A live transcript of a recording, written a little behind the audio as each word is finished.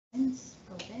Go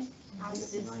back.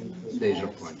 Laser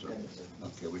pointer.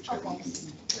 Okay, whichever.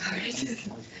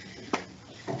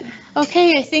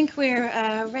 Okay, I think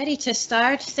we're ready to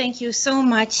start. Thank you so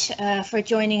much for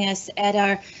joining us at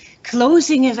our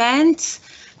closing event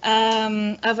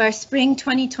of our Spring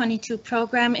 2022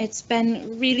 program. It's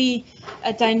been really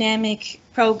a dynamic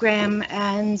program,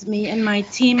 and me and my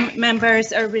team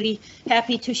members are really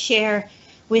happy to share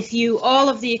with you all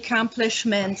of the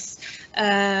accomplishments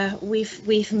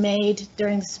we've made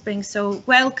during the spring. So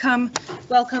welcome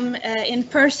in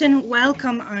person,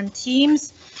 welcome on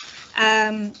Teams.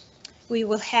 We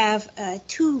will have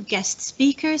two guest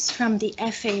speakers from the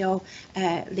FAO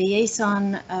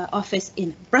Liaison Office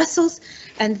in Brussels,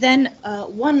 and then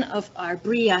one of our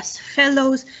BrIAS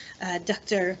Fellows,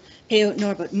 Dr. Peou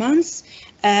Norbert-Munns,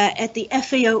 at the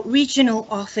FAO Regional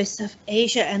Office of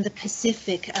Asia and the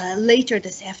Pacific later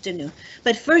this afternoon.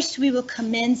 But first we will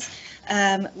commence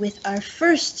with our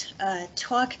first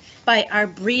talk by our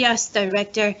BrIAS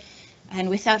Director, and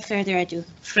without further ado,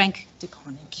 Frank de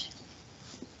Koning.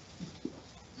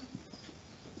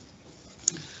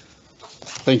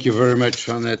 Thank you very much,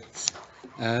 Annette.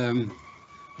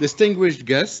 Distinguished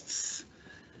guests,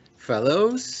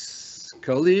 fellows,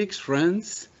 colleagues,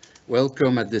 friends,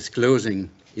 welcome at this closing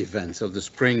event of the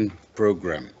spring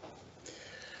program.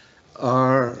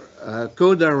 Our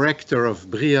co-director of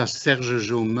BrIAS, Serge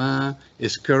Jaumin,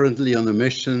 is currently on a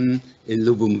mission in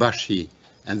Lubumbashi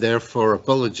and therefore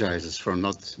apologizes for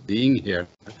not being here,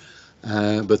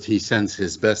 but he sends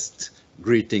his best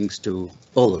greetings to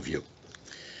all of you.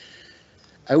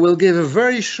 I will give a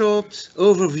very short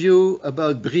overview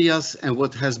about BrIAS and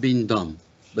what has been done,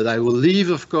 but I will leave,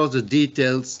 of course, the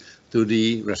details to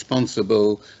the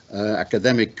responsible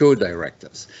academic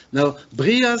co-directors. Now,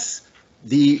 BrIAS,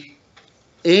 the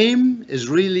aim is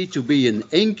really to be an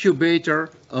incubator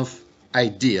of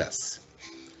ideas.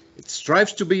 It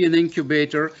strives to be an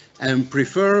incubator and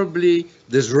preferably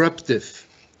disruptive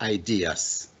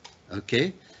ideas,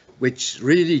 okay, which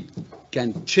really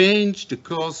can change the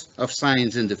course of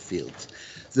science in the field.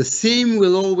 The theme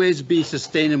will always be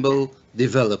sustainable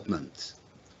development.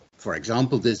 For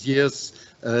example, this year's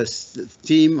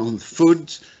theme on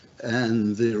food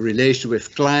and the relation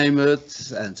with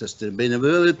climate and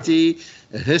sustainability,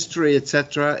 history,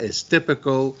 etc., is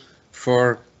typical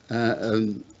for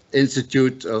an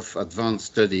Institute of Advanced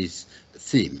Studies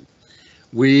theme.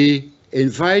 We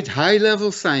invite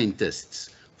high-level scientists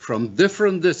from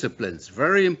different disciplines,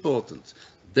 very important,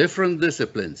 different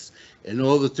disciplines, in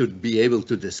order to be able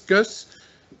to discuss,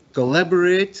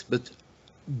 collaborate, but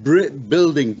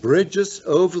building bridges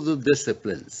over the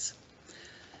disciplines.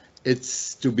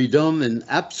 It's to be done in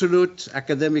absolute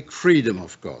academic freedom,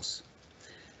 of course.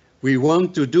 We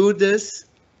want to do this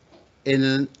in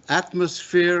an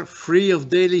atmosphere free of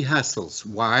daily hassles.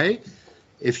 Why?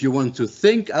 If you want to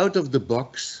think out of the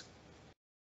box,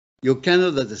 you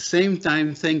cannot at the same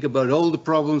time think about all the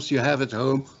problems you have at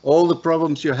home, all the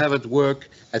problems you have at work,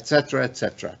 etc.,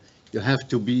 etc. You have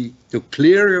to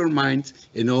clear your mind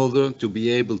in order to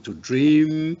be able to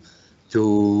dream,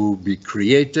 to be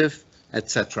creative,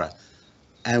 etc.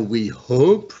 And we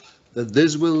hope that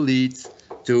this will lead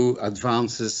to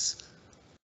advances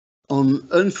on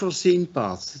unforeseen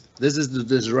paths. This is the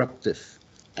disruptive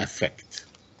effect.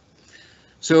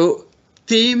 So,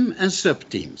 team and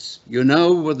sub-teams. You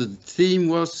know what the theme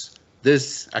was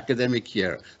this academic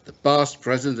year: the past,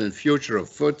 present, and future of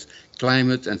food,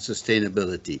 climate, and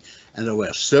sustainability. And there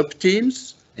were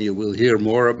sub-teams, and you will hear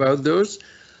more about those.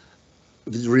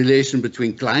 The relation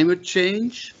between climate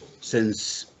change,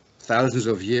 since thousands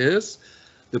of years,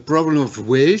 the problem of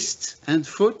waste and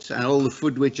food, and all the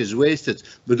food which is wasted,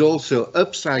 but also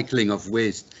upcycling of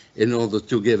waste in order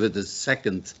to give it a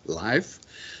second life.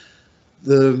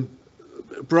 The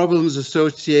problems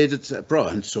associated,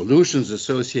 and solutions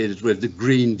associated with the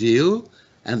Green Deal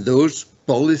and those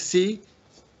policy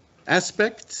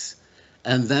aspects.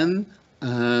 And then,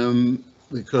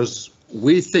 because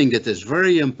we think it is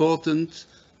very important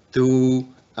to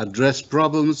address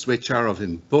problems which are of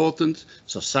important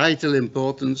societal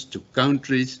importance to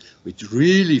countries which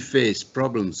really face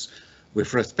problems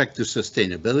with respect to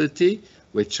sustainability,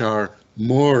 which are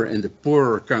more in the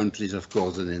poorer countries, of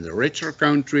course, than in the richer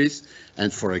countries.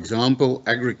 And for example,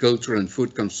 agriculture and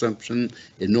food consumption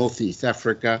in Northeast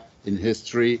Africa in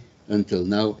history until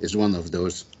now is one of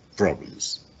those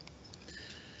problems.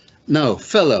 Now,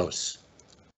 fellows,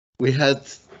 we had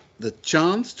the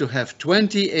chance to have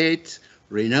 28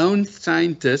 renowned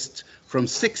scientists from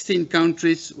 16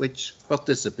 countries which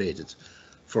participated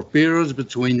for periods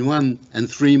between 1 and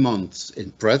 3 months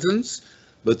in presence,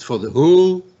 but for the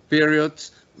whole period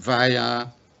via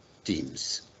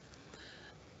Teams.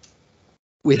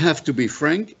 we have to be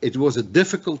frank, it was a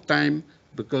difficult time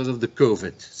because of the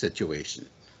COVID situation,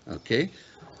 okay?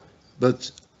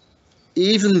 But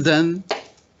even then,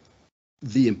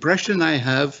 the impression I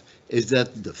have is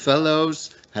that the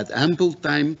fellows had ample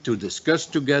time to discuss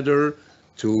together,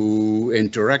 to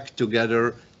interact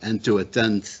together, and to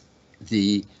attend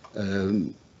the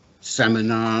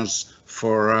seminars,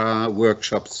 fora,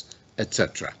 workshops,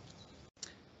 etc.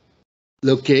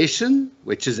 Location,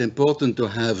 which is important to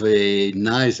have a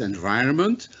nice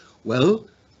environment. Well,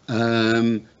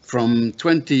 from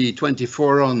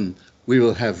 2024 on, we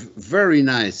will have very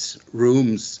nice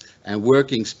rooms and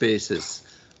working spaces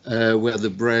where the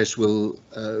BrIAS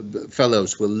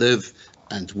fellows will live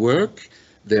and work.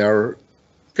 They are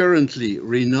currently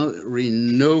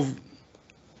renovating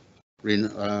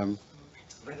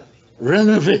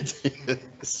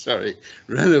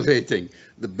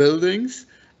the buildings.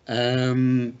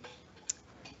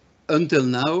 Until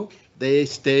now, they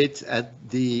stayed at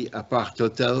the apart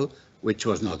hotel, which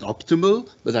was not optimal,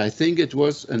 but I think it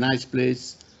was a nice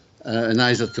place, a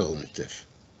nice alternative.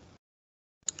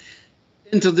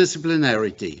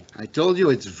 Interdisciplinarity. I told you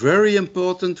it's very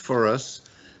important for us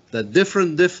that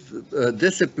different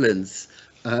disciplines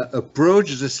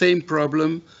approach the same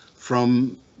problem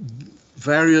from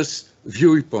various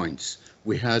viewpoints.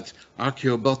 We had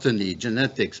archaeobotany,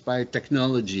 genetics,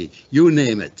 biotechnology, you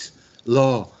name it,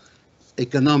 law,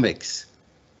 economics.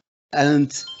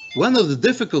 And one of the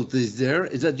difficulties there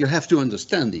is that you have to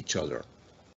understand each other,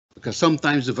 because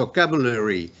sometimes the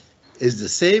vocabulary is the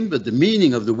same, but the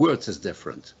meaning of the words is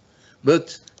different.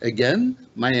 But again,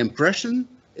 my impression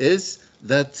is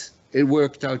that it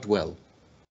worked out well.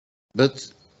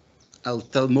 But I'll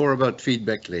tell more about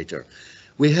feedback later.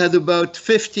 We had about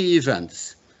 50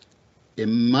 events.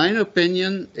 In my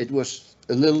opinion, it was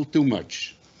a little too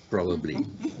much, probably,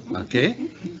 okay?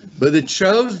 But it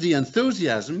shows the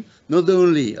enthusiasm, not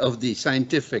only of the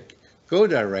scientific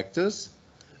co-directors,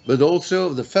 but also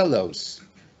of the fellows,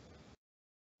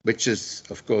 which is,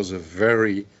 of course, a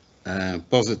very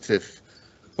positive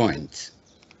point.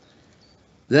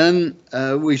 Then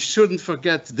we shouldn't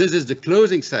forget, this is the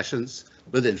closing sessions,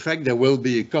 but in fact, there will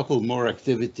be a couple more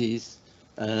activities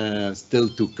still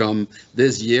to come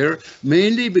this year,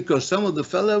 mainly because some of the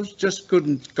fellows just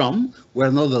couldn't come,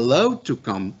 were not allowed to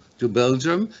come to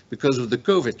Belgium because of the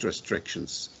COVID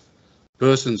restrictions.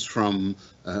 Persons from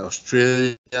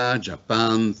Australia,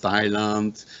 Japan,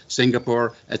 Thailand,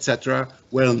 Singapore, etc.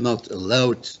 were not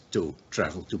allowed to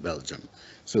travel to Belgium.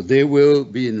 So they will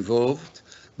be involved,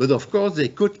 but of course they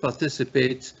could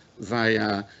participate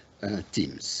via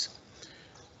Teams.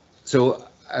 So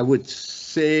I would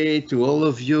say to all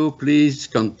of you, please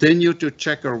continue to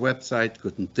check our website,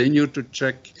 continue to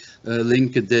check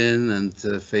LinkedIn and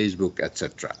Facebook,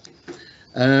 etc.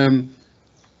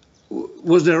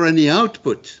 Was there any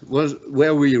output?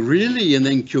 Were we really an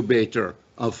incubator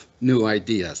of new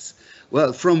ideas?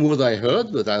 Well, from what I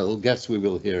heard, but I'll guess we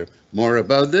will hear more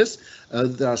about this,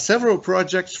 there are several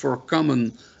projects for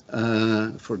common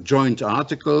for joint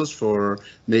articles, for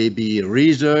maybe a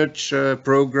research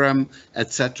program,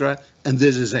 etc. And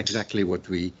this is exactly what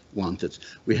we wanted.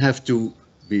 We have to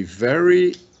be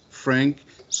very frank,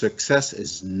 success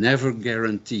is never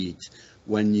guaranteed.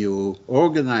 When you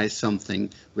organize something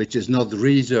which is not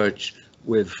research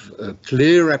with a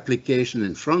clear application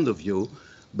in front of you,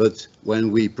 but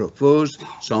when we propose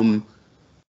some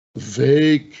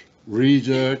vague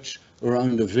research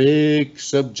around a vague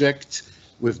subject,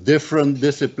 with different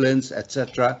disciplines,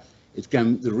 etc.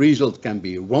 The result can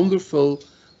be wonderful,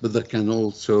 but there can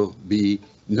also be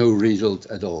no result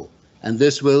at all. And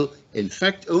this will, in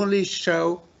fact, only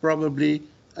show probably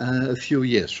a few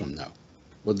years from now,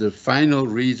 what the final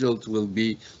result will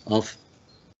be of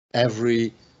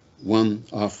every one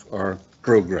of our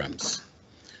programs.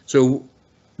 So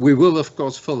we will, of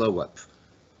course, follow up.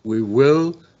 We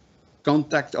will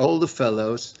contact all the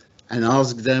fellows and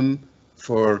ask them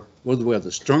for what were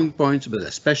the strong points, but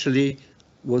especially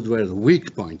what were the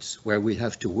weak points where we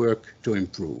have to work to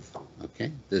improve.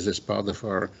 Okay, this is part of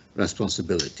our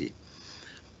responsibility.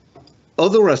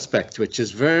 Other aspect, which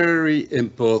is very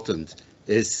important,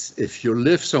 is if you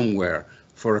live somewhere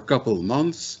for a couple of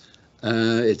months,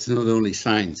 it's not only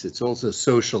science, it's also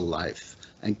social life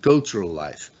and cultural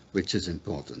life, which is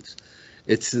important.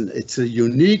 It's a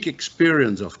unique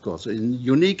experience, of course, a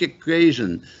unique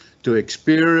occasion to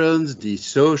experience the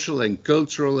social and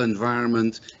cultural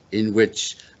environment in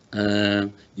which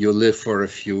you live for a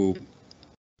few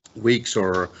weeks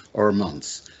or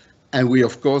months. And we,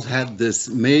 of course, had this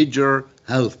major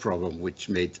health problem, which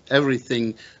made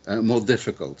everything more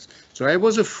difficult. So I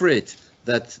was afraid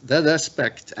that that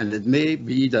aspect, and it may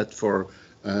be that for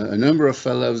a number of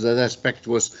fellows, that aspect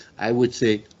was, I would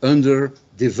say,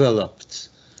 underdeveloped.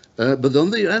 But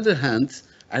on the other hand,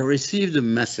 I received a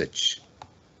message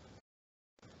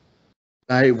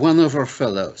by one of our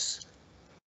fellows,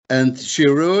 and she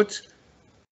wrote,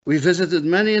 "We visited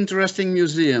many interesting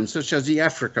museums, such as the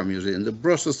Africa Museum, the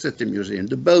Brussels City Museum,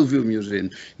 the Bellevue Museum,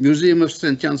 Museum of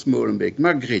St. Jans Molenbeek,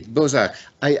 Magritte, Beaux-Arts."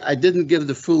 I didn't give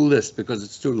the full list because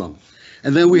it's too long.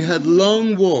 And then we had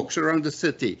long walks around the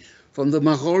city, from the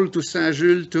Marolles to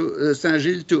Saint-Gilles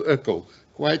to Uccle,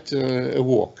 quite a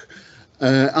walk.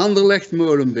 Anderlecht,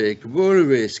 Molenbeek,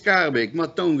 Woluwe, Schaerbeek,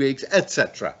 Matongeeks,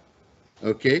 etc.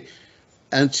 Okay?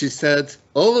 And she said,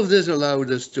 all of this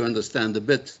allowed us to understand a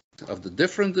bit of the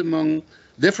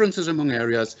differences among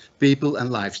areas, people and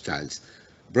lifestyles.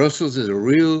 Brussels is a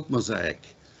real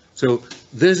mosaic. So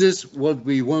this is what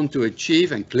we want to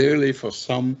achieve, and clearly for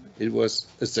some it was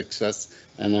a success,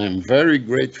 and I'm very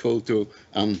grateful to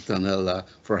Antonella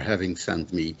for having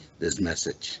sent me this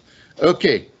message.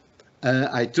 Okay,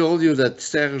 I told you that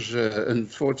Serge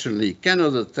unfortunately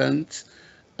cannot attend.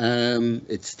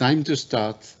 It's time to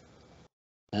start.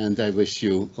 And I wish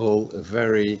you all a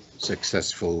very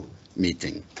successful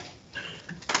meeting.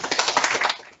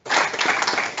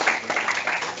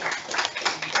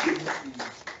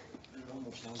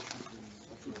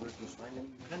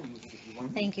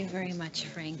 Thank you very much,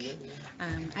 Frank.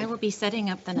 I will be setting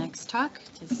up the next talk.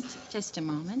 Just a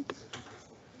moment.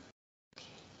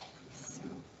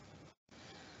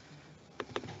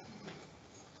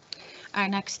 Our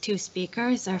next two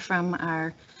speakers are from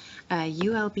our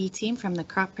ULB team from the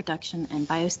Crop Production and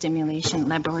Biostimulation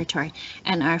Laboratory.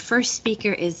 And our first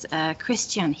speaker is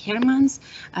Christian Hermans,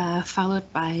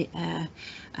 followed by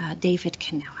David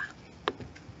Canella.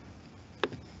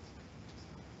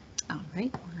 All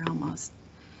right, we're almost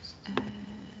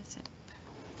set up.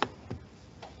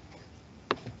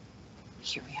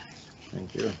 Here we are.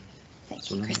 Thank you.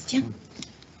 Thank you, Christian.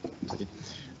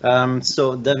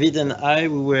 So David and I,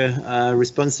 we were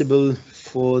responsible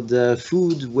for the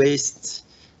food waste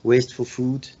for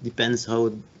food, depends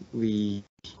how the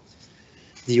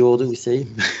order we say,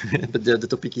 but the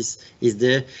topic is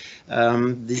there.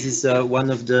 This is one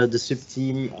of the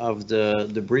sub-team of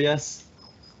the BrIAS.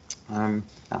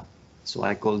 So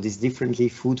I call this differently,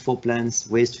 food for plants,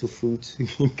 waste for food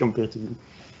compared to.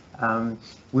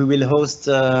 We will host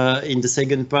in the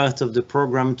second part of the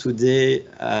program today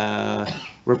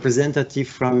representative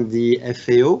from the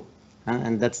FAO,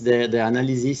 and that's the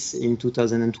analysis in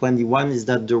 2021 is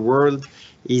that the world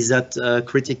is at a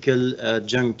critical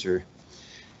juncture.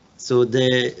 So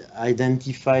they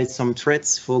identified some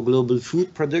threats for global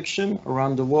food production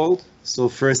around the world. So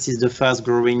first is the fast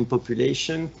growing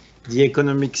population, the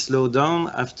economic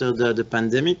slowdown after the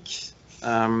pandemic,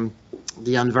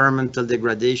 the environmental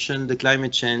degradation, the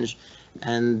climate change,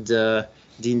 and the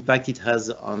impact it has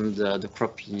on the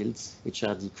crop yields, which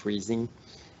are decreasing.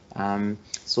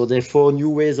 So therefore, new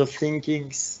ways of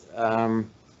thinking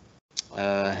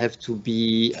have to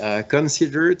be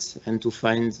considered and to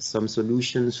find some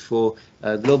solutions for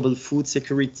global food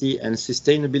security and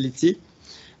sustainability.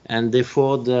 And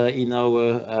therefore, in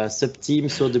our sub-team,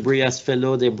 so the BrIAS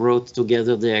Fellow, they brought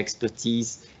together their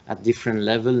expertise at different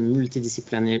level,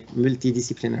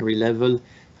 multidisciplinary level,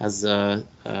 as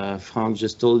Frank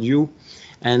just told you,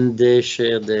 and they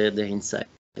share their insights.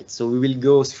 So we will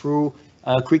go through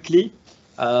quickly.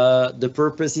 The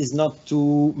purpose is not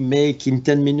to make in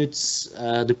 10 minutes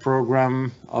the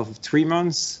program of 3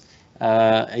 months.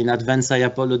 In advance, I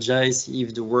apologize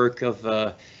if the work of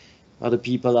other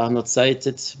people are not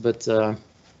cited, but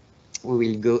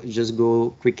we will just go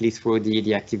quickly through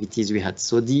the activities we had.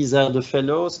 So these are the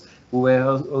fellows who were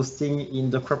hosting in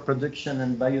the crop production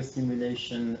and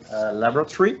biostimulation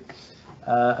laboratory.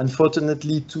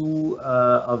 Unfortunately, 2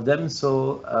 of them,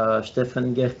 so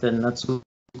Stefan Gert and Natsuko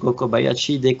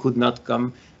Kobayashi, they could not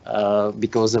come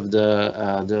because of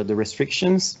the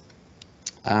restrictions,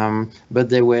 but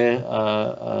they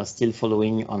were still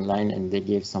following online and they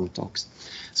gave some talks.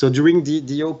 So during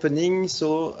the opening,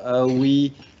 so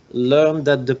we learned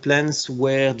that the plants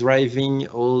were driving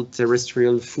all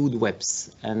terrestrial food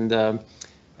webs, and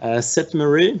Seth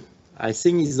Murray, I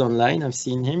think he's online, I've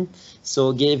seen him,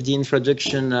 so gave the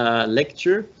introduction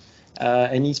lecture,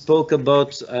 and he spoke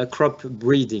about crop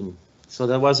breeding. So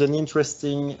that was an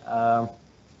interesting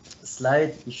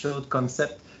slide. He showed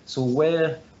concept. So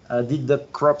where did the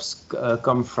crops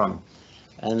come from?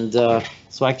 And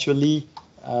so actually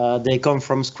they come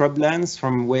from scrublands,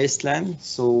 from wasteland.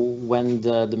 So when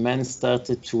the men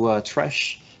started to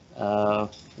trash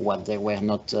what they were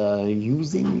not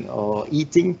using or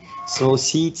eating. So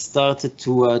seeds started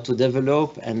to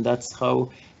develop, and that's how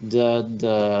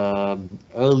the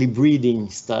early breeding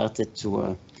started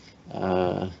to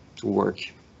work.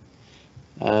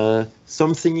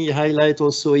 Something you highlight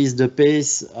also is the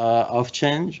pace of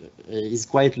change is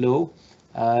quite low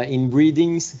in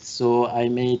breedings. So I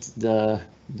made the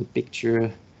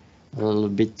picture a little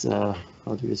bit,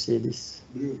 how do you say this?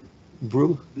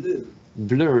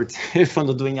 Blurred for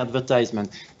not doing advertisement.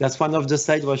 That's one of the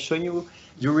slides I was showing you.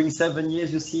 During 7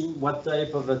 years, you've seen what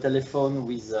type of a telephone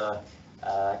with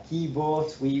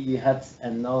keyboard we had,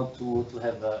 and now to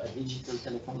have a digital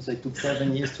telephone. So it took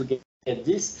 7 years to get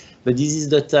this, but this is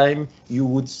the time you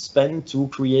would spend to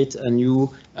create a new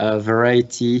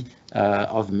variety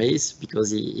of maize,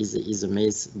 because he is a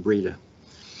maize breeder.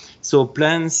 So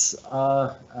plants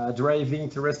are driving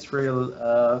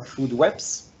terrestrial food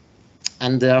webs,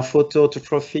 and they are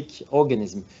phototrophic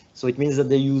organisms. So it means that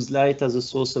they use light as a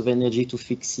source of energy to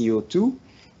fix CO2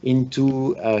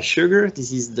 into sugar.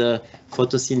 This is the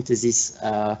photosynthesis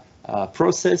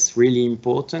process, really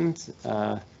important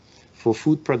for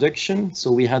food production.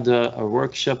 So we had a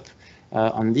workshop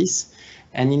on this.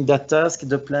 And in that task,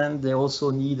 the plant, they also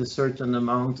need a certain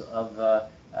amount of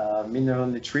mineral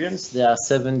nutrients. There are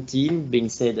 17 being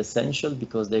said essential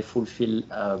because they fulfill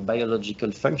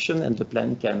biological function, and the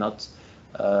plant cannot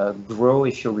grow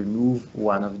if you remove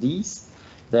one of these.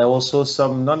 There are also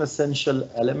some non-essential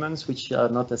elements which are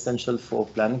not essential for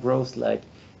plant growth, like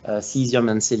cesium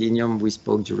and selenium we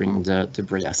spoke during the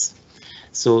BrIAS.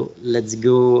 So let's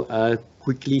go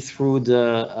quickly through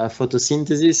the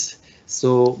photosynthesis.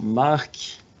 So Mark,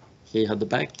 here at the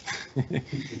back,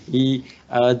 he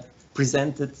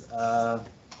presented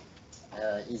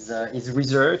his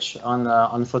research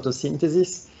on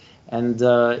photosynthesis, and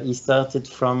he started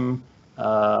from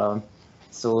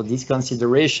so this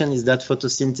consideration is that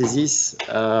photosynthesis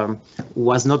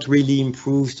was not really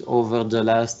improved over the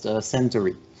last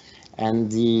century.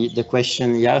 And the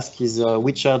question he asked is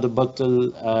which are the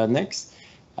bottlenecks?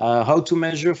 How to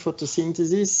measure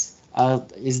photosynthesis?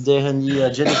 Is there any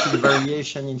genetic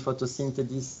variation in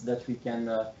photosynthesis that we can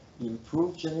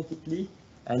improve genetically?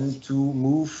 And to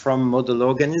move from model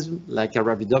organism like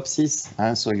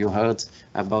Arabidopsis. So you heard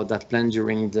about that plant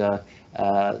during the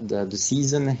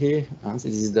season here. This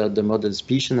is the model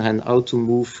species, and how to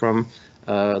move from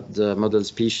the model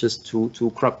species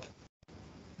to crop.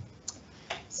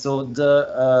 So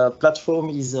the platform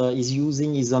is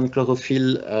on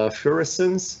chlorophyll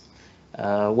fluorescence.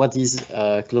 What is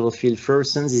chlorophyll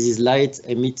fluorescence? This is light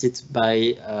emitted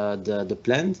by the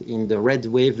plant in the red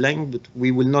wavelength, but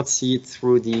we will not see it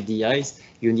through the eyes.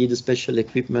 You need a special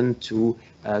equipment to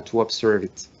observe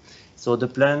it. So the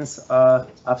plants are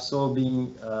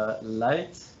absorbing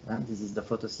light, and this is the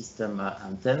photosystem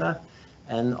antenna,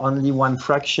 and only one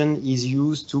fraction is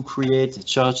used to create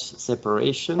charge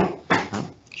separation,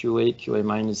 QA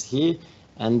minus here,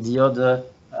 and the other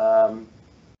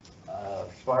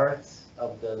part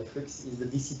of the flux is the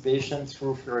dissipation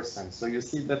through fluorescence. So you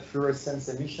see that fluorescence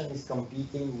emission is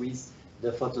competing with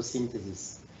the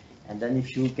photosynthesis. And then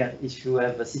if you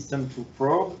have a system to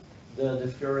probe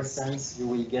the fluorescence, you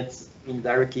will get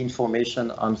indirectly information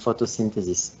on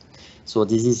photosynthesis. So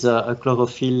this is a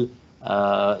chlorophyll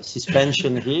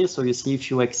suspension here. So you see if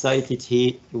you excite it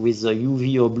here with a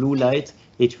UV or blue light,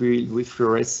 it will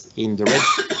refluoresce in the red.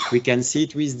 We can see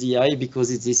it with the eye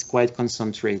because it is quite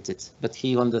concentrated. But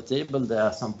here on the table, there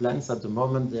are some plants at the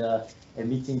moment, they are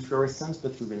emitting fluorescence,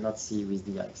 but we will not see with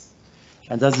the eyes.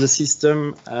 And that's the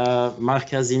system Mark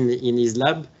has in his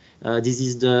lab. This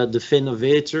is the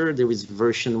Phenovator. There is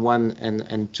version 1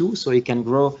 and 2, so he can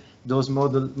grow those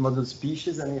model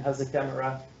species, and he has a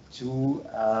camera to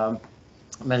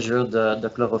measure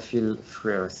the chlorophyll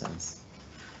fluorescence.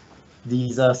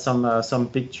 These are some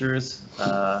pictures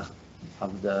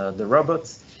of the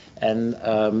robot, and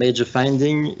major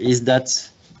finding is that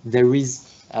there is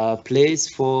a place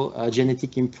for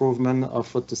genetic improvement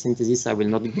of photosynthesis. I will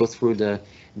not go through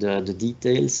the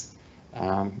details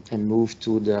and move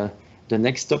to the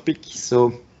next topic.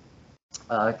 So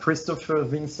Christopher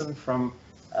Vinson from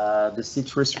the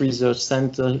Citrus Research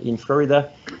Center in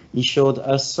Florida, he showed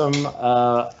us some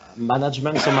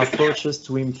management, some approaches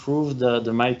to improve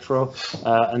the micro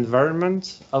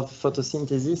environment of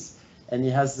photosynthesis, and he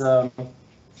has a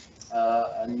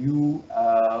new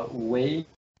way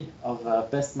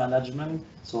of pest management.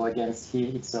 So against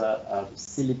here it's a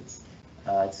psyllid,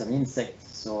 it's an insect,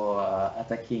 so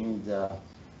attacking the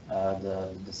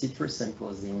citrus and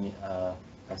causing a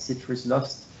citrus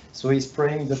loss. So he's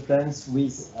spraying the plants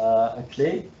with a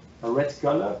clay, a red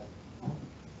color.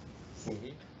 See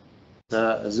here.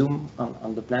 zoom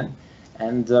on the plant.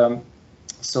 And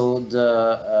so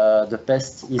the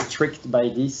pest is tricked by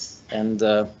this, and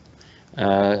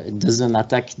it doesn't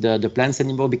attack the plants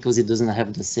anymore because it doesn't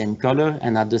have the same color.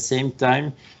 And at the same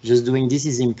time, just doing this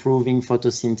is improving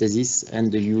photosynthesis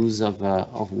and the use of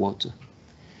water.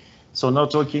 So now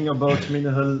talking about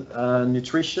mineral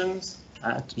nutrition,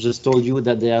 I just told you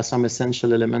that there are some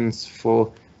essential elements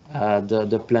for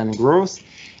the plant growth.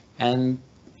 And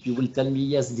you will tell me,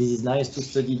 yes, this is nice to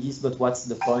study this, but what's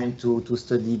the point to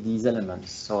study these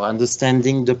elements? So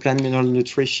understanding the plant mineral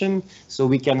nutrition, so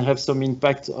we can have some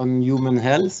impact on human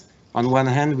health. On one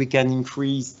hand, we can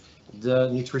increase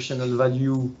the nutritional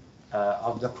value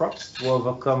of the crops to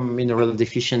overcome mineral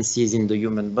deficiencies in the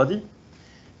human body.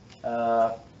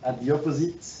 At the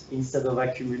opposite, instead of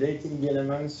accumulating the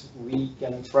elements, we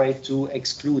can try to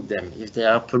exclude them if they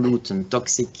are pollutant,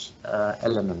 toxic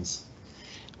elements.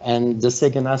 And the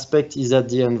second aspect is at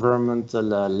the environmental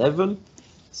level.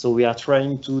 So we are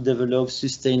trying to develop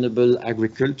sustainable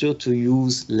agriculture to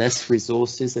use less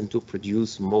resources and to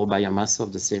produce more biomass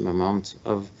of the same amount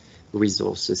of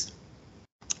resources.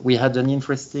 We had an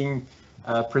interesting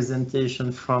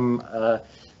presentation from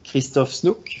Christophe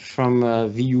Snoek from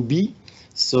VUB.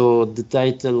 So the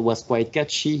title was quite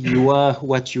catchy, You Are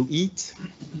What You Eat.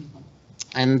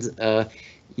 And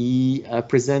he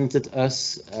presented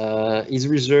us his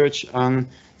research on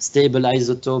stable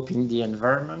isotope in the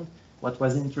environment. What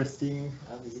was interesting,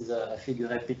 this is a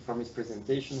figure I picked from his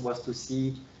presentation, was to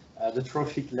see the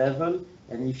trophic level.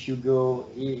 And if you go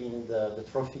here in the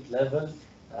trophic level,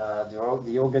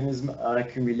 the organisms are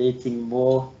accumulating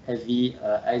more heavy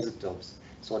isotopes.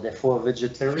 So therefore, a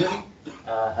vegetarian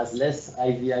has less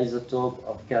IV isotope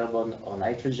of carbon or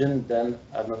nitrogen than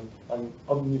an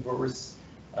omnivorous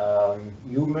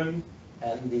human,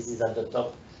 and this is at the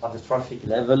top of the trophic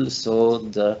level. So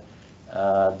the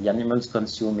animals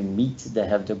consuming meat, they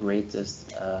have the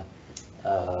greatest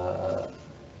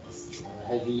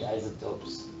heavy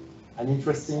isotopes. An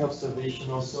interesting observation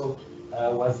also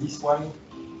was this one.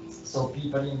 So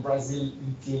people in Brazil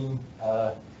eating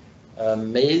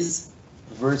maize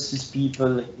versus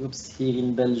people here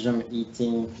in Belgium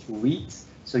eating wheat.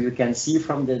 So you can see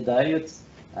from their diet,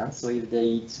 so if they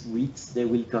eat wheat, they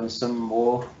will consume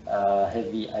more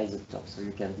heavy isotopes. So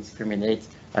you can discriminate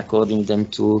according then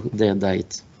to their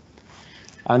diet.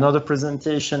 Another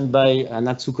presentation by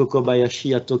Natsuko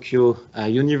Kobayashi at Tokyo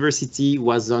University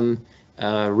was on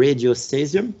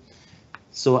radiocesium.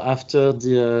 So after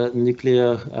the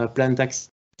nuclear plant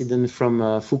accident from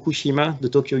Fukushima, the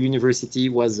Tokyo University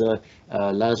was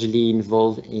largely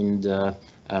involved in the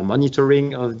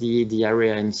monitoring of the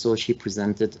area, and so she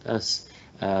presented us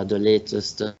the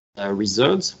latest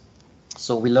results.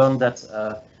 So we learned that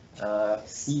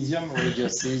cesium,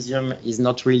 radiocesium, is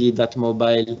not really that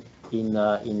mobile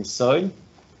in soil,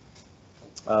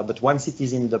 but once it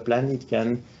is in the plant, it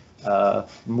can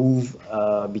move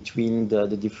between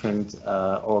the different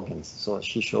organs. So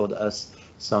she showed us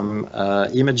some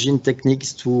imaging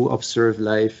techniques to observe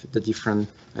live the different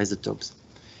isotopes.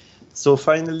 So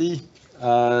finally,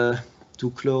 to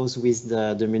close with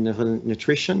the mineral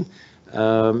nutrition,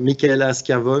 Michaela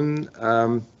Schiavone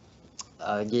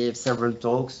gave several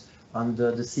talks on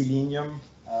the selenium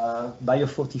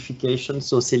biofortification.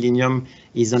 So selenium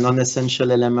is a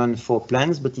non-essential element for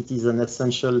plants, but it is an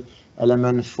essential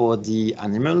element for the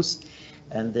animals.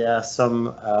 And there are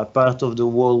some part of the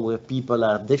world where people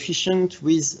are deficient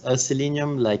with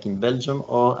selenium, like in Belgium,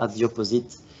 or at the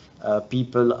opposite,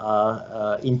 people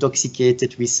are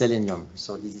intoxicated with selenium.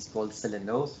 So this is called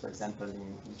selenose. For example,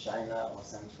 in China or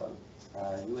Central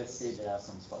USA, there are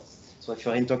some spots. So if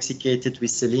you're intoxicated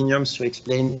with selenium, so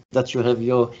explain that you have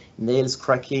your nails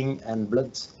cracking and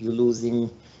blood, you're losing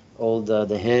all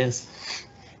the hairs,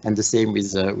 and the same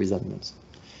with animals.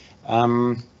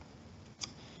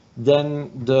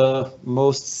 Then the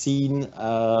most seen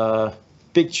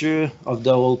picture of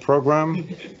the whole program,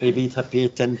 maybe it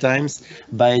appeared 10 times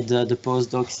by the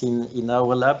postdocs in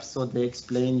our lab. So they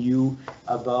explain you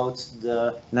about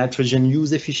the nitrogen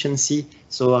use efficiency.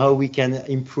 So how we can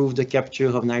improve the capture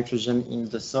of nitrogen in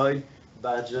the soil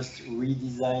by just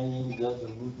redesigning the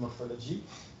root morphology.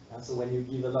 And so when you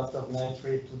give a lot of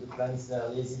nitrate to the plants that are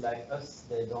lazy like us,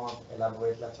 they don't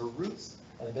elaborate lateral roots,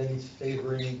 and then it's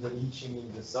favoring the leaching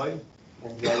in the soil.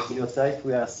 And the ideal type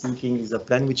we are seeking is a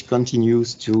plant which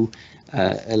continues to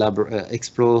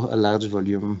explore a large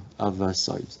volume of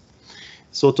soils.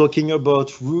 So talking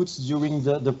about roots, during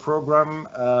the program,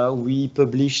 we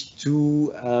published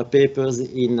 2 papers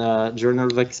in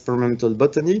Journal of Experimental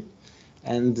Botany,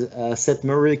 and Seth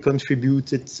Murray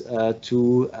contributed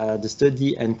to the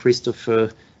study, and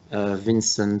Christopher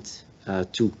Vincent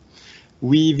too.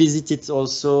 We visited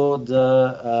also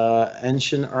the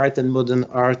Ancient Art and Modern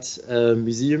Art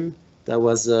Museum. That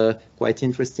was quite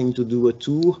interesting to do a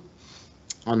tour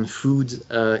on food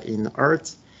in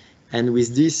art. And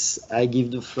with this, I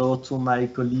give the floor to my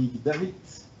colleague David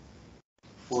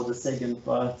for the second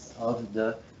part of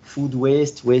the food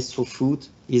waste for food.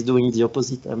 He's doing the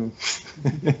opposite. You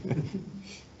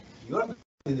are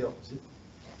doing the opposite.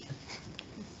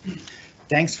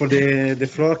 Thanks for the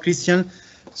floor, Christian.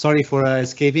 Sorry for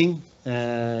escaping.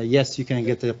 Yes, you can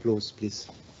get the applause, please.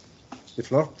 The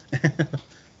floor.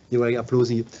 You were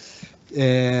applauding you.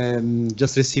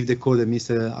 Just received the call that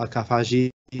Mr. Al-Khafaji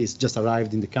is just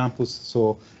arrived in the campus,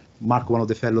 so Mark, one of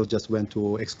the fellows, just went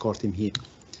to escort him here.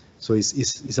 So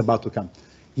he's about to come.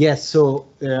 Yes, so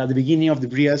at the beginning of the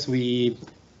BrIAS, we,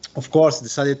 of course,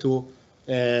 decided to,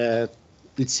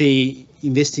 let's say,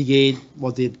 investigate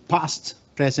what the past,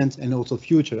 present, and also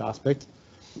future aspect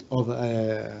of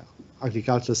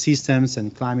agricultural systems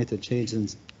and climate change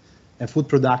and food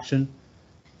production.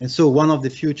 And so one of the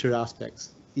future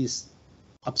aspects is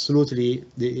absolutely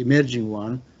the emerging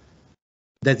one,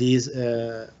 that is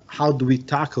how do we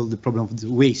tackle the problem of the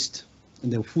waste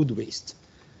and the food waste.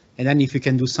 And then if we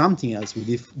can do something else with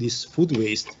this food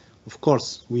waste, of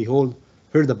course, we all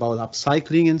heard about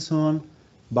upcycling and so on,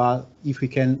 but if we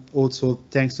can also,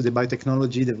 thanks to the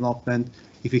biotechnology development,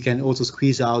 if we can also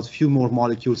squeeze out a few more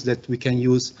molecules that we can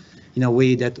use in a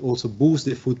way that also boosts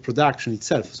the food production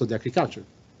itself, so the agriculture.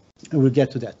 And we'll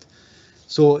get to that.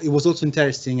 So it was also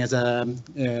interesting as a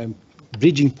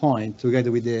bridging point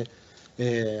together with the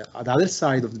other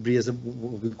side of the BrIAS,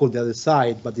 we call the other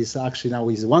side, but this actually now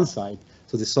is one side.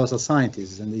 So the social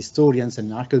scientists and the historians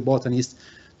and archaeobotanists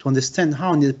to understand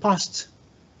how in the past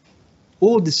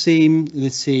all the same,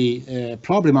 let's say,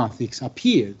 problematics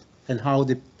appeared and how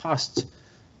the past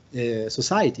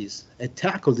societies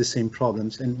tackled the same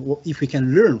problems and if we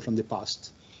can learn from the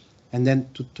past. And then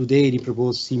today they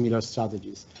propose similar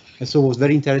strategies. And so it was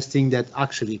very interesting that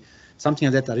actually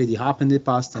something like that already happened in the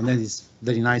past, and then it's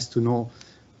very nice to know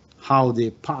how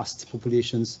the past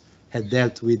populations had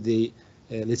dealt with the,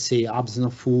 let's say, absence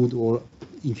of food or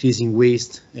increasing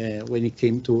waste when it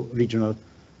came to regional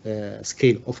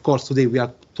scale. Of course, today we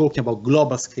are talking about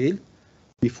global scale.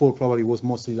 Before probably was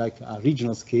mostly like a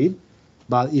regional scale,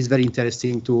 but it's very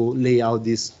interesting to lay out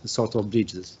these sort of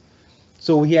bridges.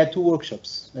 So we had two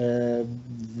workshops,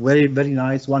 very, very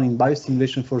nice, one in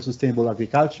biostimulation for sustainable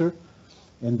agriculture,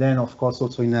 and then of course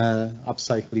also in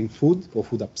upcycling food or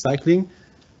food upcycling.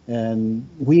 And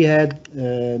we had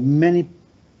many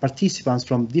participants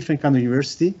from different kind of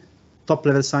university, top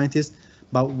level scientists,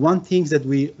 but one thing that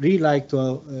we really like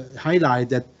to highlight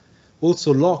that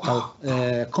also local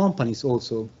companies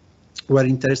also were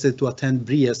interested to attend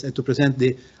BrIAS and to present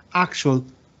the actual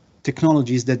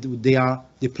technologies that they are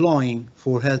deploying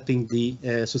for helping the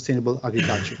sustainable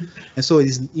agriculture. And so it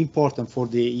is important for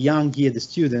the young here, the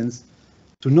students,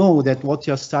 to know that what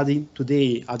you are studying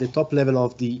today at the top level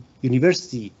of the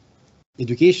university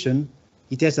education,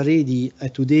 it has already a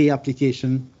today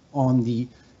application on the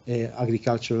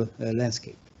agricultural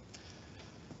landscape.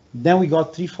 Then we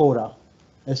got 3 fora.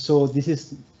 And so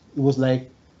it was like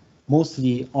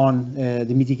mostly on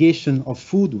the mitigation of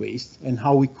food waste and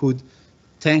how we could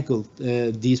tackle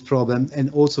these problems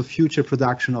and also future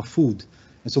production of food.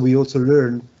 And so we also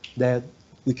learned that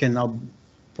we can now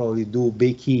probably do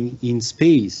baking in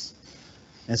space.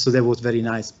 And so that was very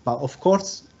nice. But of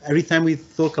course, every time we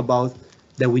talk about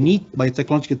that we need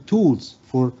biotechnological tools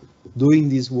for doing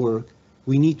this work,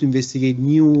 we need to investigate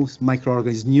new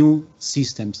microorganisms, new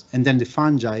systems, and then the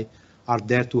fungi are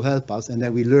there to help us. And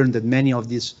then we learned that many of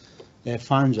these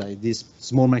fungi, these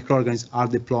small microorganisms, are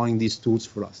deploying these tools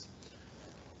for us.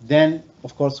 Then,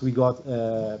 of course, we got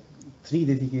 3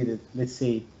 dedicated, let's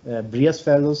say, BrIAS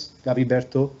fellows, Gabri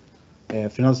Berto,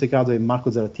 Fernando Secado, and Marco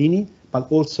Zaratini, but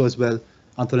also as well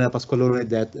Antonella Pasqualone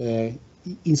that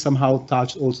in somehow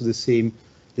touched also the same,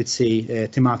 let's say,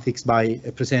 thematics by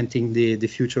presenting the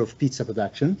future of pizza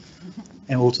production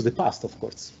and also the past, of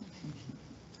course.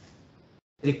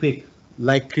 Very quick,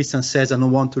 like Christian says, I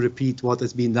don't want to repeat what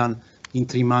has been done in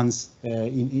 3 months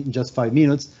in just 5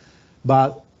 minutes,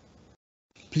 but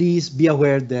please be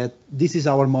aware that this is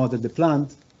our model, the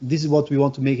plant. This is what we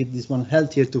want to make it, this one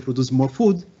healthier to produce more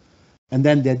food. And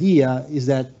then the idea is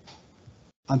that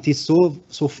until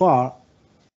so far,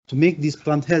 to make this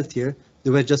plant healthier, they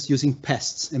were just using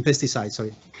pests and pesticides,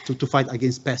 sorry, to fight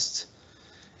against pests.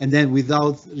 And then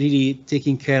without really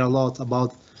taking care a lot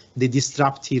about the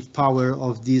disruptive power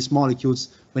of these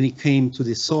molecules when it came to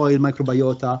the soil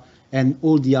microbiota and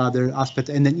all the other aspects,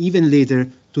 and then even later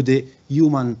to the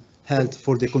human health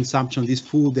for the consumption of this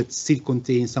food that still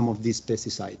contains some of these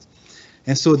pesticides.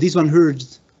 And so this one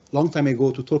urged long time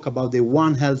ago to talk about the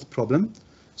one health problem.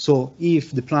 So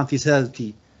if the plant is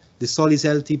healthy, the soil is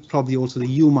healthy, probably also the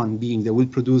human being that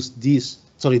will produce this,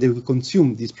 sorry, that will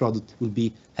consume this product will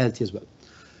be healthy as well.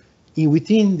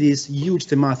 Within this huge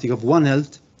thematic of One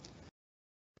Health,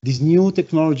 these new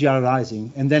technology are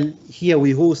rising. And then here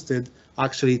we hosted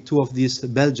actually two of these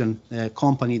Belgian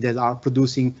companies that are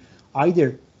producing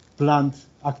either plant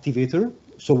activator,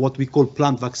 so what we call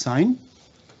plant vaccine,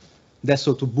 that's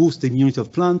so to boost the immunity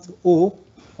of plant, or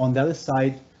on the other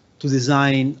side, to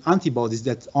design antibodies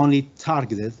that only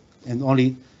targeted and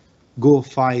only go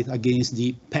fight against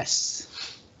the pests.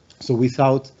 So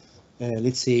without,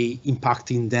 let's say,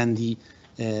 impacting then the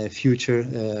future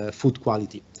food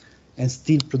quality, and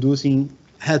still producing,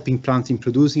 helping plants in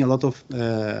producing a lot of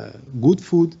good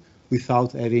food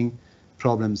without having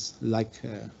problems like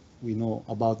we know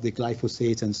about the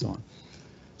glyphosate and so on.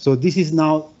 So this is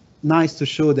now nice to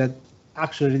show that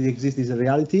actually it exists as a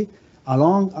reality.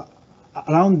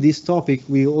 Around this topic,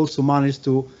 we also managed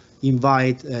to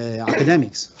invite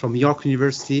academics from York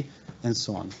University and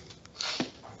so on.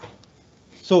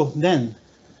 So then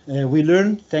we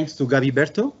learned, thanks to Gabi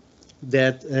Berto,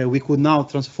 that we could now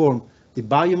transform the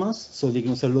biomass, so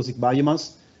lignocellulosic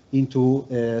biomass, into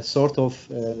sort of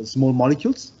small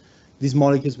molecules. These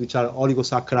molecules, which are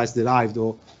oligosaccharides derived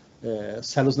or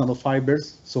cellulose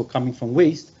nanofibers, so coming from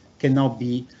waste, can now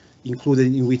be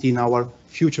included within our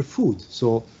future food.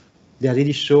 So they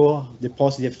already show the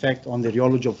positive effect on the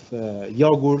rheology of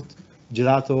yogurt,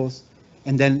 gelatos,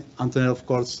 and then Antonella, of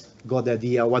course, got the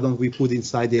idea, why don't we put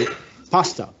inside the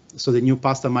pasta? So the new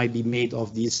pasta might be made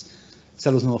of these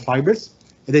cellulose nanofibers.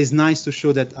 It is nice to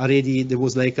show that already there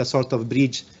was like a sort of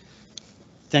bridge,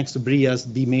 thanks to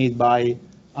BrIAS, be made by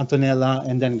Antonella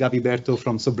and then Gabi Berto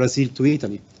from Brazil to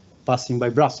Italy, passing by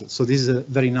Brussels. So this is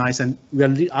very nice, and we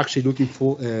are actually looking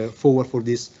forward for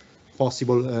this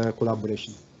possible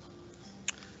collaboration.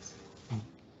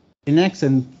 The next,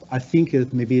 and I think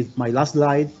maybe my last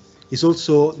slide, is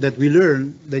also that we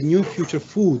learn that new future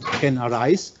food can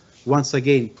arise once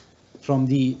again from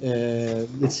the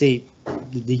let's say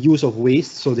the use of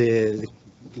waste, so the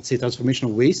let's say transformation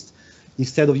of waste.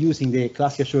 Instead of using the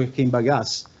classical sugarcane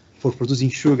bagasse for producing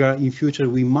sugar, in future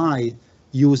we might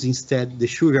use instead the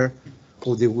sugar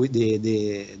or the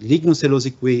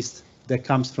lignocellulosic waste that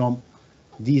comes from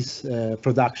this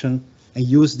production, and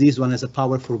use this one as a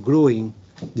power for growing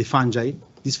the fungi.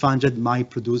 These fungi might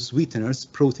produce sweeteners,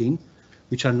 protein,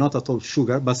 which are not at all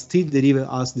sugar, but still deliver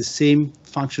us the same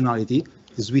functionality,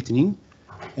 the sweetening,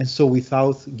 and so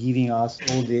without giving us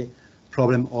all the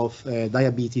problem of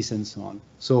diabetes and so on.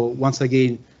 So once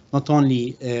again, not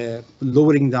only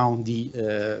lowering down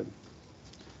the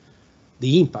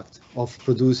impact of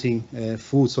producing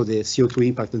food, so the CO2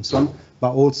 impact and so on,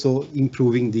 but also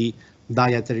improving the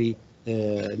dietary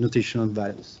nutritional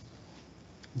values.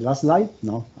 The last slide?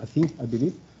 No, I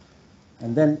believe.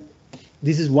 And then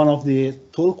this is one of the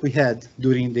talk we had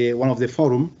during one of the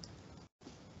forum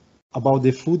about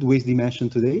the food waste dimension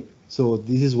today. So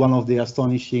this is one of the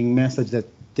astonishing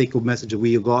take-home message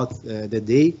we got that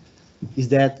day, is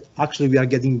that actually we are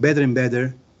getting better and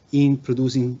better in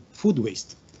producing food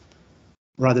waste,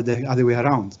 rather than the other way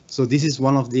around. So this is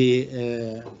one of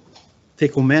the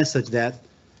take-home message, that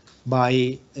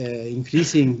by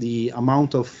increasing the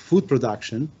amount of food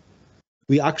production,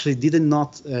 we actually did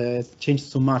not change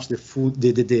so much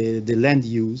the land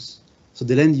use. So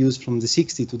the land use from the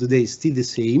 60 to today is still the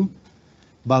same,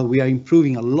 but we are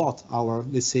improving a lot our,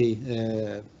 let's say,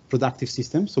 productive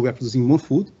system. So we are producing more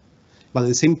food, but at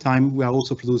the same time, we are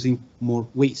also producing more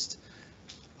waste.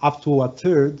 Up to a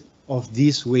third of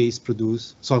this waste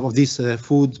produced, so of this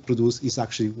food produced, is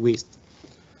actually waste.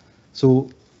 So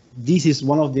this is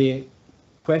one of the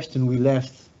questions we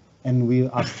left, and we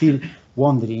are still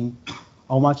wondering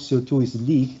how much CO2 is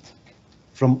leaked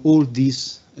from all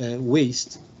this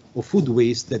waste or food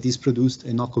waste that is produced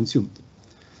and not consumed.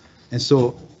 And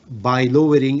so by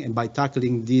lowering and by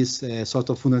tackling this sort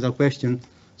of fundamental question,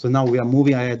 so now we are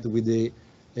moving ahead with the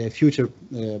future,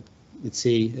 let's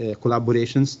say,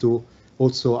 collaborations to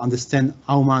also understand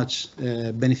how much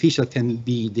beneficial can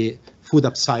be the food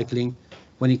upcycling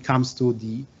when it comes to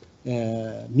the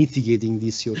mitigating the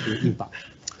CO2 impact.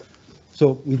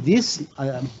 So with this,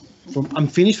 I'm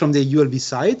finished from the ULB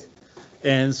side.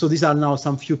 And so these are now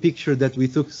some few pictures that we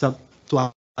took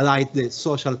to highlight the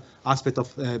social aspect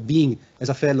of being as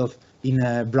a fellow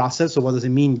in Brussels. So what does it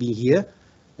mean being here?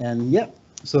 And yeah,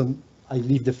 so I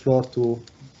leave the floor to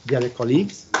the other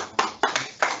colleagues.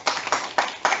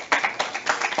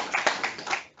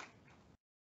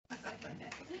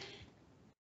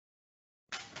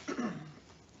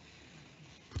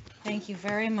 you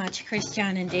very much,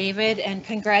 Christian and David, and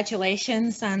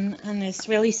congratulations on this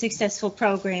really successful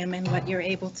program and what you're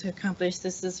able to accomplish.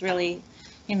 This is really,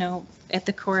 you know, at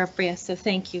the core of BrIAS, so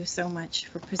thank you so much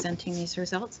for presenting these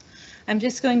results. I'm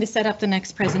just going to set up the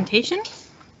next presentation.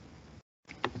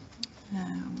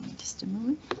 Just a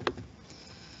moment.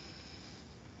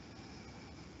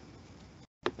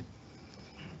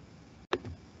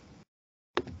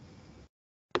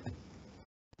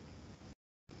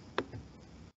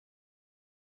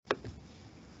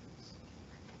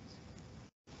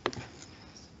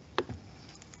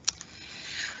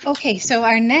 Okay, so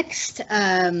our next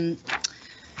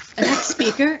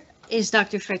speaker is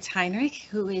Dr. Fritz Heinrich,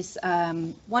 who is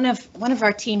one of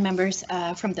our team members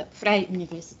from the Vrije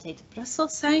Universiteit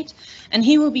Brussels site, and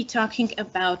he will be talking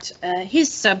about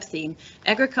his sub-theme,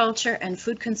 Agriculture and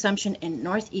Food Consumption in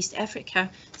Northeast Africa,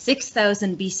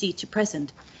 6000 BC to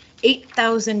present,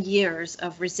 8,000 years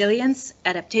of resilience,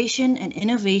 adaptation, and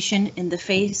innovation in the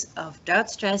face of drought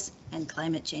stress and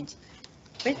climate change.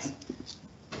 Fritz?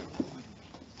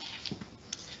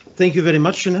 Thank you very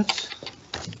much, Jeanette.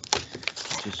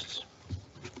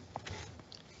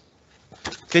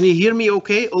 Can you hear me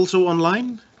okay, also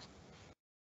online?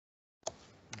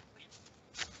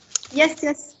 Yes,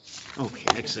 yes. Okay,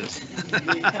 excellent.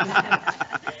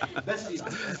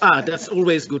 That's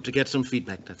always good to get some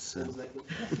feedback. That's.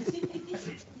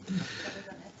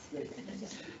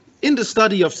 In the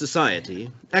study of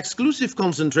society, exclusive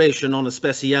concentration on a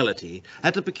speciality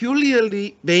had a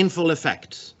peculiarly baneful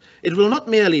effect. It will not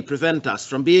merely prevent us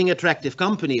from being attractive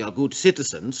company or good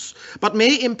citizens, but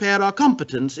may impair our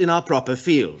competence in our proper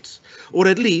fields, or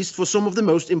at least for some of the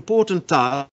most important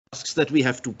tasks that we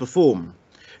have to perform.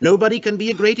 Nobody can be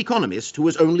a great economist who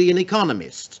is only an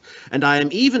economist, and I am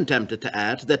even tempted to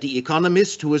add that the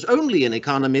economist who is only an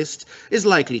economist is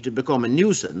likely to become a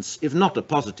nuisance, if not a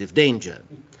positive danger.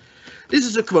 This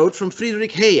is a quote from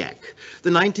Friedrich Hayek,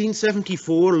 the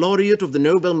 1974 laureate of the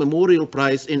Nobel Memorial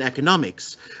Prize in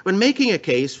Economics, when making a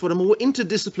case for a more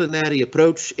interdisciplinary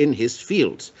approach in his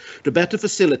field, to better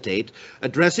facilitate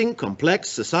addressing complex,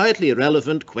 societally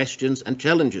relevant questions and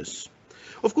challenges.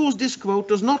 Of course, this quote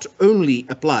does not only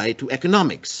apply to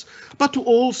economics, but to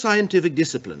all scientific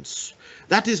disciplines.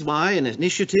 That is why an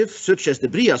initiative such as the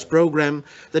BrIAS program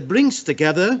that brings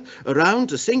together around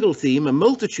a single theme a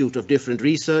multitude of different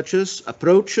researchers,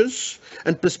 approaches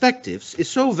and perspectives is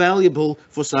so valuable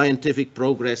for scientific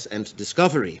progress and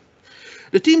discovery.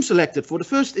 The team selected for the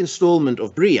first installment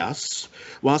of BrIAS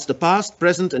was the past,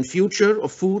 present and future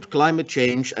of food, climate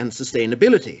change and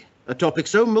sustainability, a topic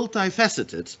so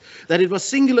multifaceted that it was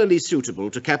singularly suitable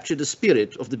to capture the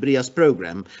spirit of the BrIAS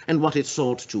program and what it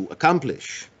sought to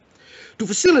accomplish. To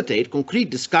facilitate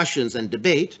concrete discussions and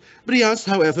debate, BrIAS,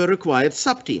 however, required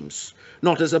sub-teams,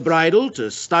 not as a bridle to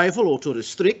stifle or to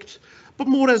restrict, but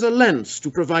more as a lens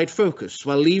to provide focus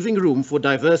while leaving room for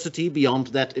diversity beyond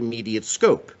that immediate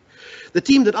scope. The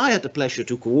team that I had the pleasure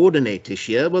to coordinate this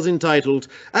year was entitled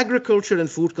Agriculture and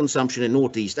Food Consumption in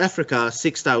Northeast Africa,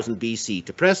 6000 BC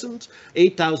to present,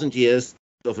 8,000 years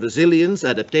of resilience,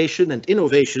 adaptation and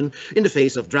innovation in the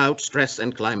face of drought, stress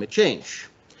and climate change.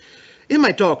 In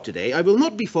my talk today, I will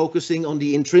not be focusing on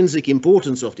the intrinsic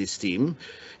importance of this theme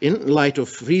in light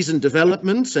of recent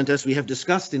developments, and as we have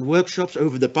discussed in workshops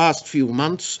over the past few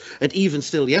months, and even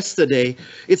still yesterday,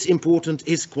 its importance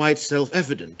is quite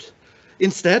self-evident.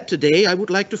 Instead, today, I would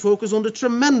like to focus on the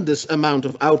tremendous amount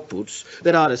of outputs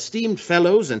that our esteemed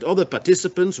fellows and other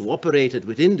participants who operated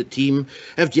within the team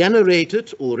have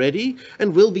generated already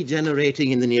and will be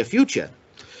generating in the near future.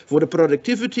 For the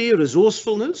productivity,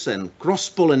 resourcefulness and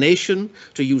cross-pollination,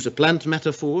 to use a plant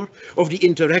metaphor, of the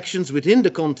interactions within the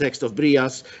context of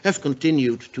BrIAS have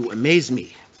continued to amaze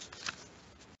me.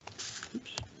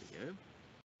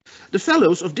 The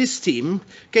fellows of this team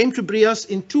came to BrIAS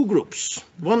in two groups,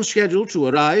 one scheduled to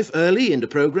arrive early in the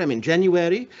program in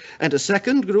January and a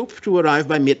second group to arrive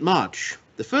by mid-March.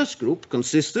 The first group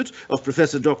consisted of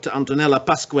Professor Dr. Antonella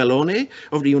Pasqualone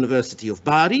of the University of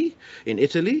Bari in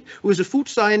Italy, who is a food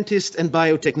scientist and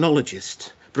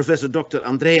biotechnologist. Professor Dr.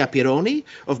 Andrea Pironi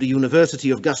of the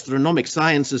University of Gastronomic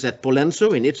Sciences at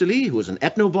Polenzo in Italy, who is an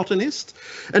ethnobotanist,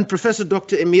 and Professor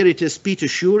Dr. Emeritus Peter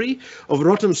Shuri of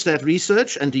Rothamsted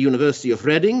Research and the University of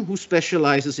Reading, who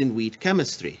specializes in wheat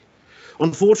chemistry.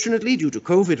 Unfortunately, due to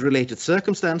COVID-related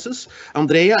circumstances,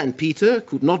 Andrea and Peter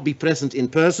could not be present in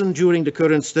person during the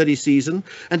current study season,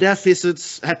 and their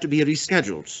visits had to be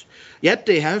rescheduled. Yet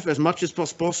they have, as much as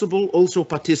possible, also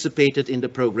participated in the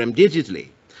program digitally.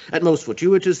 And most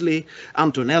fortuitously,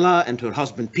 Antonella and her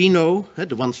husband Pino,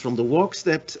 the ones from the walks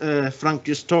that Frank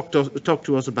just talked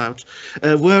to us about,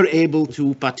 were able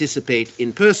to participate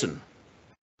in person.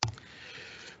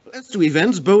 As to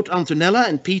events, both Antonella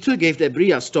and Peter gave their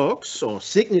BrIAS talks, or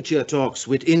signature talks,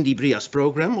 within the BrIAS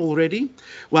program already,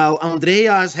 while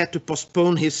Andrea has had to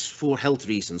postpone his for health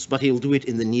reasons, but he'll do it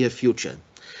in the near future.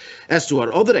 As to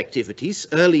our other activities,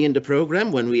 early in the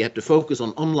program, when we had to focus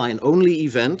on online-only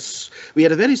events, we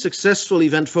had a very successful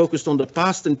event focused on the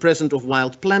past and present of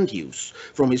wild plant use,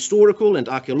 from historical and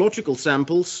archaeological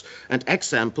samples and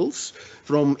examples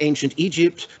from ancient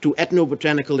Egypt to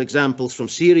ethnobotanical examples from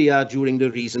Syria during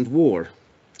the recent war.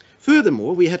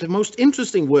 Furthermore, we had a most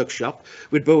interesting workshop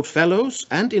with both fellows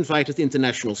and invited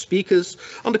international speakers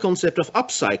on the concept of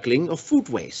upcycling of food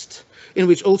waste, in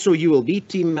which also ULB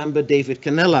team member David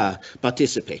Canella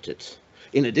participated.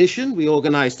 In addition, we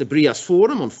organized the BrIAS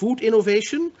Forum on Food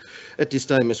Innovation at this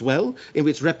time as well, in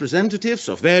which representatives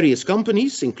of various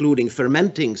companies, including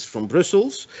Fermentings from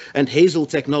Brussels and Hazel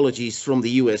Technologies from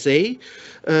the USA,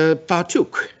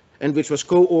 partook, and which was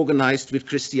co-organized with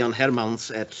Christian Hermans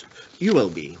at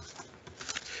ULB.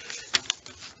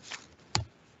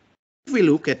 If we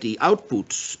look at the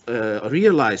outputs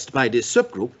realized by this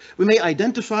subgroup, we may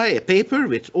identify a paper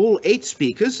with all 8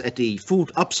 speakers at the food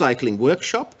upcycling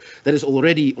workshop that is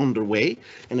already underway,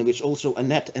 and in which also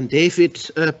Annette and David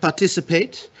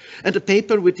participate, and a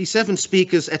paper with the 7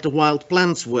 speakers at the wild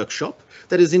plants workshop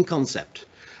that is in concept.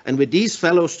 And with these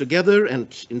fellows together and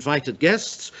invited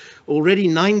guests, already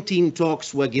 19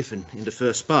 talks were given in the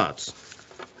first part.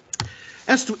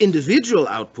 As to individual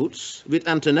outputs, with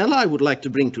Antonella, I would like to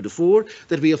bring to the fore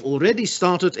that we have already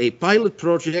started a pilot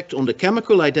project on the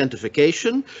chemical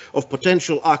identification of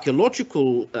potential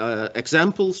archaeological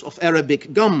examples of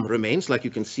Arabic gum remains, like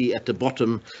you can see at the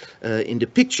bottom in the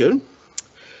picture.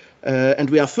 And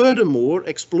we are furthermore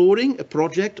exploring a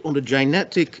project on the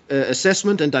genetic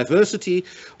assessment and diversity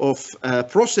of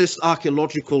processed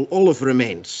archaeological olive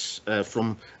remains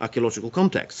from archaeological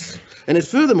contexts. And it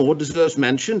furthermore deserves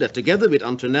mention that together with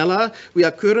Antonella, we are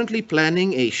currently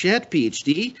planning a shared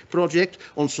PhD project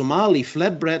on Somali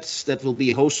flatbreads that will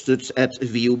be hosted at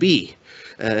VUB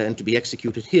and to be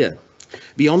executed here.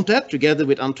 Beyond that, together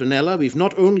with Antonella, we've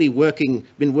not only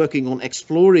been working on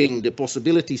exploring the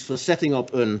possibilities for setting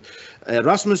up an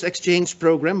Erasmus exchange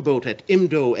program, both at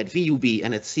IMDO, at VUB,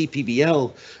 and at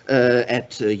CPBL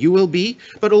at ULB,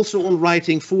 but also on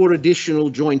writing 4 additional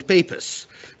joint papers.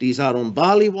 These are on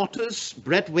barley waters,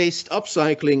 bread waste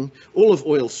upcycling, olive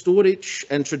oil storage,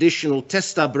 and traditional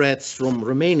testa breads from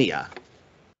Romania.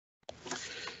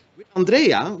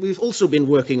 Andrea, we've also been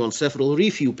working on several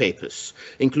review papers,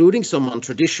 including some on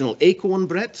traditional acorn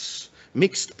breads,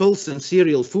 mixed pulse and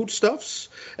cereal foodstuffs,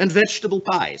 and vegetable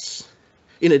pies.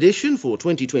 In addition, for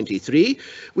 2023,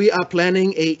 we are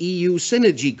planning a EU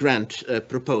synergy grant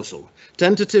proposal,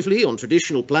 tentatively on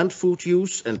traditional plant food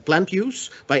use and plant use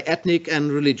by ethnic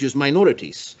and religious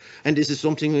minorities. And this is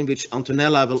something in which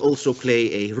Antonella will also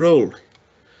play a role.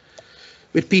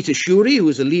 With Peter Shuri, who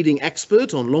is a leading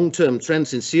expert on long-term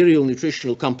trends in cereal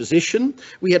nutritional composition,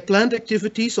 we had planned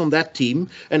activities on that team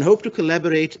and hope to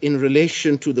collaborate in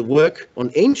relation to the work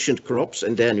on ancient crops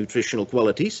and their nutritional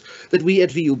qualities that we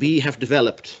at VUB have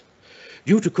developed.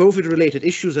 Due to COVID-related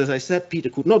issues, as I said, Peter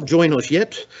could not join us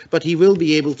yet, but he will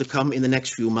be able to come in the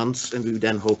next few months, and we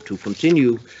then hope to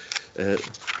continue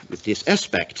with this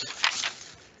aspect.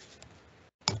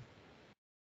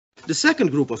 The second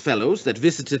group of fellows that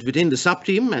visited within the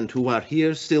subteam and who are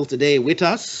here still today with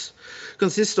us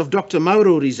consists of Dr.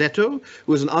 Mauro Risetto,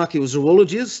 who is an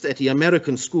archaeozoologist at the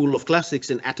American School of Classics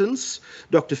in Athens,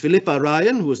 Dr. Philippa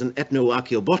Ryan, who is an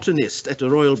ethno-archaeobotanist at the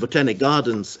Royal Botanic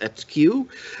Gardens at Kew,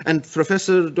 and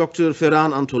Professor Dr.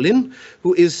 Ferran Antolin,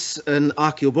 who is an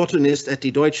archaeobotanist at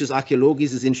the Deutsches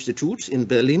Archäologisches Institut in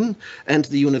Berlin and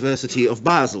the University of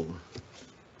Basel.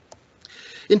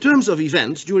 In terms of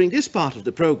events, during this part of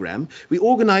the program, we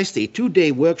organized a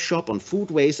 2-day workshop on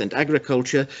food waste and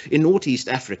agriculture in Northeast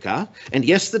Africa, and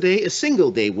yesterday a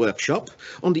single-day workshop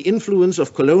on the influence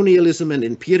of colonialism and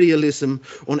imperialism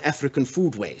on African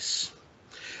food waste.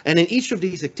 And in each of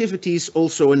these activities,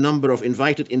 also a number of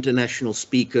invited international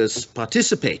speakers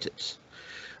participated.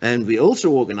 And we also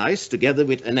organized, together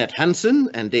with Annette Hansen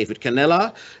and David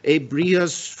Canella, a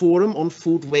BrIAS forum on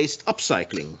food waste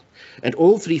upcycling. And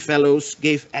all 3 fellows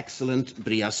gave excellent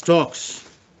BrIAS talks.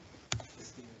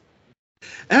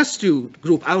 As to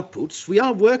group outputs, we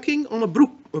are working on a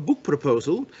book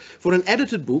proposal for an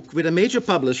edited book with a major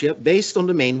publisher based on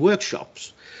the main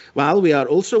workshops, while we are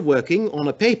also working on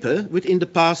a paper within the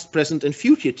past, present and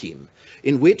future team,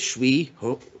 in which we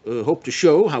hope to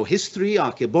show how history,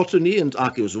 archaeobotany and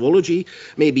archaeozoology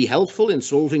may be helpful in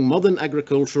solving modern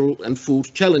agricultural and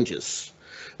food challenges.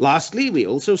 Lastly, we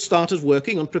also started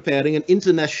working on preparing an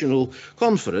international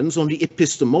conference on the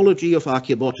epistemology of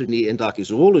archaeobotany and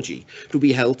archaeozoology to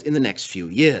be held in the next few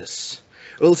years.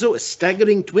 Also, a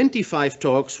staggering 25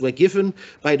 talks were given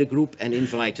by the group and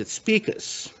invited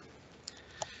speakers.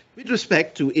 With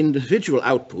respect to individual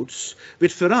outputs,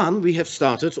 with Ferran we have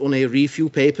started on a review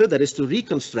paper that is to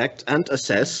reconstruct and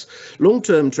assess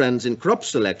long-term trends in crop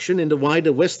selection in the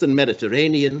wider Western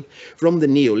Mediterranean from the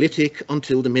Neolithic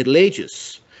until the Middle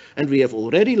Ages. And we have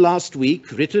already last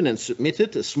week written and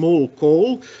submitted a small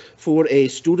call for a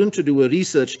student to do a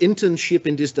research internship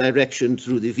in this direction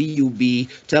through the VUB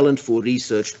Talent for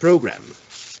Research program.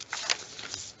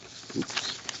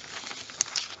 Oops.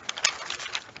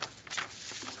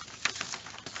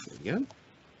 There we go.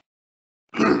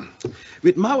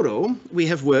 With Mauro, we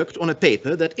have worked on a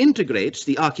paper that integrates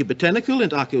the archaeobotanical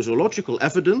and archaeozoological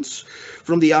evidence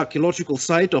from the archaeological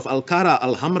site of Al-Qara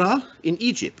al-Hamra in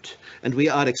Egypt, and we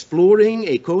are exploring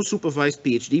a co-supervised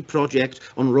PhD project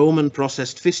on Roman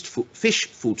processed fish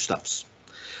foodstuffs.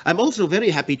 I'm also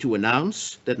very happy to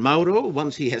announce that Mauro,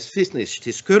 once he has finished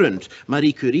his current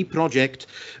Marie Curie project,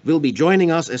 will be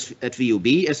joining us at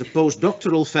VUB as a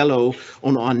postdoctoral fellow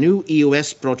on our new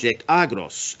EOS project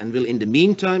Agros, and will in the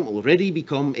meantime already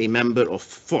become a member of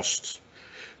FOST.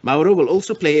 Mauro will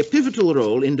also play a pivotal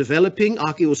role in developing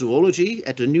archaeozoology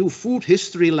at the new food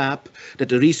history lab that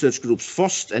the research groups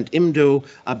FOST and IMDO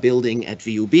are building at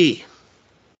VUB.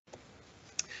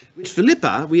 With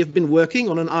Philippa, we have been working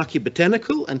on an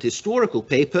archaeobotanical and historical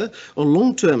paper on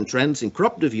long-term trends in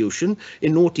crop diffusion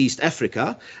in Northeast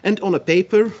Africa and on a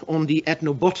paper on the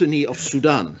ethnobotany of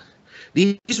Sudan.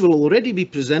 These will already be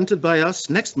presented by us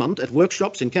next month at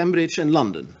workshops in Cambridge and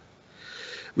London.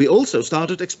 We also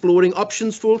started exploring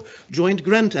options for joint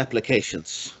grant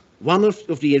applications. One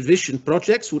of the envisioned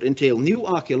projects would entail new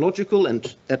archaeological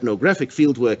and ethnographic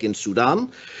fieldwork in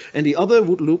Sudan, and the other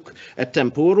would look at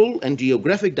temporal and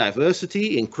geographic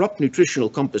diversity in crop nutritional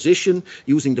composition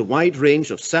using the wide range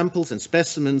of samples and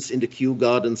specimens in the Kew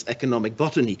Gardens Economic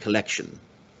Botany collection.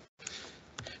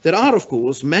 There are, of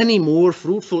course, many more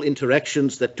fruitful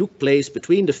interactions that took place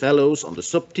between the fellows on the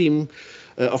subteam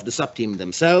of the subteam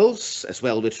themselves, as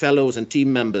well with fellows and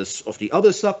team members of the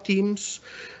other subteams,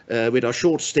 with our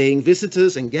short-staying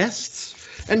visitors and guests,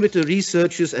 and with the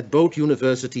researchers at both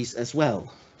universities as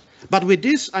well. But with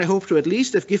this, I hope to at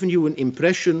least have given you an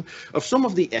impression of some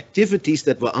of the activities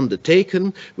that were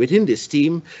undertaken within this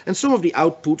team and some of the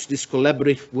outputs this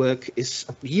collaborative work is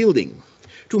yielding.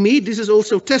 To me, this is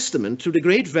also testament to the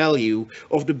great value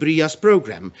of the BrIAS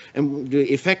program and the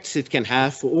effects it can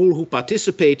have for all who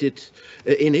participated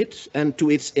in it, and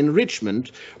to its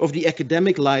enrichment of the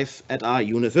academic life at our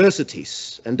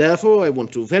universities. And therefore, I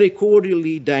want to very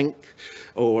cordially thank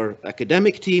our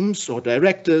academic teams, our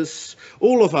directors,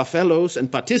 all of our fellows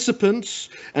and participants,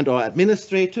 and our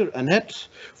administrator, Annette,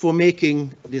 for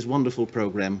making this wonderful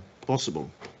program possible.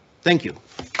 Thank you.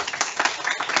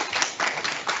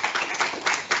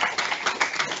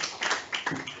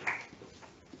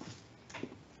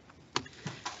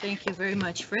 Thank you very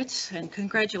much, Fritz, and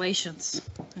congratulations.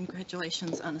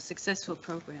 Congratulations on a successful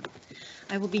program.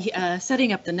 I will be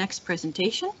setting up the next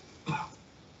presentation.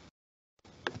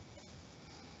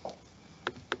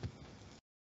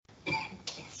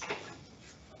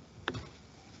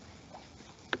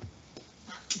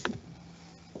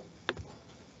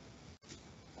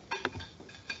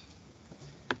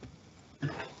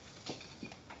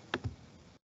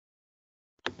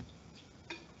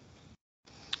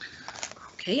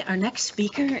 Okay, our next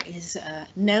speaker is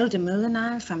Nel de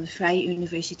Molenaar from the Vrije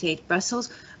Universiteit Brussels,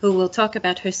 who will talk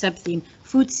about her subtheme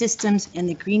Food Systems and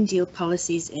the Green Deal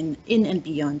Policies in and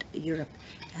beyond Europe.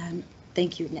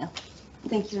 Thank you, Nel.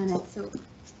 Thank you, Annette. So,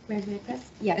 where do I press?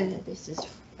 Yeah, this is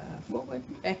forward,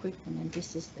 backward, and then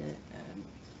this is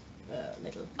the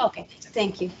little... Okay,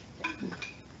 thank you.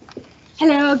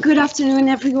 Hello, good afternoon,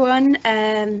 everyone.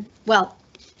 Well,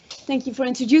 thank you for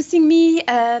introducing me.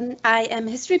 I am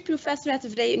a history professor at the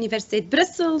Vrije Universiteit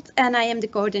Brussels, and I am the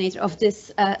coordinator of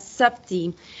this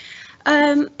sub-team.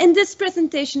 In this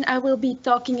presentation, I will be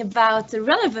talking about the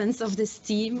relevance of this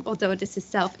team, although this is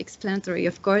self-explanatory,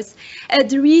 of course,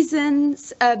 the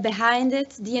reasons behind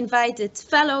it, the invited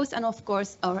fellows, and of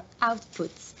course, our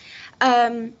outputs.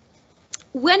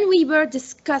 When we were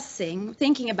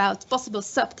thinking about possible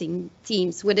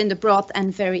sub-teams within the broad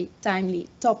and very timely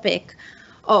topic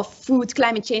of food,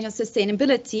 climate change and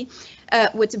sustainability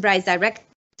with the BrIAS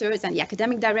directors and the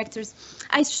academic directors,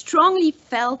 I strongly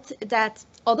felt that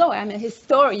although I'm a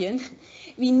historian,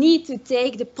 we need to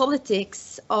take the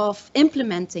politics of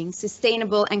implementing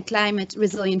sustainable and climate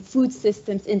resilient food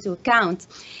systems into account.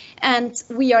 And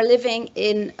we are living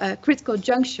in a critical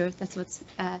juncture. That's what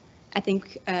I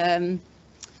think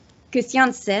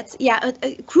Christian said. Yeah,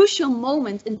 a crucial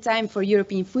moment in time for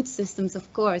European food systems,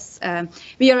 of course.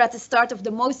 We are at the start of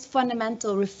the most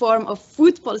fundamental reform of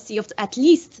food policy of at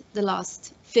least the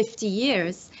last 50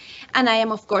 years. And I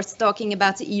am, of course, talking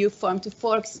about the EU Farm to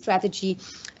Fork strategy,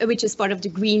 which is part of the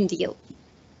Green Deal.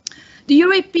 The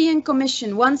European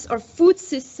Commission wants our food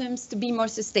systems to be more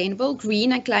sustainable,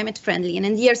 green and climate friendly. And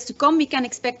in the years to come, we can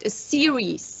expect a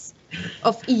series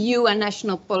of EU and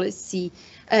national policy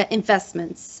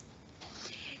investments.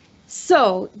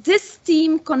 So this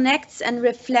theme connects and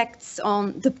reflects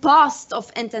on the past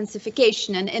of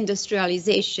intensification and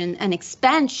industrialization and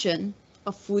expansion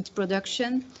of food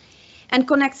production, and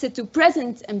connects it to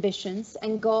present ambitions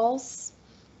and goals,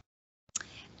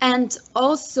 and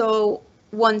also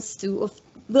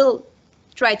will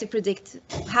try to predict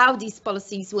how these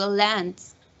policies will land,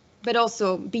 but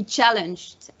also be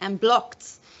challenged and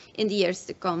blocked in the years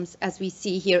to come, as we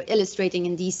see here illustrating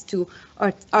in these two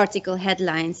article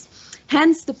headlines.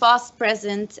 Hence the past,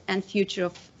 present and future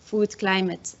of food,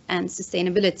 climate and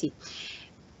sustainability.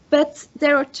 But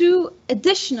there are two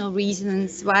additional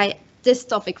reasons why this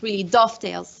topic really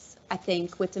dovetails, I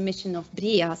think, with the mission of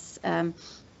BrIAS.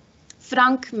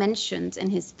 Frank mentioned in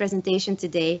his presentation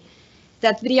today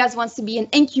that BrIAS wants to be an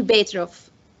incubator of,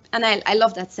 and I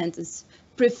love that sentence,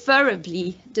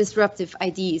 preferably disruptive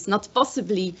ideas, not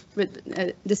possibly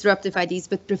disruptive ideas,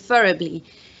 but preferably,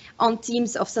 on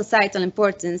themes of societal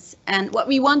importance. And what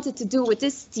we wanted to do with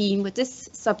this team, with this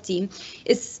sub-team,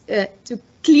 is to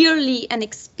clearly and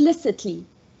explicitly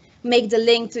make the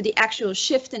link to the actual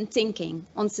shift in thinking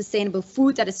on sustainable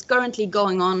food that is currently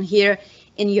going on here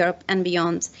in Europe and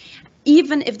beyond.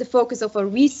 Even if the focus of our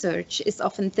research is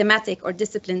often thematic or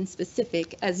discipline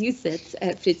specific, as you said,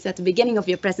 Fritz, at the beginning of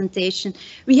your presentation,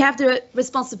 we have the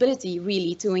responsibility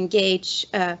really to engage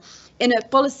in a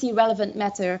policy relevant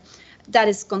matter that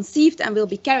is conceived and will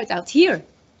be carried out here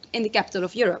in the capital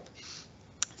of Europe.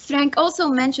 Frank also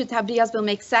mentioned how BrIAS will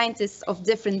make scientists of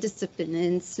different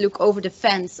disciplines look over the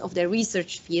fence of their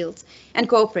research field and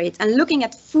cooperate. And looking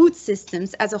at food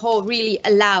systems as a whole really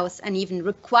allows and even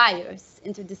requires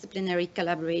interdisciplinary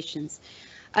collaborations.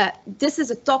 This is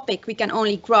a topic we can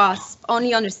only grasp,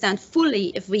 only understand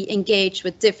fully if we engage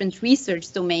with different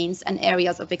research domains and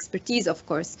areas of expertise, of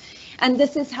course. And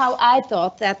this is how I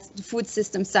thought that the food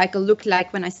system cycle looked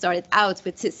like when I started out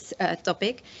with this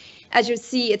topic. As you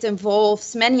see, it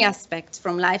involves many aspects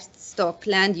from livestock,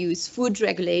 land use, food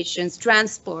regulations,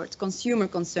 transport, consumer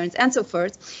concerns, and so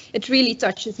forth. It really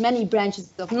touches many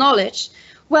branches of knowledge.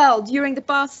 Well, during the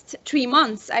past 3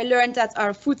 months, I learned that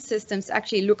our food systems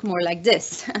actually look more like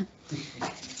this.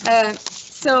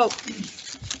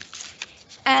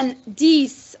 And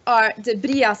these are the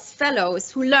BrIAS Fellows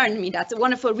who learned me that, the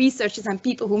wonderful researchers and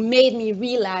people who made me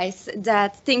realize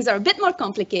that things are a bit more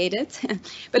complicated,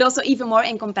 but also even more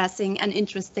encompassing and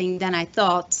interesting than I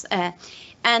thought.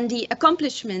 And the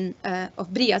accomplishment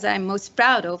of BrIAS that I'm most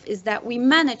proud of is that we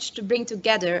managed to bring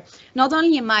together, not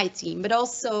only in my team, but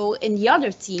also in the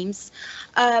other teams,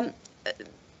 a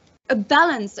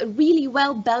really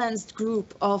well-balanced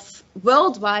group of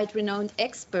worldwide renowned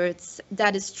experts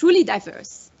that is truly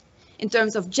diverse in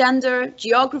terms of gender,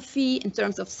 geography, in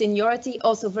terms of seniority,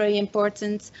 also very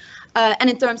important, and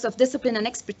in terms of discipline and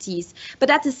expertise. But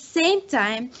at the same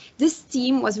time, this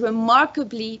team was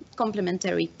remarkably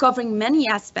complementary, covering many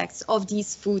aspects of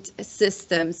these food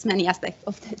systems, many aspects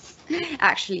of this,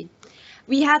 actually.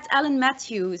 We had Alan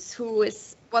Matthews, who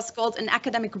was called an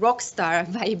academic rock star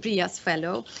by a BrIAS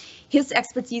Fellow. His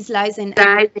expertise lies in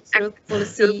agricultural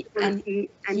policy, and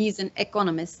he's an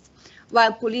economist.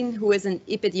 While Pauline, who is an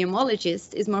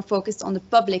epidemiologist, is more focused on the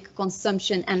public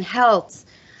consumption and health.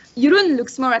 Jeroen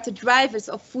looks more at the drivers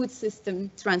of food system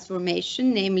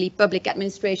transformation, namely public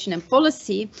administration and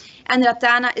policy. And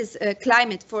Rathana is a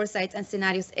climate foresight and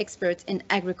scenarios expert in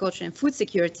agriculture and food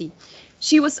security.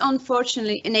 She was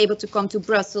unfortunately unable to come to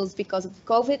Brussels because of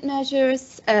COVID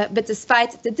measures, but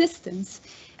despite the distance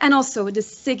and also the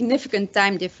significant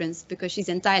time difference, because she's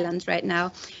in Thailand right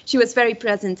now, she was very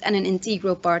present and an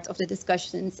integral part of the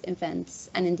discussions, events,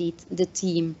 and indeed the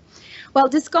team. Well,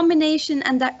 this combination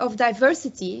of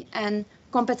diversity and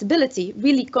compatibility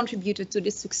really contributed to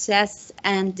the success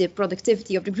and the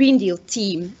productivity of the Green Deal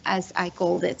team, as I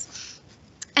called it.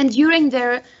 And during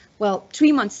their well,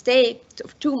 3 months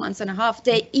 2 months and a half,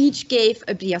 they each gave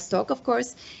a BrIAS talk, of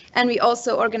course. And we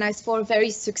also organized 4 very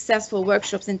successful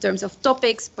workshops in terms of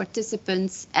topics,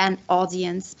 participants, and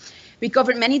audience. We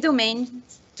covered many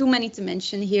domains, too many to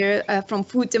mention here, from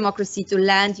food democracy to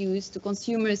land use to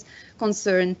consumers'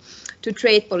 concern to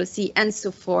trade policy and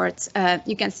so forth.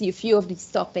 You can see a few of these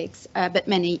topics, but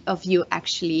many of you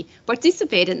actually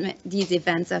participated in these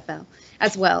events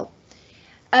as well.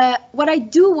 What I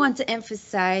do want to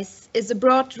emphasize is a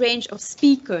broad range of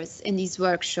speakers in these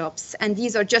workshops, and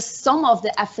these are just some of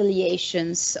the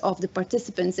affiliations of the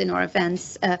participants in our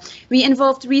events. We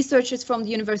involved researchers from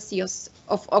the Universities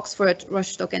of Oxford,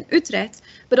 Rostock and Utrecht,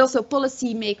 but also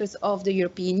policy makers of the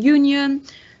European Union,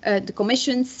 the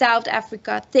Commission, South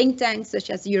Africa, think tanks such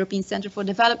as the European Centre for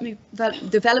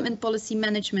Development Policy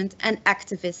Management, and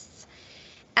activists.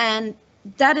 And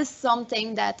that is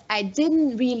something that I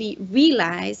didn't really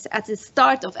realize at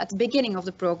the beginning of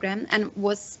the program, and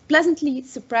was pleasantly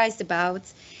surprised about,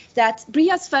 that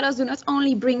BrIAS fellows do not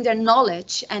only bring their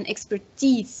knowledge and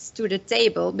expertise to the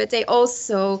table, but they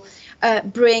also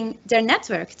bring their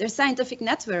network, their scientific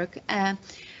network.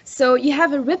 So you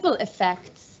have a ripple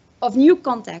effect of new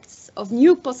contacts, of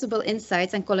new possible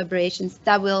insights and collaborations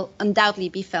that will undoubtedly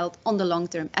be felt on the long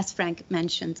term, as Frank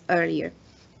mentioned earlier.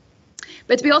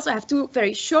 But we also have 2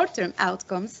 very short-term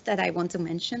outcomes that I want to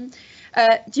mention.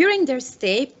 During their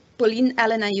stay, Pauline,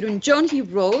 Ellen and Jeroen jointly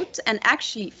wrote and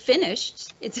actually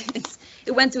finished,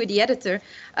 it went to the editor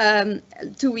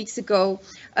 2 weeks ago,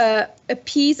 a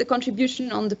piece, a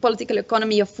contribution on the political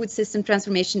economy of food system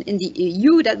transformation in the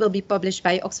EU that will be published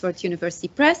by Oxford University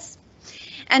Press.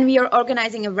 And we are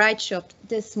organizing a write shop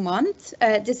this month.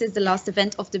 This is the last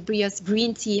event of the BrIAS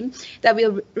Green Team that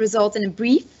will result in a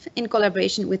brief in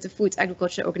collaboration with the Food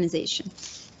Agriculture Organization.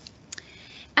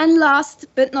 And last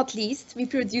but not least, we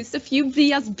produced a few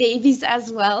BrIAS babies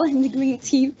as well in the Green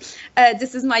Team.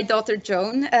 This is my daughter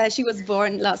Joan. She was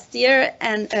born last year,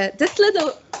 and this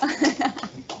little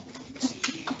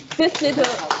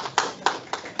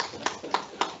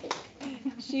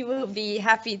she will be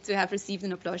happy to have received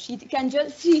an applause.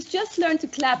 She's just learned to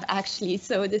clap actually,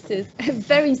 so this is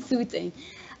very soothing.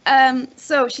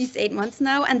 So she's 8 months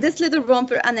now, and this little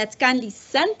romper Annette kindly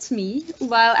sent me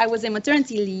while I was in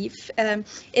maternity leave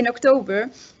in October.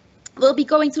 We'll be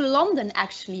going to London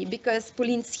actually, because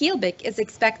Pauline Schielbeck is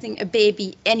expecting a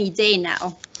baby any day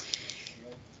now.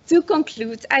 To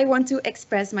conclude, I want to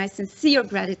express my sincere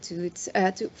gratitude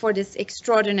for this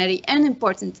extraordinary and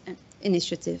important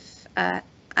initiative.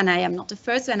 And I am not the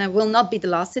first, and I will not be the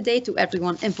last today, to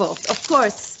everyone involved. Of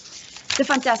course, the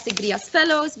fantastic BrIAS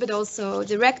fellows, but also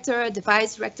the rector, the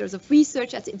vice rectors of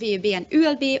research at VUB and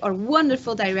ULB, our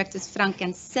wonderful directors Frank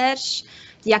and Serge,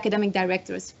 the academic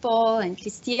directors Paul and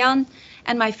Christian,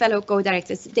 and my fellow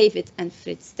co-directors David and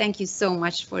Fritz. Thank you so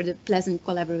much for the pleasant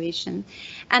collaboration.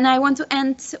 And I want to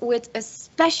end with a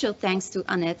special thanks to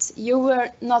Annette. You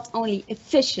were not only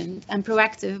efficient and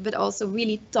proactive, but also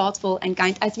really thoughtful and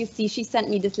kind. As you see, she sent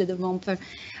me this little romper.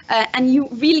 And you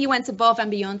really went above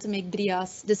and beyond to make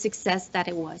BrIAS the success that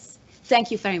it was. Thank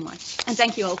you very much. And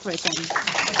thank you all for attending.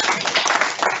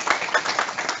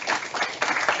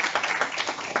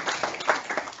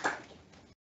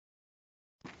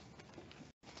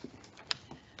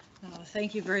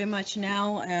 Thank you very much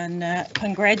now, and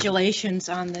congratulations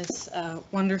on this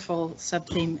wonderful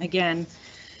sub-theme again.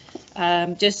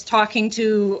 Just talking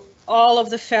to all of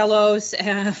the fellows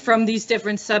from these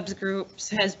different subgroups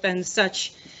has been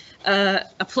such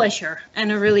a pleasure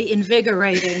and a really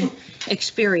invigorating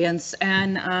experience.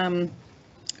 And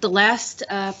the last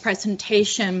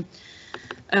presentation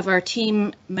of our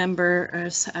team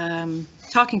members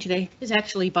talking today is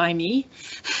actually by me,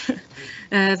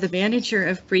 the manager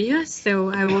of BrIAS. So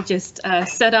I will just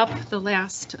set up the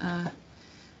last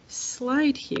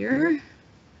slide here.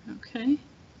 Okay,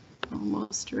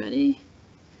 almost ready.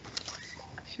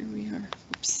 Here we are.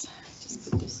 Oops,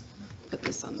 just put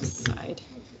this on the side.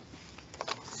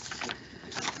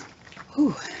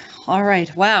 Whew. All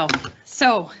right, wow.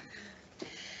 So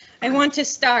I want to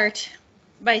start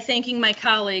by thanking my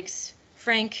colleagues,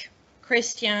 Frank,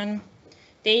 Christian,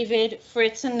 David,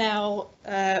 Fritz, and Nell,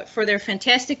 for their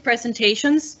fantastic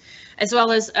presentations, as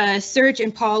well as Serge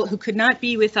and Paul, who could not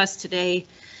be with us today,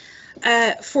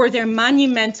 for their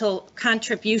monumental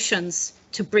contributions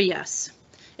to BrIAS.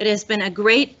 It has been a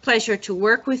great pleasure to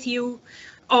work with you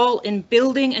all in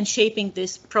building and shaping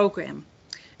this program.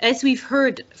 As we've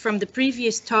heard from the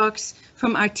previous talks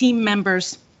from our team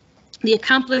members, the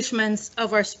accomplishments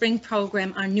of our spring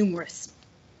program are numerous.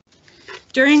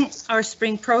 During our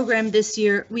spring program this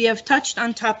year, we have touched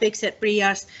on topics at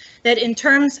BrIAS that in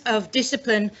terms of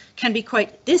discipline can be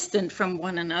quite distant from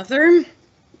one another,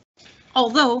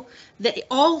 although they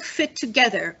all fit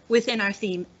together within our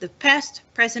theme, the past,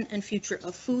 present and future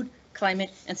of food,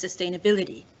 climate and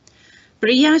sustainability.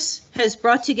 BrIAS has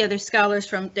brought together scholars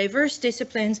from diverse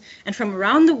disciplines and from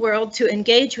around the world to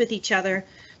engage with each other,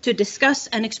 to discuss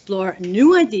and explore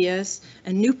new ideas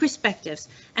and new perspectives,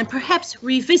 and perhaps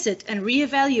revisit and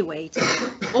reevaluate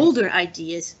older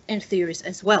ideas and theories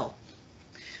as well.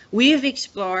 We have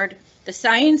explored the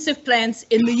science of plants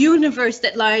in the universe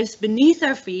that lies beneath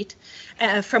our feet,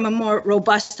 from a more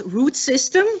robust root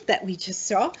system that we just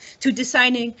saw, to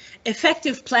designing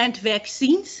effective plant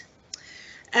vaccines,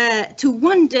 to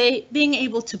one day being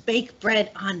able to bake bread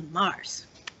on Mars.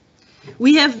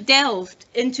 We have delved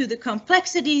into the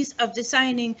complexities of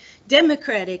designing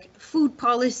democratic food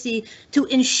policy to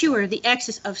ensure the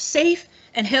access of safe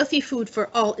and healthy food for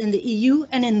all in the EU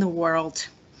and in the world,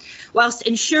 whilst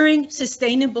ensuring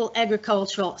sustainable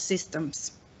agricultural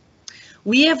systems.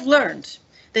 We have learned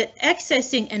that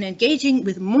accessing and engaging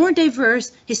with more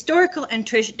diverse historical and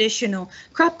traditional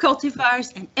crop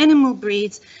cultivars and animal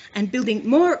breeds and building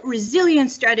more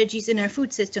resilient strategies in our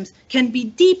food systems can be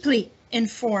deeply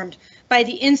informed by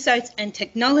the insights and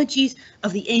technologies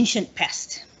of the ancient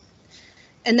past,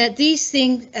 and that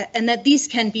these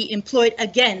can be employed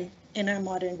again in our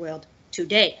modern world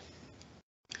today.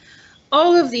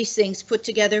 All of these things put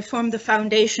together form the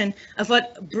foundation of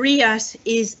what BrIAS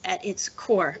is at its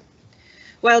core.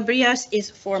 While BrIAS is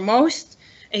foremost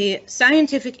a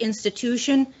scientific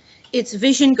institution, its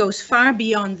vision goes far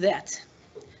beyond that.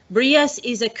 BrIAS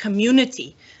is a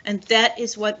community, and that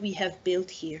is what we have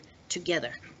built here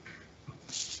together.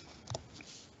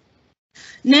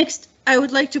 Next, I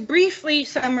would like to briefly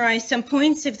summarize some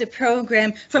points of the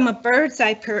program from a bird's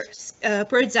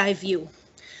eye view.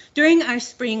 During our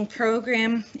spring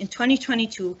program in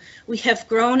 2022, we have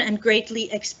grown and greatly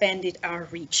expanded our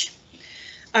reach.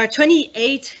 Our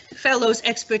 28 fellows'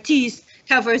 expertise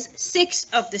covers 6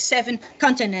 of the 7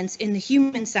 continents in the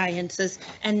human sciences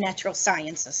and natural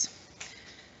sciences.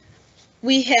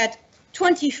 We had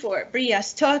 24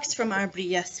 BrIAS talks from our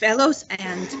BrIAS fellows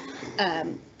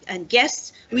and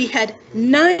guests. We had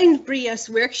 9 BrIAS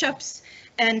workshops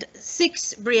and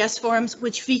 6 BrIAS forums,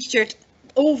 which featured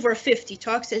over 50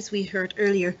 talks, as we heard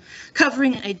earlier,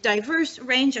 covering a diverse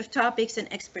range of topics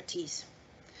and expertise.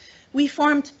 We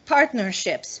formed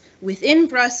partnerships within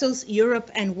Brussels,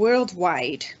 Europe, and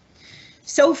worldwide.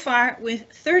 So far, with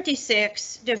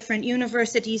 36 different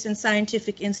universities and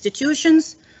scientific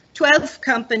institutions, 12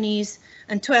 companies,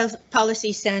 and 12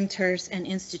 policy centers and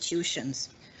institutions.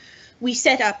 We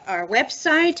set up our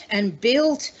website and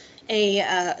built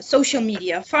a social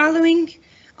media following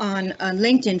on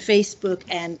LinkedIn, Facebook,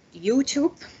 and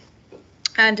YouTube.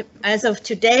 And as of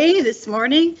today, this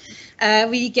morning,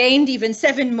 we gained even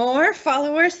 7 more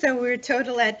followers, so we're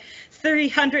total at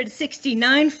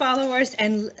 369 followers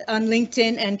and on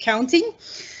LinkedIn and counting.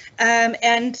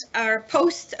 And our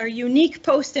unique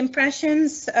post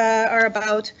impressions are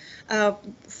about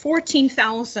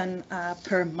 14,000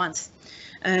 per month.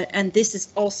 And this is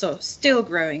also still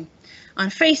growing. On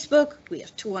Facebook, we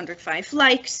have 205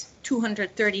 likes,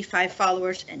 235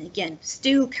 followers, and again,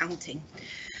 still counting.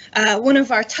 One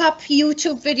of our top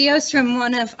YouTube videos from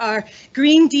one of our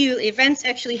Green Deal events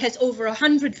actually has over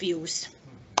 100 views.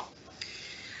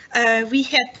 We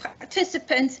had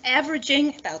participants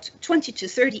averaging about 20 to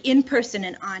 30 in person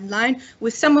and online,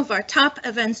 with some of our top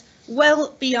events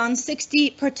well beyond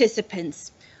 60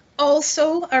 participants.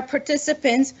 Also, our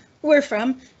participants were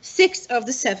from 6 of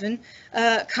the 7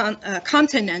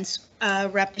 continents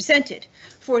represented.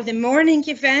 For the morning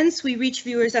events, we reach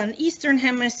viewers on the Eastern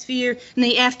Hemisphere. In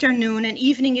the afternoon and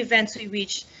evening events, we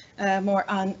reach more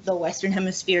on the Western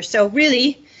Hemisphere. So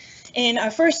really, in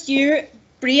our first year,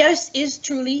 BrIAS is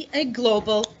truly a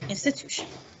global institution.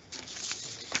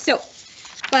 So,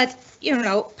 but you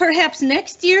know, perhaps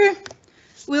next year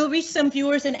we'll reach some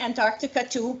viewers in Antarctica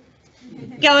too.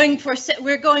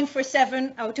 We're going for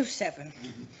 7 out of 7.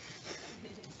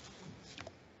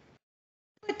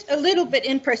 Put a little bit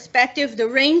in perspective the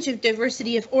range of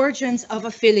diversity of origins of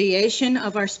affiliation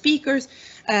of our speakers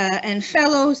and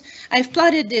fellows. I've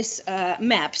plotted this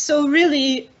map. So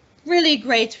really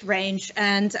great range,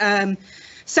 and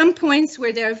some points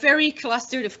where they're very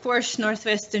clustered, of course,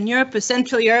 Northwestern Europe,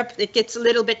 Central Europe, it gets a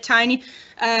little bit tiny.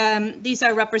 These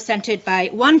are represented by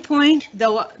 1 point,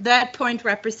 though that point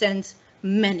represents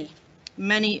many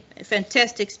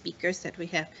fantastic speakers that we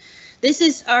have. This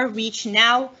is our reach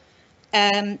now,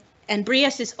 and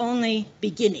BrIAS is only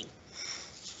beginning.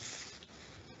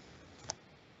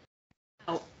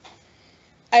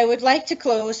 I would like to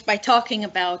close by talking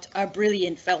about our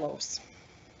brilliant fellows,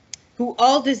 who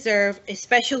all deserve a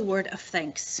special word of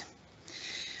thanks.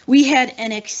 We had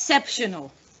an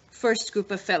exceptional first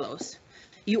group of fellows.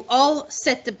 You all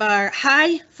set the bar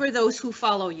high for those who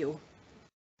follow you.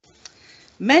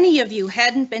 Many of you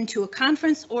hadn't been to a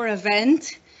conference or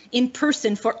event in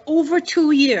person for over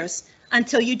 2 years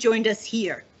until you joined us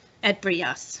here at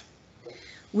BrIAS.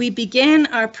 We began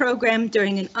our program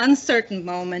during an uncertain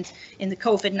moment in the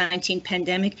COVID-19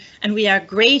 pandemic, and we are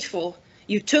grateful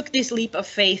you took this leap of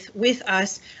faith with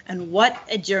us, and what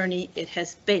a journey it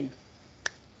has been.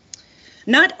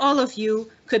 Not all of you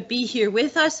could be here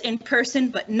with us in person,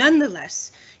 but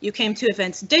nonetheless, you came to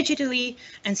events digitally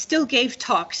and still gave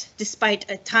talks despite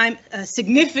a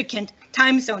significant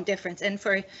time zone difference. And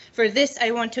for this, I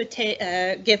want to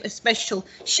give a special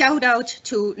shout out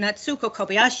to Natsuko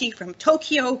Kobayashi from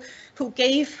Tokyo, who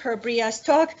gave her BrIAS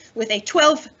talk with a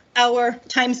 12-hour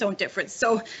time zone difference.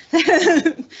 So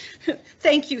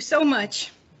thank you so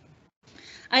much.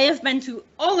 I have been to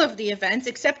all of the events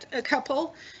except a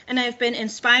couple, and I've been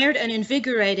inspired and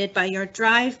invigorated by your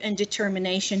drive and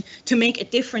determination to make a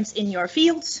difference in your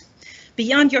fields,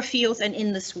 beyond your fields, and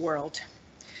in this world.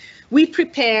 We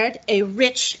prepared a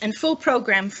rich and full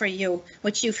program for you,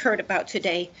 which you've heard about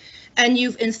today, and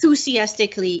you've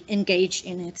enthusiastically engaged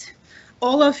in it.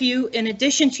 All of you, in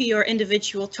addition to your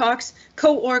individual talks,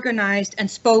 co-organized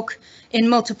and spoke in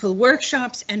multiple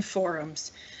workshops and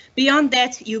forums. Beyond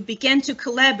that, you began to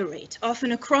collaborate,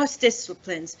 often across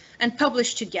disciplines, and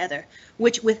publish together,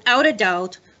 which without a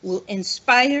doubt will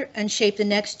inspire and shape the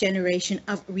next generation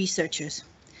of researchers.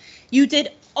 You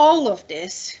did all of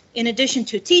this in addition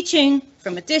to teaching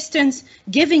from a distance,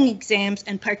 giving exams,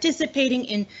 and participating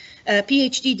in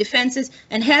PhD defenses,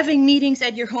 and having meetings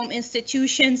at your home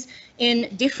institutions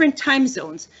in different time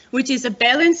zones, which is a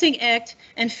balancing act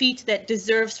and feat that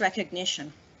deserves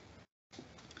recognition.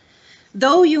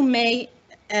 Though you may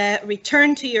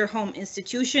return to your home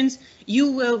institutions, you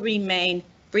will remain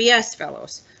BrIAS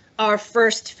Fellows, our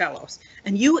first fellows,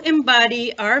 and you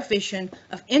embody our vision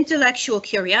of intellectual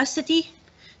curiosity,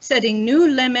 setting new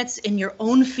limits in your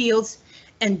own fields,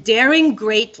 and daring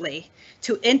greatly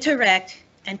to interact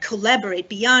and collaborate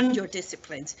beyond your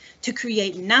disciplines to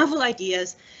create novel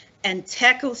ideas and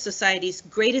tackle society's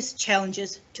greatest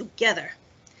challenges together.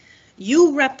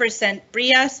 You represent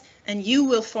BrIAS, and you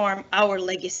will form our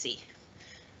legacy.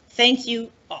 Thank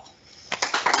you all.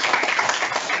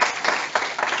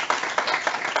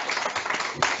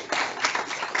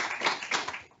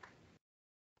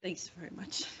 Thanks very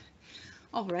much.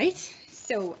 All right,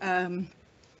 so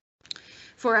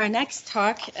for our next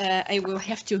talk, I will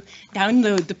have to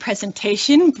download the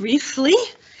presentation briefly.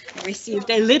 I received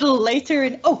a little later,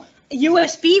 and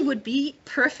USB would be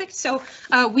perfect. So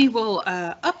we will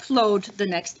upload the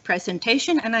next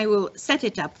presentation, and I will set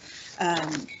it up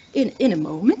in a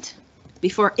moment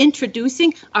before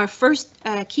introducing our first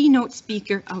keynote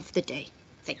speaker of the day.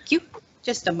 Thank you.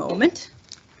 Just a moment.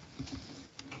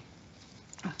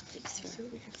 So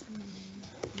we have some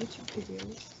YouTube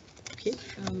videos. Okay.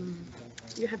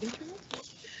 You have internet?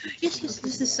 Yes,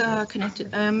 this is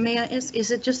connected. May I ask,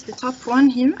 is it just the top one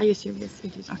here? Yes, yes,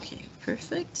 it is. Okay,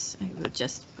 perfect. I will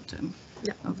just put them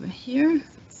over here.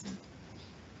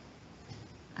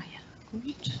 Ah, yeah,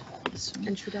 good. This one.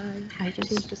 And should I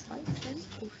change the slides then?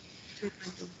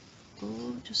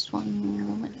 Oh, just one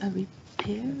moment. A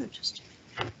repair. Just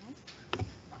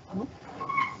one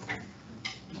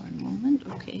moment.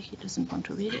 Okay, he doesn't want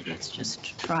to read it. Let's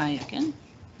just try again.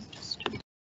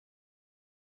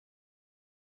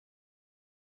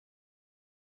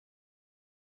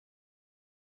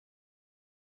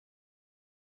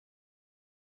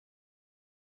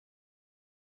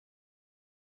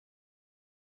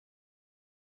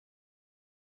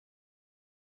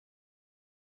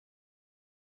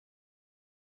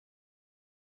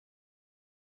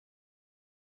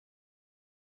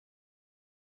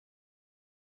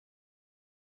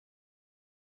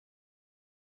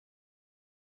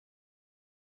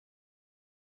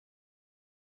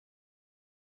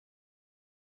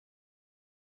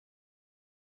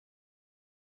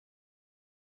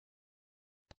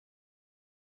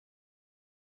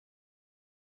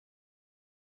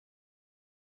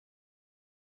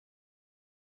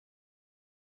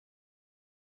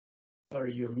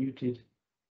 Sorry, you're muted.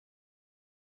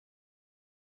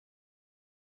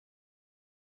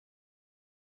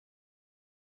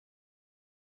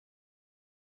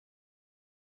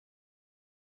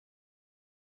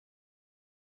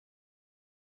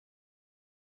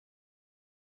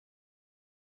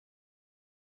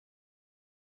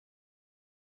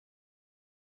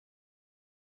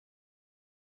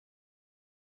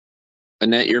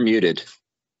 Annette, you're muted.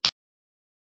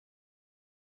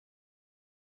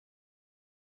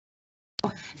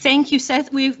 Thank you,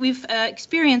 Seth. We've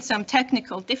experienced some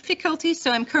technical difficulties, so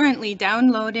I'm currently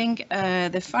downloading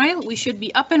the file. We should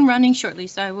be up and running shortly,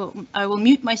 so I will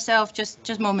mute myself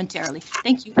just momentarily.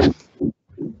 Thank you.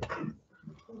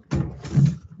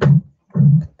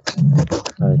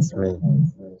 It's me.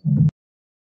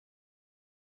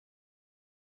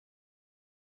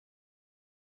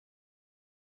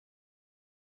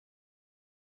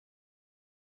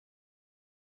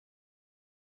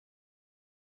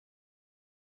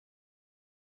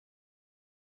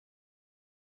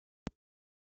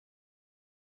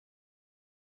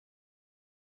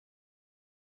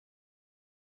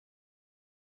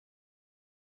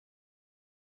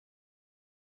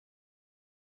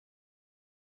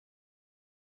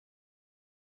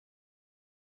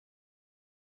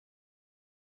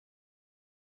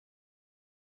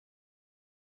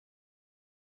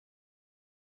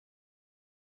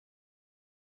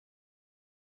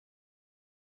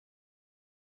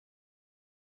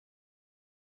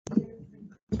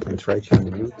 And try to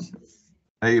unmute.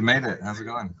 Hey, you made it. How's it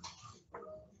going?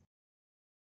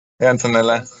 Hey,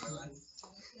 Antonella.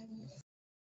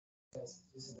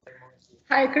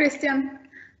 Hi, Christian.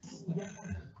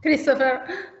 Christopher.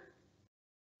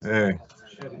 Hey.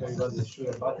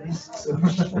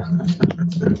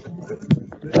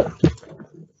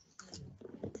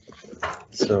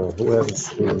 So whoever's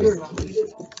here.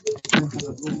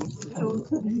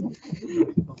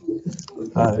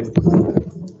 Hi.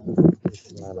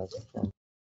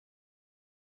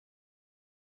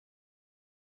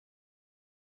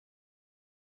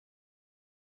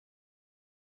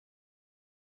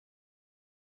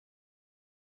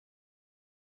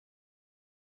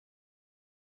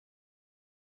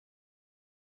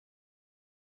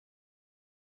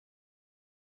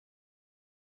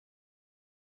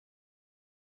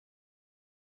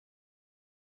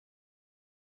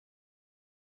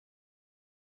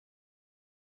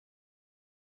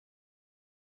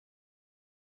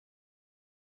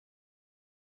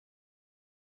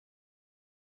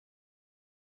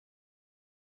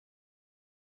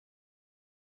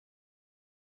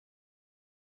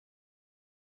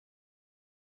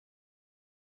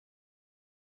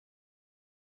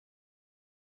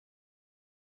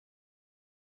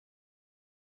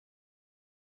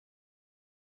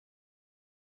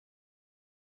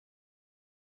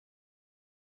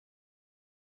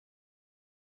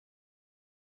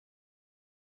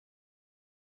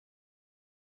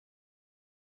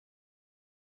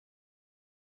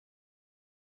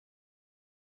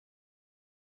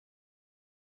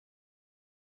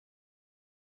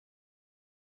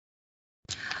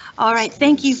 All right,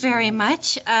 thank you very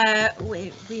much.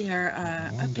 We are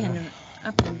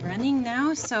up and running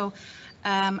now, so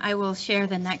I will share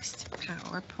the next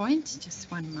PowerPoint.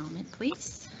 Just one moment,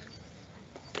 please.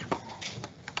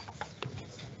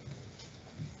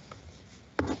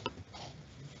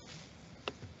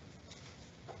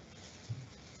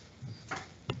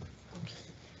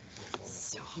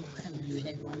 So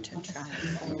I want to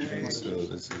try. So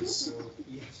this is.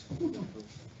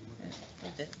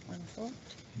 One thought.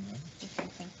 If I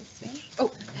think this way.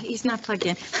 Oh, he's not plugged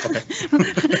in.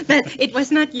 Okay. But it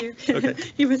was not you. Okay.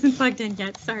 He wasn't plugged in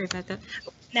yet. Sorry about that.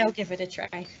 Now give it a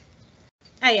try.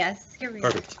 Ah, yes. Here we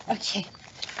Perfect. go. Okay.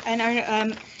 And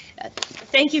our,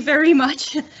 thank you very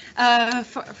much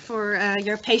for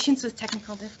your patience with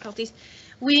technical difficulties.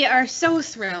 We are so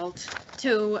thrilled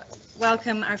to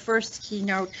welcome our first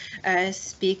keynote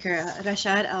speaker,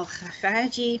 Raschad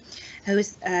Al-Khafaji, who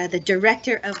is the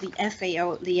director of the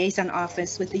FAO Liaison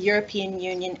Office with the European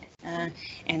Union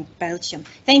and Belgium.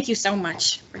 Thank you so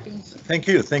much for being here. Thank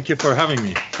you. Thank you for having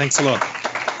me. Thanks a lot.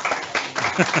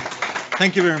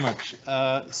 Thank you very much.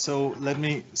 So let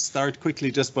me start quickly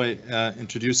just by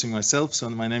introducing myself. So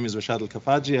my name is Raschad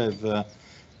Al-Khafaji. I've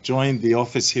joined the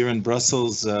office here in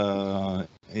Brussels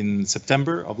in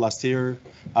September of last year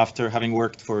after having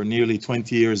worked for nearly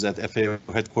 20 years at FAO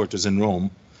headquarters in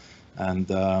Rome. And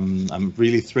I'm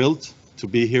really thrilled to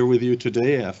be here with you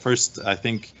today. First, I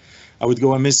think I would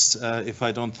go amiss if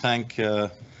I don't thank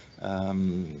the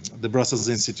Brussels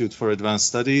Institute for Advanced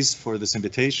Studies for this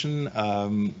invitation.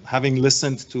 Having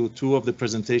listened to three of the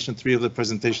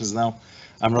presentations now,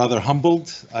 I'm rather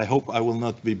humbled. I hope I will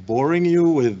not be boring you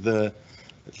with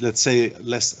let's say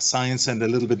less science and a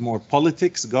little bit more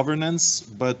politics, governance,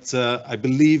 but I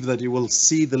believe that you will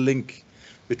see the link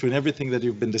between everything that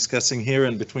you've been discussing here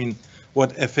and between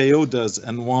what FAO does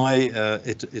and why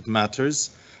it matters.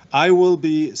 I will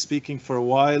be speaking for a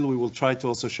while. We will try to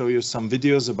also show you some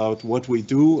videos about what we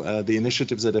do, the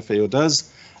initiatives that FAO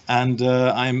does, And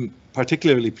I'm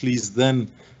particularly pleased then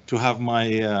to have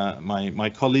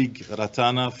my colleague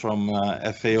Rathana from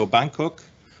FAO Bangkok,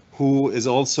 who is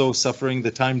also suffering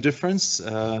the time difference,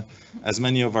 as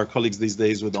many of our colleagues these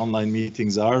days with online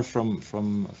meetings are from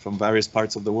various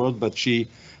parts of the world. But she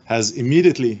has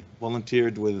immediately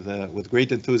volunteered with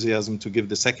great enthusiasm to give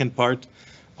the second part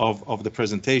of the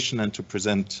presentation and to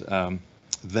present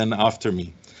then after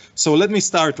me. So let me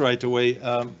start right away.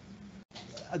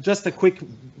 Just a quick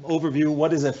overview.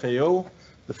 What is FAO?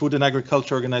 The Food and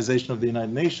Agriculture Organization of the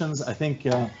United Nations. I think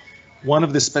one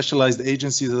of the specialized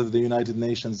agencies of the United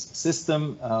Nations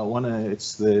system.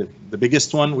 It's the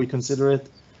biggest one, we consider it.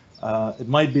 It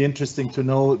might be interesting to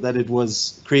know that it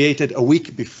was created a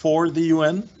week before the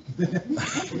UN.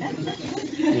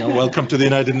 Welcome to the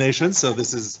United Nations. So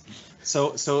this is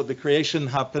so the creation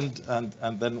happened,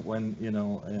 and then when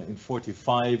in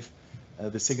 45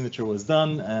 the signature was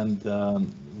done, and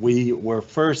we were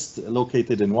first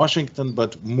located in Washington,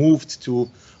 but moved to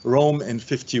Rome in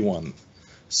 51.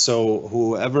 So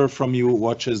whoever from you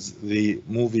watches the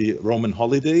movie Roman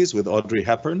Holidays with Audrey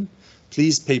Hepburn,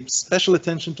 please pay special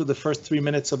attention to the first 3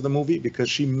 minutes of the movie, because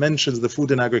she mentions the Food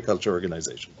and Agriculture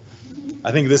Organization.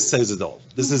 I think this says it all.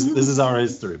 This is our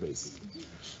history, basically.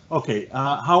 Okay,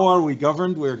 how are we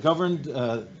governed? We're governed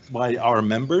by our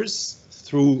members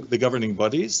through the governing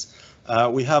bodies.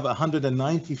 We have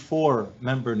 194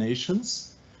 member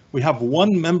nations. We have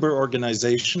one member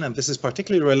organization, and this is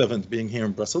particularly relevant being here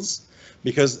in Brussels,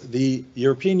 because the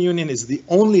European Union is the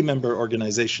only member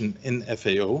organization in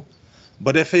FAO,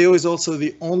 but FAO is also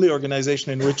the only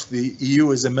organization in which the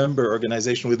EU is a member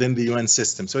organization within the UN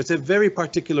system. So it's a very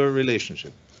particular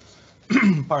relationship.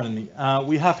 Pardon me.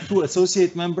 We have 2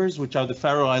 associate members, which are the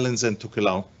Faroe Islands and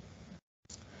Tokelau.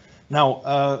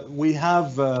 Now, we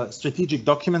have strategic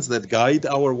documents that guide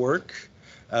our work.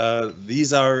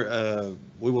 These are,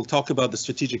 we will talk about the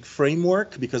strategic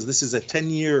framework, because this is a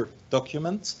 10-year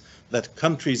document that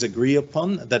countries agree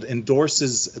upon, that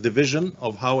endorses the vision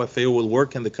of how FAO will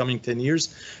work in the coming 10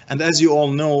 years. And as you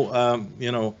all know,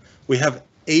 we have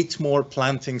 8 more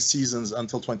planting seasons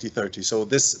until 2030. So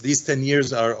these 10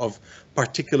 years are of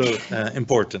particular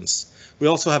importance. We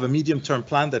also have a medium-term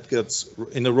plan that gets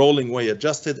in a rolling way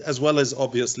adjusted, as well as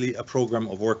obviously a program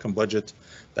of work and budget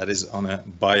that is on a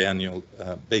biannual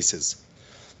basis.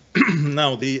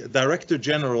 Now, the Director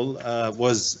General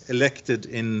was elected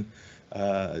in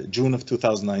June of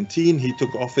 2019. He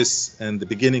took office in the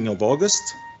beginning of August,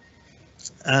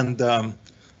 and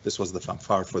this was the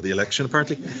fanfare for the election,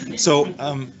 apparently. So,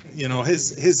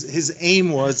 his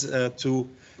aim was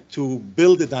to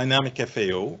build a dynamic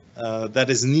FAO that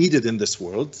is needed in this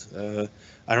world.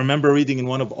 I remember reading in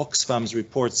one of Oxfam's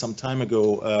reports some time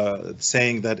ago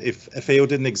saying that if FAO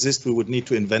didn't exist, we would need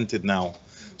to invent it now.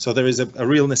 So there is a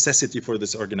real necessity for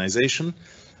this organization,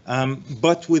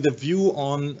 but with a view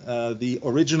on the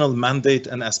original mandate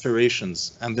and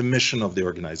aspirations and the mission of the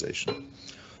organization.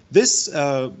 This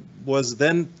was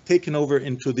then taken over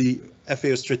into the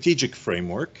FAO strategic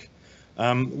framework,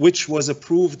 which was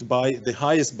approved by the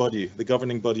highest body, the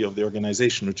governing body of the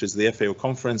organization, which is the FAO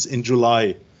conference in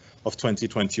July of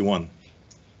 2021.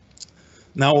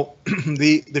 Now,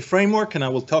 the framework, and I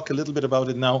will talk a little bit about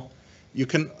it now, you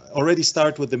can already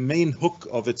start with the main hook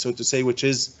of it, so to say, which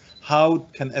is how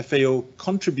can FAO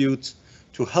contribute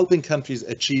to helping countries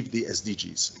achieve the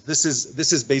SDGs. This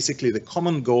is basically the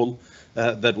common goal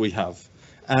that we have.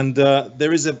 And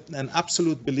there is an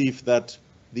absolute belief that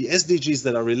the SDGs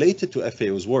that are related to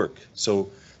FAO's work, so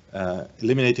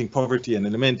eliminating poverty and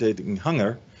eliminating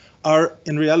hunger, are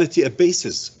in reality a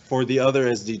basis for the other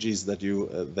SDGs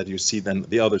that you see, then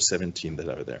the other 17 that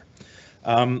are there.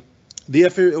 The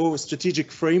FAO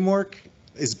strategic framework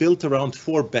is built around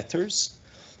 4 betters.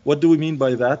 What do we mean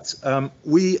by that?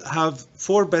 We have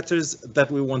 4 betters that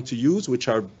we want to use, which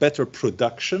are better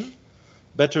production,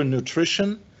 better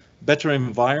nutrition, better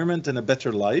environment, and a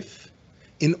better life,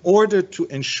 in order to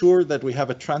ensure that we have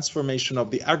a transformation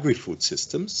of the agri-food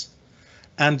systems.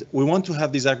 And we want to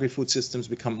have these agri-food systems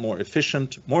become more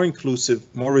efficient, more inclusive,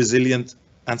 more resilient,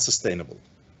 and sustainable.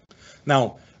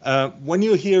 Now, when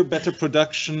you hear better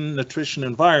production, nutrition,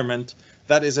 environment,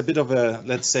 that is a bit of a,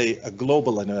 let's say, a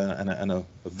global and a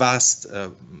vast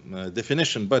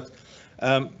definition. But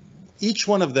each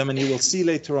one of them, and you will see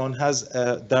later on, has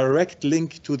a direct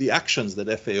link to the actions that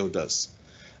FAO does.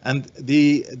 And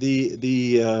the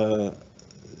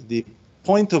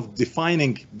point of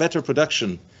defining better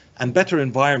production and better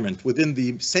environment within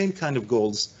the same kind of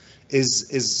goals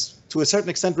is to a certain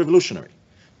extent revolutionary,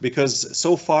 because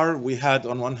so far we had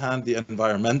on one hand the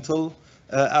environmental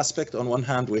aspect. On one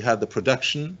hand, we had the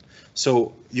production.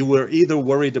 So you were either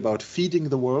worried about feeding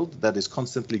the world that is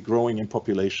constantly growing in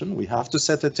population. We have to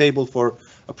set a table for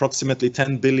approximately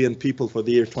 10 billion people for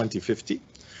the year 2050.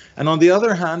 And on the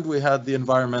other hand, we had the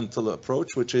environmental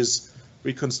approach, which is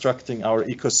reconstructing our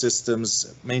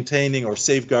ecosystems, maintaining or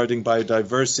safeguarding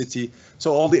biodiversity.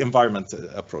 So all the environment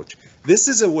approach. This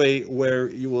is a way where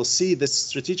you will see this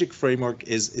strategic framework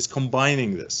is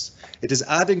combining this. It is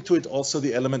adding to it also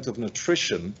the element of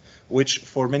nutrition, which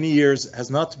for many years has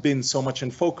not been so much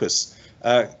in focus.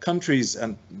 Countries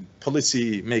and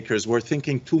policy makers were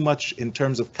thinking too much in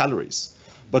terms of calories.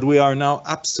 But we are now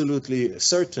absolutely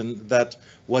certain that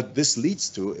what this leads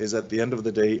to is, at the end of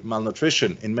the day,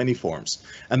 malnutrition in many forms.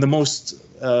 And the most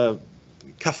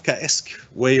Kafkaesque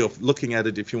way of looking at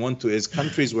it, if you want to, is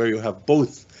countries where you have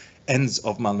both ends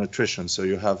of malnutrition. So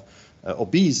you have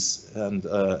obese and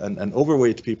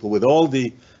overweight people with all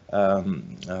the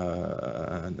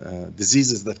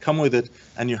diseases that come with it,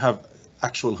 and you have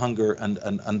actual hunger and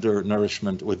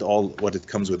undernourishment with all what it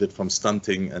comes with it, from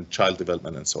stunting and child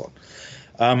development and so on.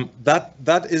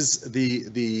 That is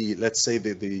the let's say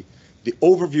the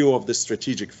overview of the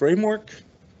strategic framework.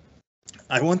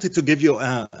 I wanted to give you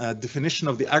a definition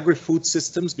of the agri-food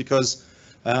systems, because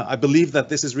I believe that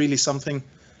this is really something,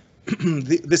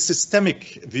 the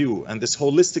systemic view and this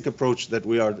holistic approach that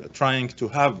we are trying to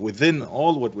have within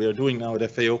all what we are doing now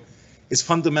at FAO is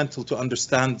fundamental to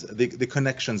understand the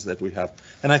connections that we have.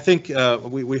 And I think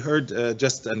we heard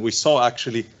and we saw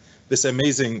actually this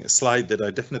amazing slide that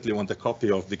I definitely want a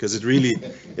copy of, because it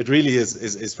really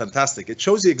is fantastic. It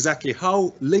shows you exactly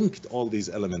how linked all these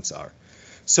elements are.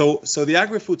 So the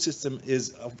agri-food system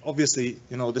is obviously,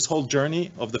 you know, this whole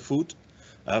journey of the food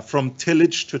from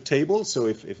tillage to table. So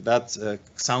if that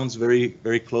sounds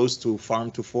very close to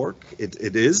farm to fork,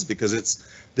 it is, because it's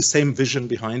the same vision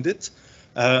behind it.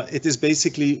 It is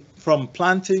basically from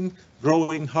planting,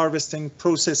 growing, harvesting,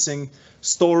 processing,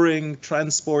 storing,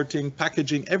 transporting,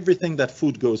 packaging, everything that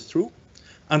food goes through,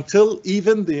 until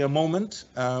even the moment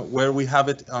where we have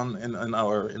it in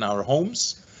our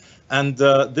homes. And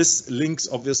this links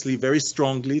obviously very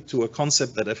strongly to a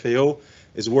concept that FAO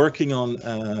is working on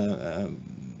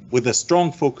with a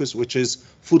strong focus, which is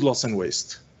food loss and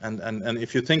waste. And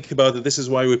if you think about it, this is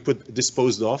why we put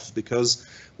disposed of, because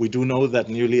we do know that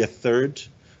nearly a third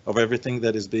of everything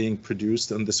that is being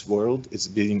produced in this world is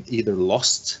being either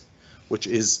lost, which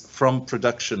is from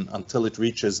production until it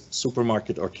reaches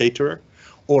supermarket or caterer,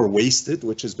 or wasted,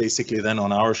 which is basically then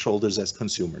on our shoulders as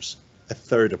consumers, a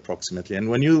third approximately. And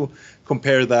when you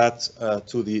compare that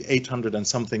to the 800 and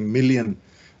something million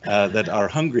that are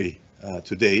hungry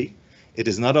today, it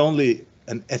is not only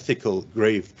an ethical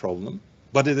grave problem,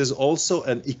 but it is also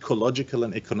an ecological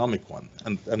and economic one.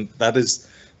 And that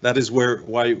is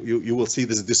why you will see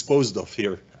this disposed of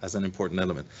here as an important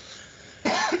element.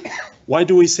 Why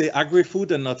do we say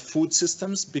agri-food and not food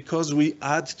systems? Because we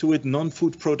add to it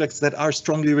non-food products that are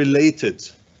strongly related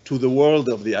to the world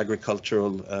of the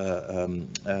agricultural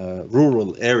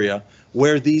rural area,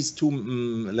 where these two,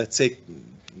 let's say,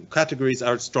 categories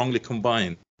are strongly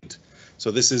combined.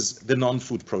 So this is the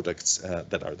non-food products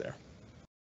that are there.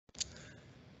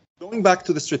 Going back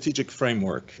to the strategic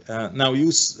framework, now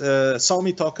you saw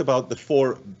me talk about the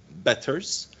four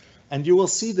betters, and you will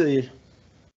see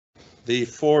the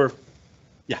four,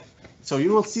 so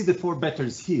you will see the four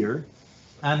betters here,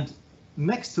 and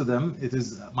next to them, it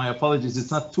is, my apologies, it's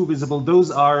not too visible.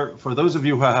 Those are, for those of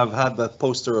you who have had that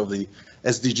poster of the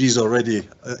SDGs already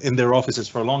in their offices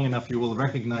for long enough, you will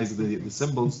recognize the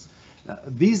symbols.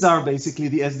 These are basically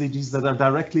the SDGs that are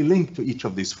directly linked to each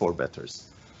of these four betters.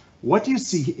 What you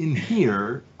see in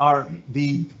here are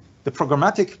the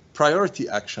programmatic priority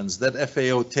actions that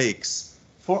FAO takes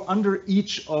for under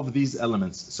each of these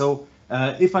elements. So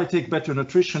if I take better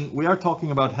nutrition, we are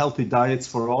talking about healthy diets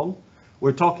for all.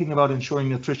 We're talking about ensuring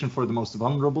nutrition for the most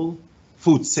vulnerable,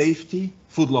 food safety,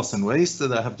 food loss and waste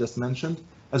that I have just mentioned,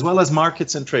 as well as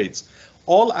markets and trades.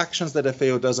 All actions that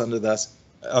FAO does under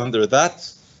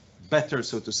that better,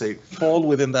 so to say, fall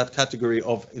within that category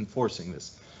of enforcing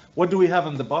this. What do we have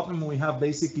on the bottom? We have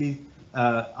basically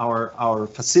our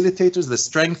facilitators, the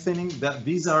strengthening, that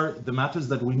these are the matters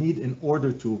that we need in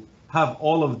order to have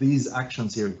all of these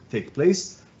actions here take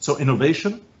place. So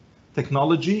innovation,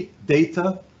 technology,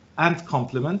 data, and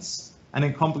complements. And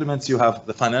in complements, you have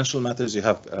the financial matters, you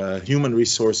have human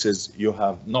resources, you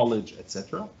have knowledge,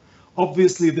 etc.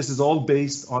 Obviously, this is all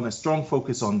based on a strong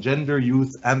focus on gender,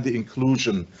 youth, and the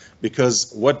inclusion,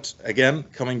 because again,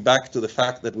 coming back to the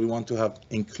fact that we want to have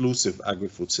inclusive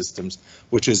agri-food systems,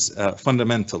 which is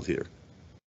fundamental here.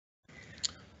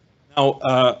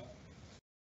 Now,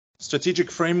 strategic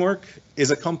framework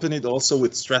is accompanied also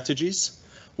with strategies.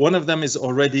 One of them is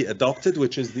already adopted,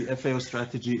 which is the FAO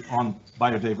strategy on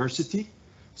biodiversity.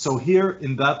 So here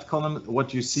in that column,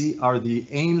 what you see are the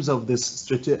aims of this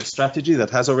strategy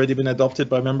that has already been adopted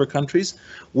by member countries.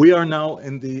 We are now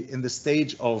in the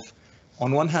stage of,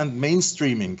 on one hand,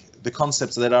 mainstreaming the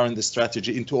concepts that are in the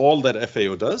strategy into all that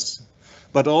FAO does,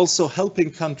 but also helping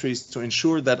countries to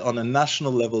ensure that on a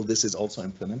national level this is also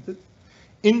implemented.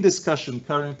 In discussion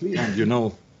currently, and you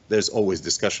know there's always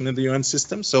discussion in the UN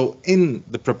system, so in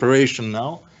the preparation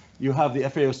now, you have the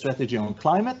FAO strategy on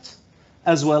climate,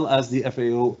 as well as the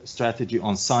FAO strategy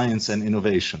on science and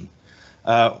innovation.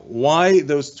 Why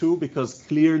those two? Because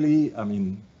clearly, I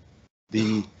mean,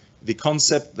 the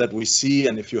concept that we see,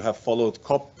 and if you have followed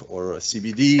COP or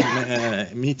CBD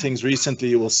meetings recently,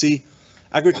 you will see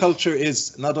agriculture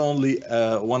is not only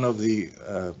one of the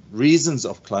reasons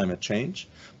of climate change,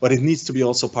 but it needs to be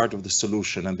also part of the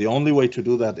solution. And the only way to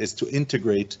do that is to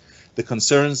integrate the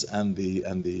concerns and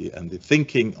the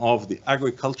thinking of the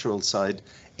agricultural side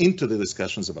into the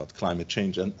discussions about climate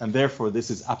change. And therefore, this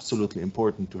is absolutely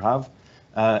important to have.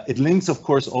 It links, of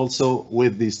course, also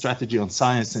with the strategy on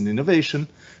science and innovation,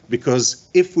 because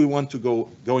if we want to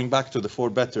going back to the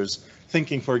four betters,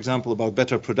 thinking, for example, about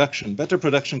better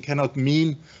production cannot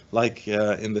mean like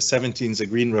in the 70s, a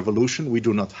green revolution. We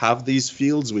do not have these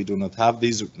fields, we do not have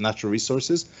these natural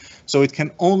resources. So it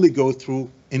can only go through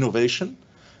innovation.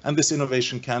 And this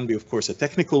innovation can be, of course, a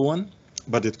technical one,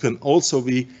 but it can also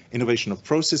be innovation of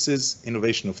processes,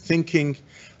 innovation of thinking,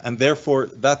 and therefore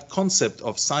that concept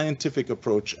of scientific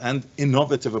approach and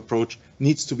innovative approach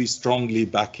needs to be strongly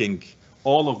backing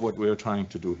all of what we are trying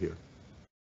to do here.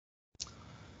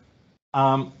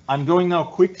 I'm going now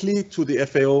quickly to the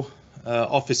FAO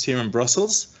office here in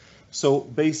Brussels. So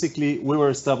basically, we were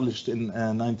established in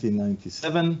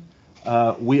 1997.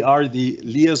 We are the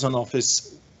liaison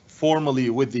office formally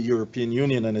with the European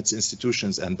Union and its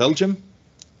institutions and Belgium.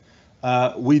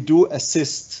 We do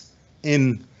assist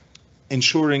in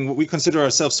ensuring what we consider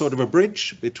ourselves sort of a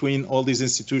bridge between all these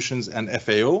institutions and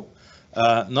FAO.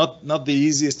 Not the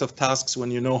easiest of tasks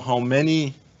when you know how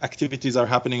many activities are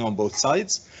happening on both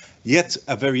sides, yet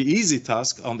a very easy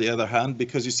task on the other hand,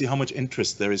 because you see how much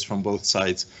interest there is from both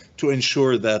sides to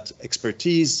ensure that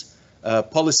expertise,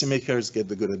 policymakers get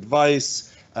the good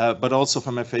advice, but also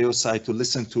from FAO side to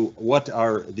listen to what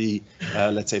are the,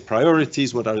 let's say,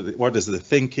 priorities, what is the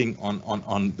thinking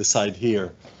on the side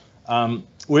here.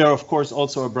 We are, of course,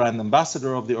 also a brand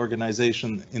ambassador of the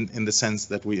organization in the sense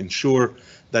that we ensure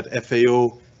that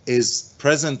FAO is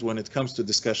present when it comes to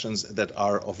discussions that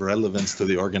are of relevance to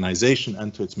the organization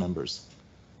and to its members.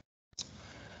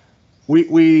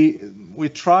 We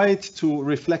tried to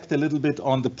reflect a little bit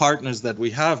on the partners that we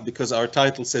have, because our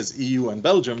title says EU and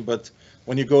Belgium, but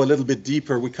when you go a little bit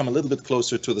deeper, we come a little bit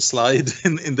closer to the slide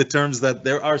in the terms that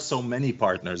there are so many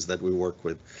partners that we work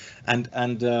with.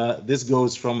 And this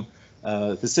goes from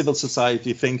the civil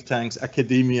society, think tanks,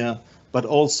 academia, but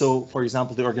also, for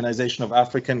example, the Organization of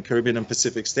African, Caribbean and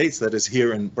Pacific States that is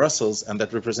here in Brussels and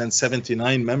that represents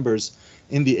 79 members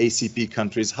in the ACP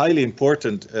countries. Highly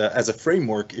important as a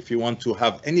framework if you want to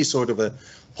have any sort of a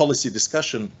policy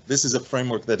discussion. This is a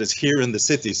framework that is here in the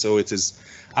city, so it is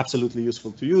absolutely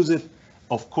useful to use it.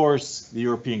 Of course, the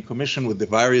European Commission with the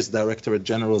various directorate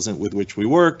generals with which we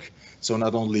work. So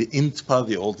not only INTPA,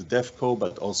 the old DEFCO,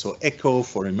 but also ECHO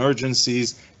for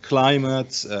emergencies, climate,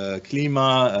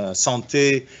 clima,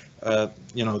 santé,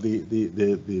 you know,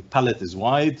 the palette is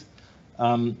wide.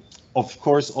 Of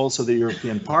course, also the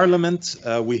European Parliament.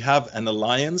 We have an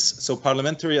alliance. So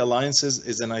parliamentary alliances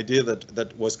is an idea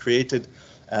that was created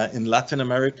in Latin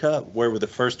America, where the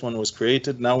first one was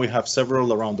created. Now we have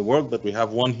several around the world, but we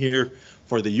have one here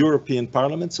for the European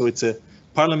Parliament. So it's a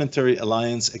parliamentary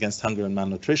alliance against hunger and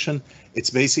malnutrition. It's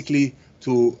basically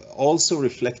to also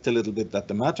reflect a little bit that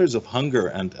the matters of hunger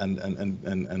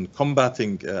and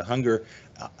combating hunger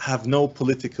have no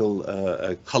political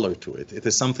color to it. It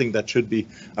is something that should be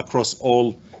across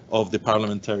all of the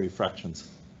parliamentary fractions.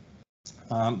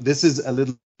 This is a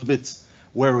little bit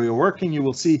where we are working. You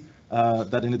will see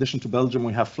that in addition to Belgium,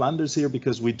 we have Flanders here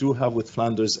because we do have with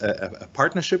Flanders a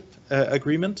partnership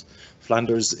agreement.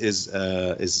 Flanders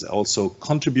is also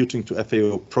contributing to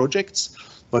FAO projects,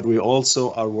 but we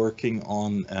also are working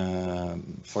on,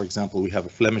 for example, we have a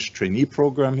Flemish trainee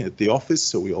program at the office,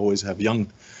 so we always have young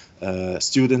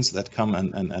students that come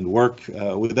and work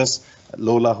with us.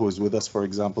 Lola, who is with us, for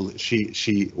example,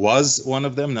 she was one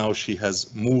of them. Now she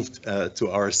has moved to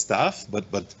our staff,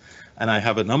 and I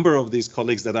have a number of these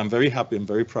colleagues that I'm very happy and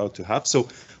very proud to have. So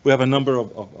we have a number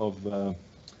of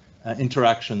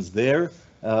interactions there.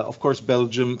 Of course,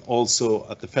 Belgium also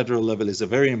at the federal level is a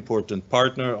very important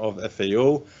partner of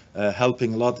FAO,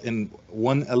 helping a lot in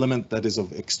one element that is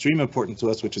of extreme importance to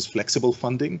us, which is flexible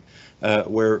funding,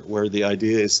 where the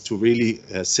idea is to really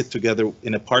sit together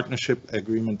in a partnership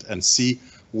agreement and see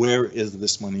where is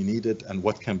this money needed and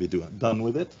what can be done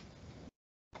with it.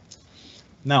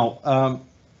 Now,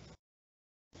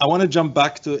 I want to jump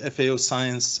back to FAO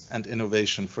Science and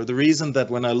Innovation for the reason that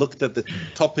when I looked at the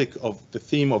topic of the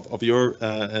theme of your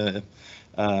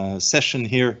session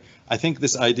here, I think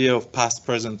this idea of past,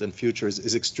 present, and future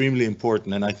is extremely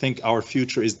important. And I think our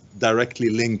future is directly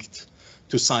linked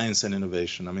to science and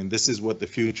innovation. I mean, this is what the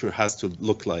future has to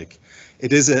look like.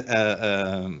 It is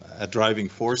a driving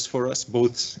force for us,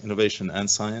 both innovation and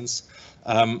science.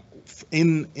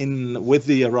 With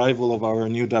the arrival of our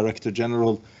new Director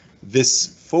General, this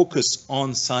focus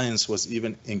on science was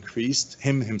even increased,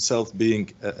 him himself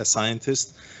being a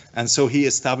scientist. And so he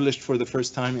established for the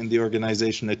first time in the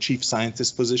organization a chief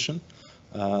scientist position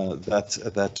that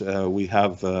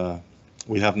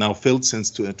we have now filled since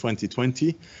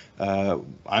 2020.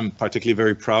 I'm particularly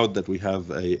very proud that we have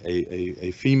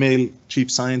a female chief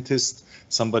scientist,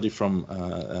 somebody from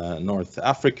North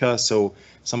Africa, so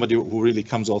somebody who really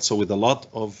comes also with a lot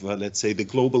of, let's say, the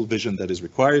global vision that is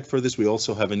required for this. We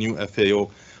also have a new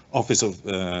FAO Office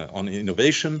on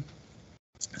Innovation.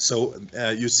 So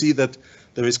you see that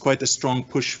there is quite a strong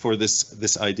push for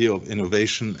this idea of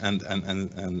innovation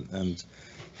and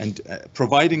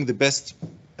providing the best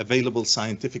available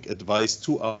scientific advice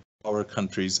to our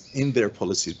countries in their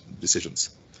policy decisions.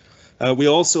 We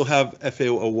also have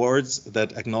FAO awards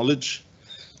that acknowledge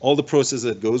all the process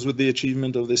that goes with the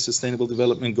achievement of the Sustainable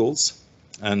Development Goals.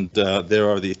 And there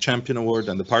are the Champion Award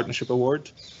and the Partnership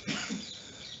Award.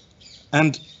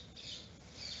 And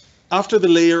after the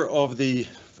layer of the,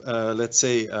 let's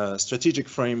say, strategic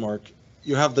framework,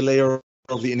 you have the layer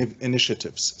of the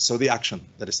initiatives, so the action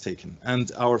that is taken.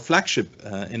 And our flagship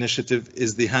initiative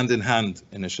is the Hand-in-Hand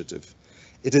initiative.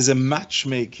 It is a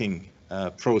matchmaking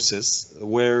process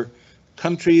where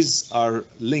countries are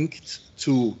linked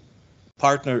to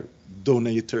partner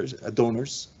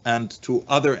donors and to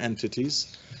other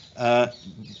entities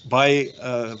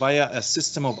via a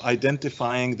system of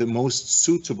identifying the most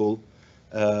suitable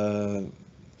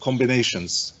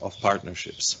combinations of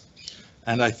partnerships.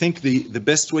 And I think the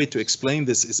best way to explain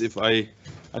this is if I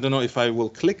don't know if I will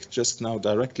click just now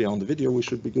directly on the video, we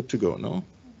should be good to go, no?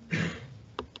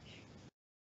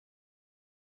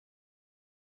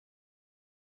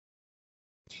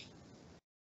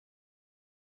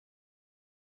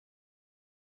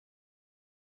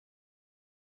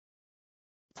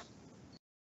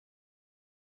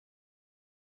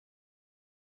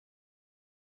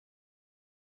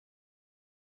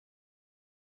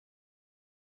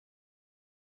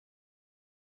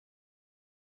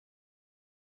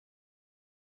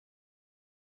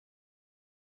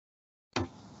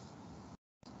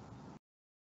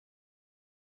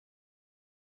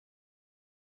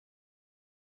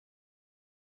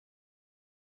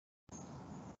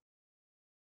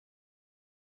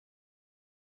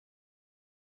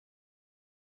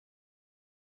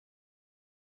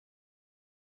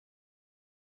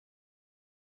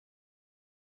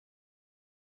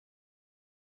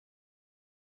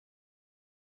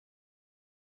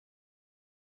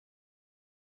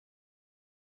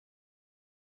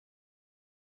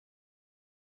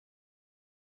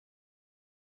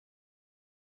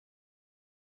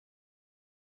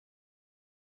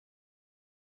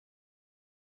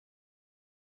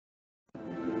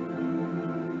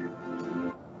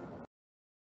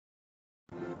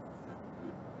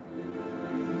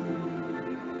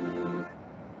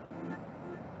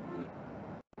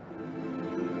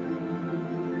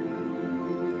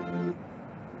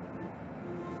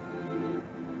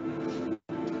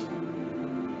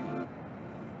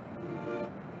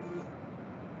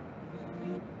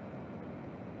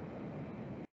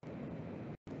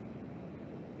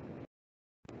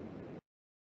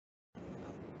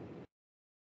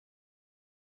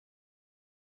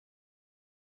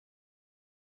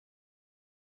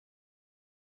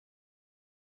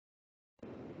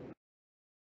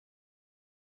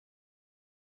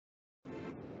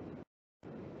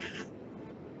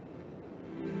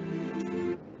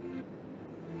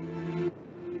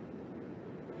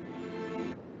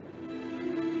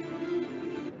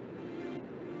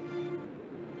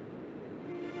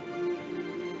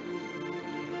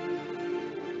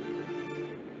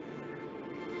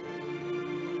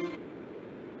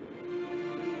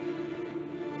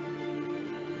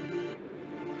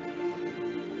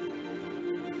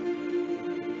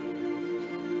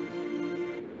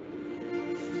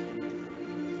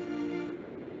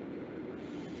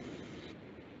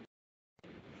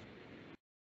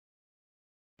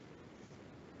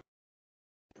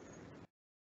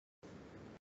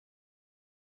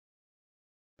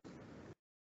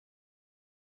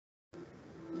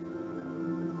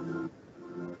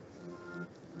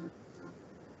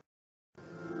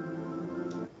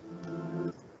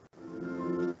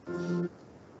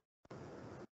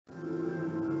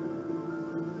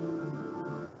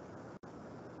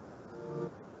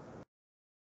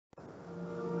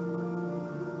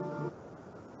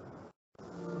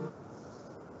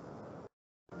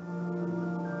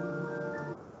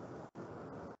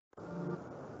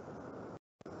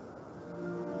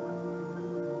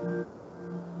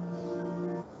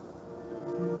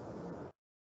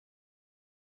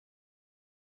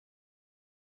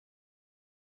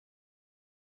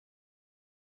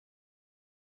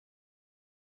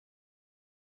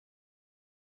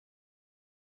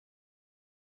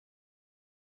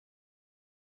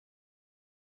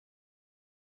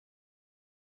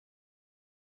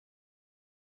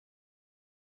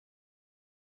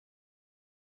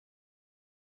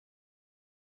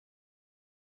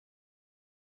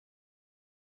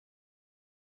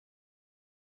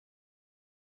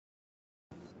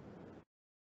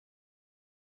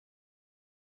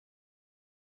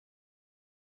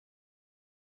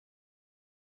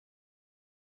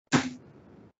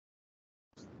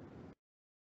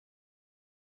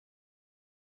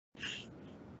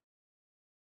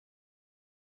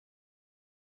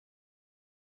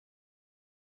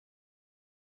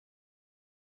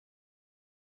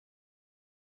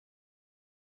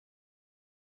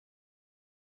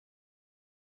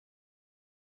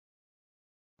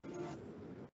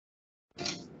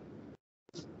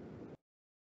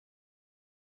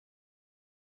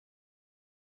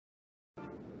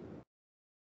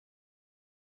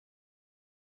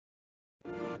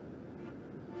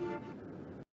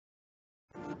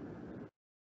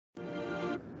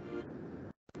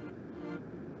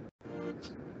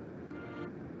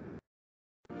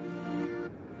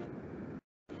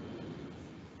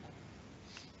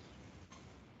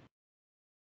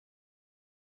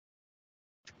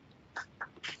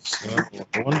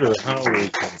 I wonder how we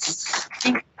can.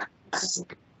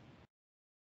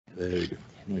 There you go.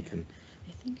 We can.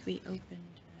 I think we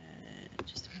opened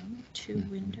just a moment, two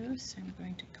windows. So I'm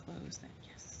going to close that.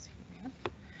 Yes, here we are.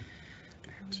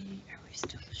 Are we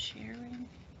still sharing?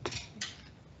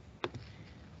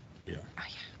 Yeah. Oh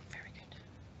yeah, very good.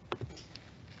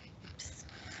 Oops.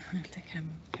 I have to come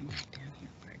back down here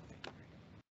for it.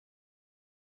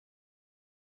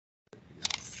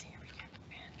 Yes, here we go.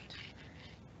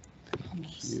 And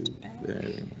almost back.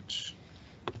 Very much.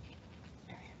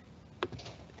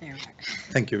 There we are.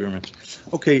 Thank you very much.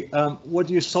 Okay, what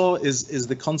you saw is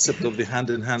the concept of the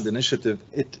hand-in-hand initiative.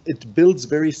 It builds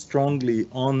very strongly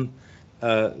on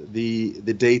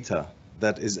the data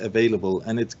that is available,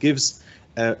 and it gives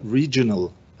a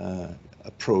regional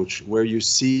approach where you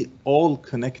see all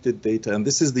connected data. And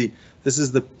this is the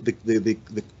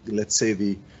let's say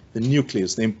the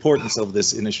nucleus. The importance of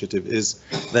this initiative is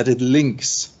that it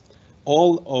links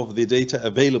all of the data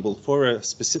available for a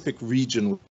specific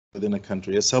region within a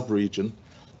country, a sub-region,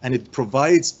 and it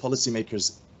provides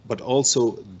policymakers, but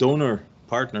also donor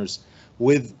partners,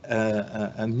 with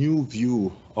a new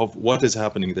view of what is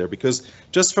happening there. Because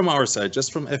just from our side,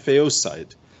 just from FAO's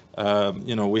side,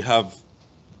 we have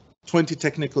 20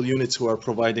 technical units who are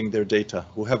providing their data,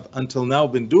 who have until now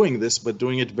been doing this, but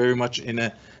doing it very much in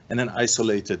an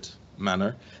isolated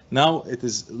manner. Now it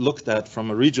is looked at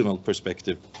from a regional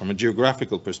perspective, from a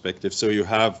geographical perspective. So you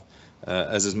have,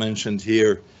 as is mentioned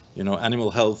here, animal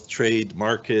health, trade,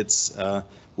 markets.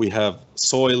 We have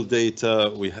soil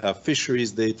data, we have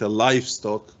fisheries data,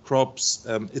 livestock, crops.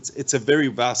 It's a very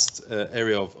vast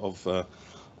area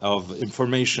of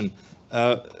information.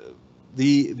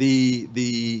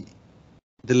 The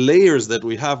layers that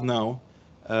we have now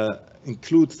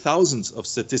include thousands of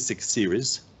statistic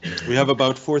series. We have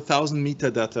about 4,000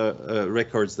 metadata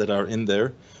records that are in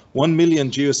there, 1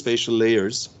 million geospatial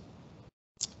layers.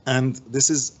 And this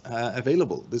is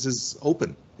available. This is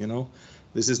open.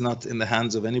 This is not in the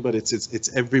hands of anybody. It's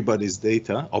everybody's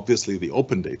data. Obviously, the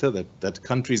open data that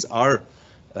countries are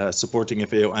supporting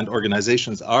FAO and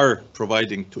organizations are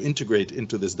providing to integrate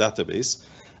into this database.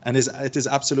 And it is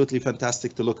absolutely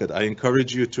fantastic to look at. I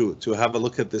encourage you to have a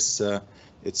look at this.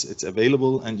 It's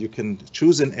available, and you can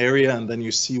choose an area, and then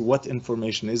you see what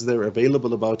information is there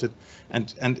available about it.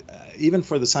 And even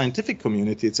for the scientific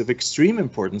community, it's of extreme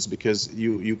importance, because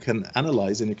you can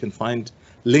analyze and you can find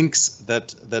links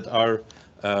that are,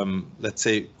 let's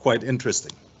say, quite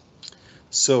interesting.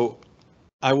 So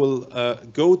I will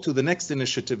go to the next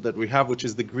initiative that we have, which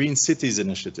is the Green Cities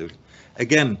Initiative.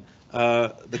 Again,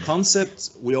 the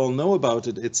concept, we all know about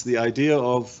it. It's the idea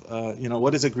of,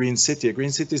 what is a green city? A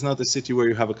green city is not a city where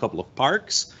you have a couple of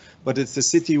parks, but it's a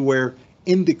city where,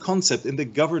 in the concept, in the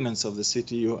governance of the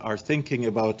city, you are thinking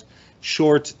about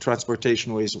short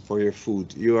transportation ways for your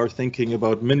food. You are thinking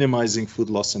about minimizing food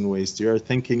loss and waste. You are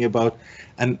thinking about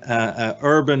an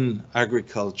urban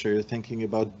agriculture. You're thinking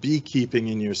about beekeeping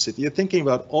in your city. You're thinking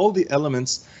about all the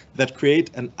elements that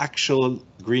create an actual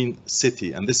green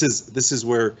city. And this is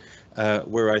where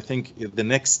I think the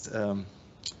next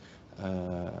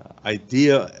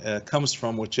idea comes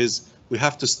from, which is we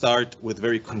have to start with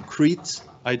very concrete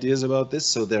ideas about this.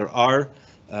 So there are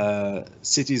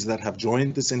cities that have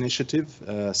joined this initiative,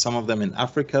 some of them in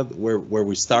Africa, where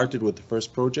we started with the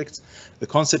first projects. The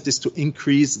concept is to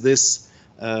increase this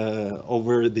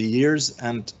over the years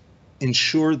and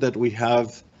ensure that we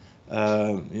have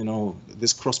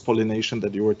this cross-pollination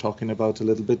that you were talking about a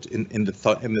little bit in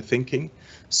the thinking,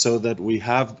 so that we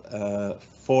have a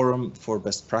forum for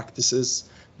best practices,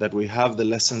 that we have the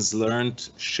lessons learned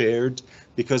shared,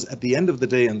 because at the end of the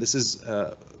day, and this is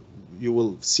you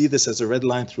will see this as a red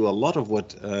line through a lot of what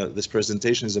this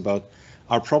presentation is about,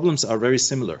 our problems are very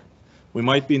similar. We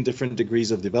might be in different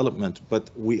degrees of development, but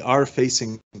we are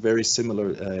facing very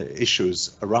similar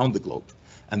issues around the globe.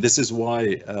 And this is why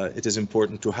it is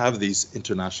important to have these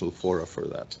international fora for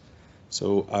that.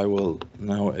 So I will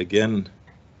now again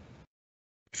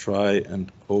try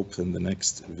and open the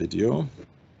next video.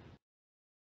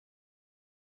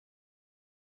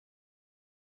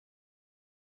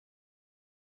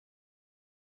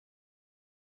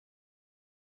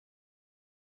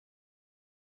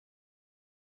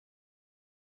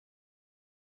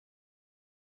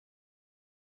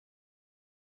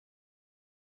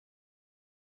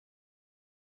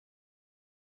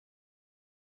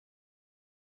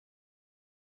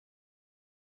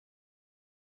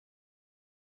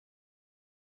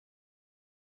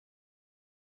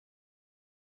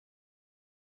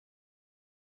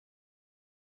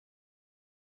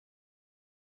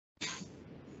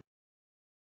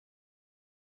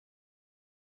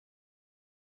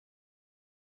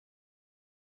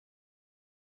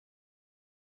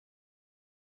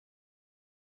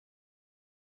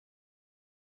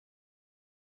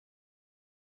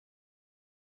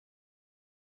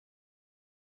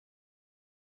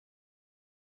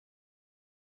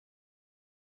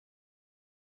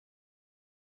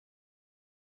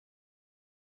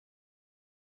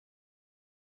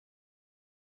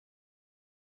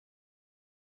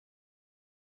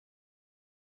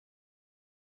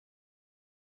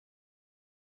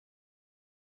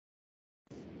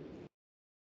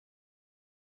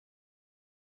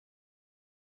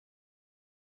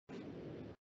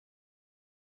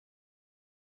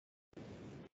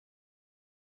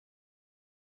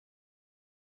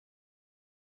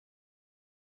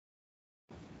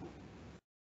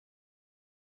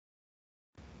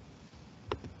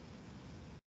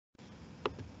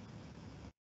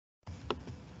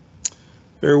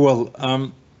 Very well.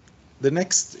 The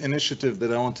next initiative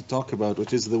that I want to talk about,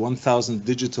 which is the 1,000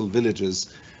 Digital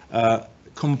Villages,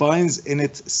 combines in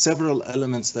it several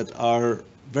elements that are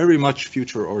very much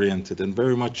future-oriented and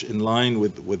very much in line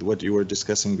with what you were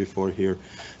discussing before here.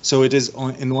 So it is,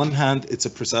 in one hand, it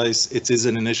is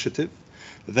an initiative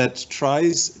that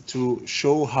tries to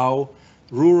show how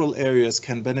rural areas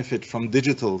can benefit from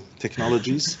digital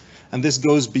technologies. And this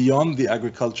goes beyond the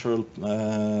agricultural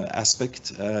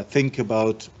aspect. Think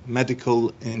about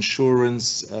medical,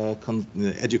 insurance,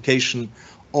 education,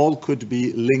 all could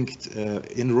be linked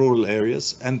in rural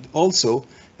areas. And also,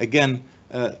 again,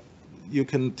 you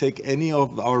can take any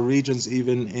of our regions,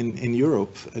 even in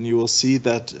Europe, and you will see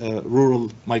that rural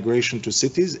migration to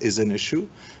cities is an issue.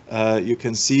 You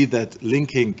can see that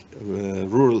linking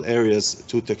rural areas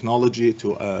to technology,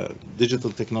 to digital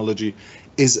technology,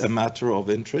 is a matter of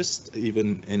interest,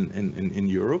 even in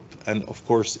Europe, and of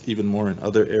course, even more in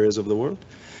other areas of the world.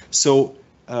 So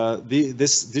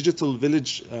this digital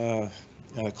village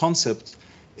concept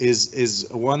is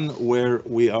one where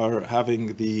we are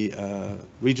having the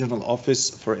regional office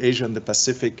for Asia and the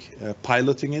Pacific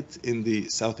piloting it in the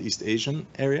Southeast Asian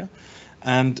area.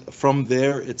 And from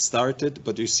there it started,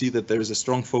 but you see that there is a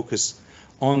strong focus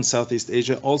on Southeast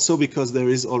Asia, also because there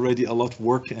is already a lot of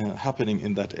work happening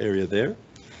in that area there.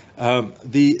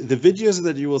 The videos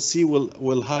that you will see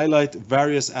will highlight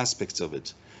various aspects of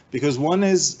it. Because one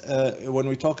is, when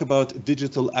we talk about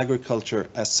digital agriculture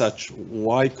as such,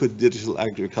 why could digital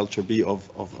agriculture be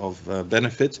of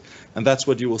benefit? And that's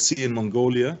what you will see in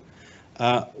Mongolia.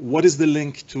 What is the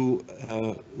link to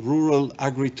rural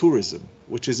agritourism,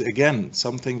 which is, again,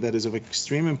 something that is of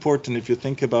extreme importance if you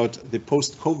think about the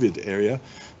post-COVID area.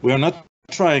 We are not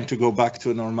trying to go back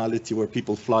to a normality where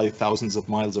people fly thousands of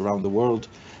miles around the world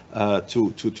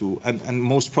and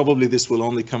most probably this will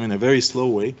only come in a very slow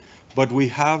way. But we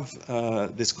have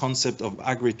this concept of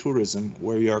agritourism,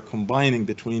 where we are combining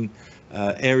between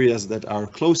areas that are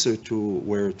closer to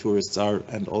where tourists are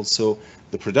and also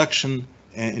the production,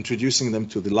 introducing them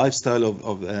to the lifestyle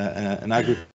of an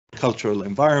agricultural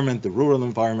environment, the rural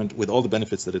environment, with all the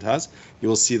benefits that it has. You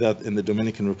will see that in the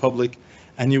Dominican Republic,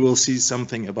 and you will see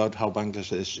something about how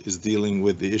Bangladesh is dealing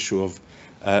with the issue of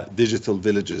digital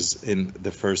villages in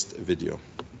the first video.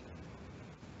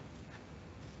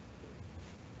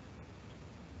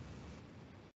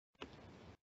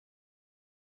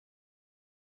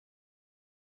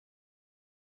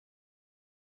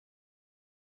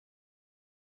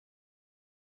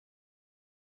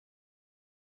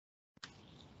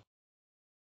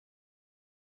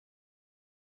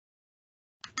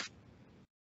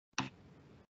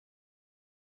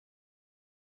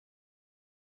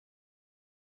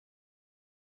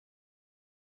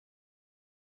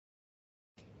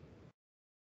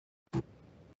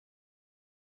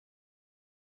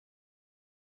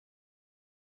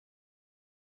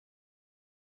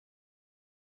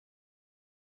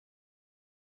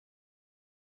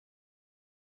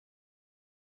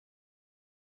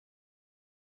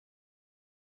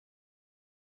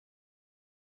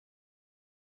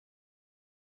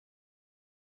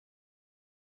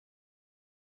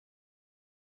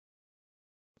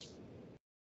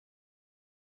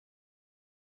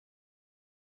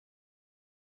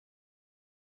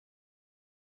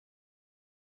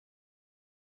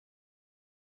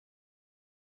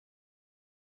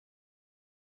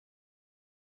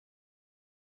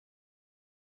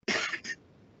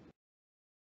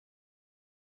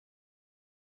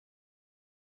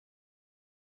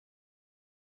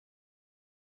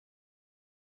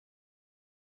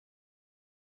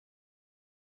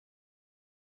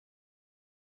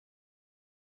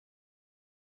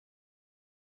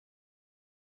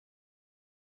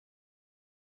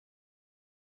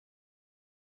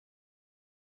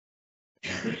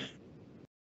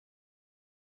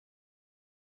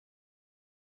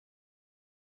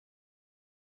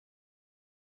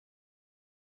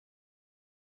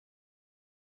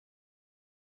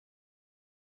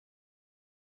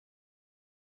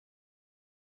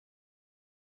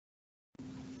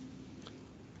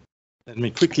 Let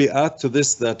me quickly add to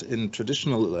this that in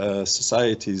traditional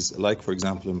societies, like for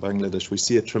example in Bangladesh, we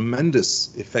see a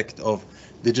tremendous effect of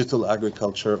digital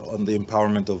agriculture on the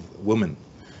empowerment of women,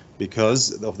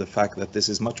 because of the fact that this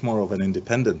is much more of an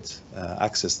independent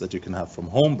access that you can have from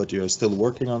home, but you are still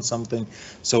working on something.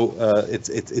 So it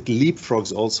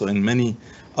leapfrogs also in many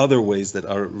other ways that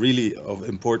are really of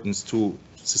importance to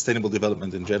sustainable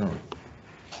development in general.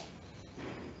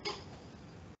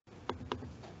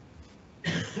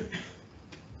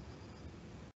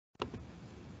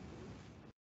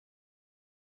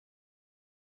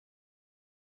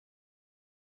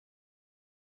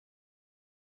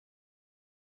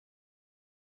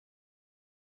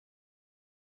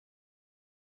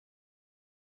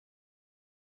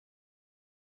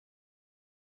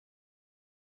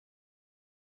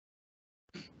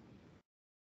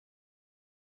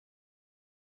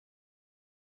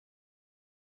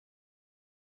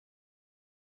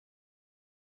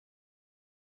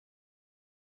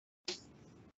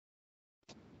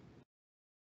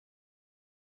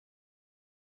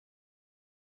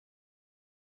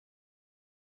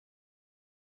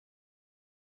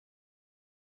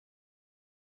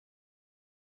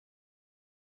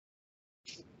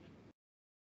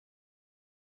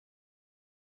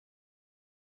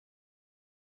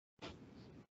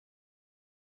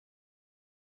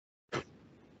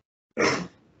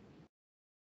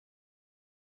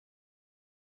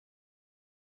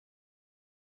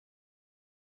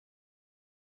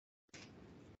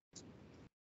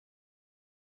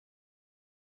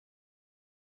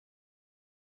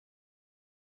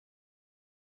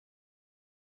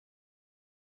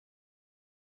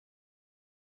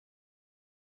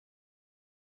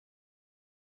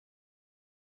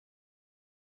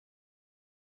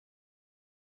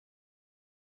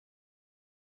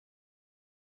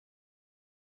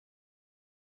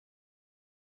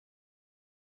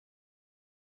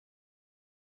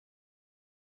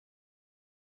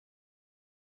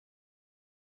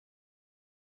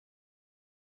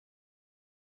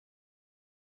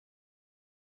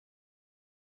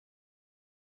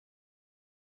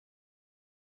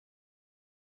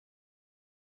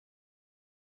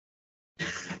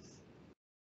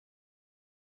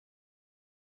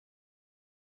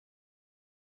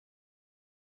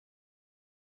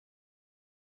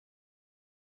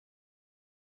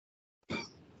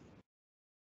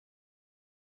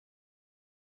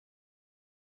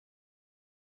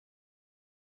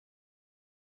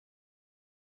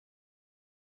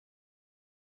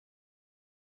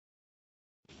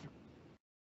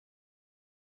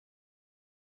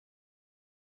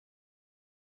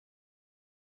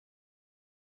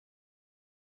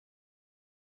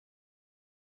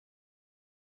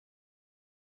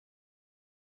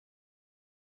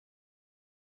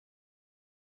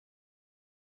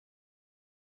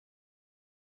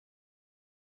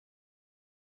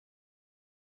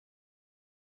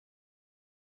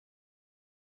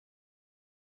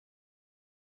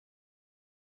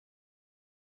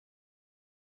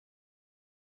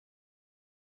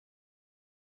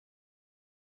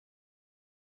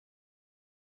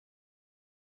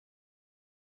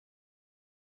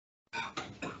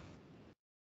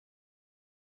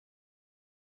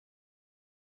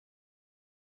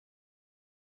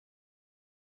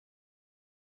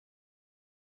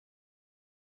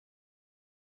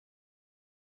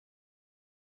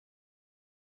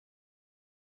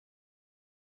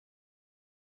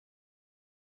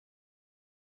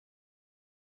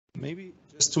 Maybe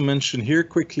just to mention here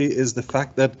quickly is the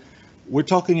fact that we're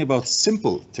talking about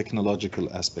simple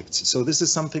technological aspects. So this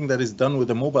is something that is done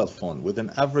with a mobile phone, with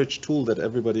an average tool that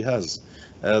everybody has.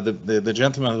 The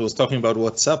gentleman who was talking about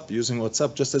WhatsApp, using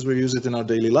WhatsApp just as we use it in our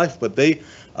daily life, but they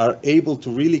are able to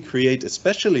really create,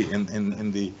 especially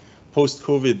in the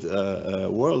post-COVID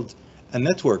world, a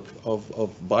network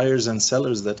of buyers and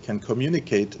sellers that can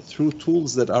communicate through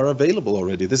tools that are available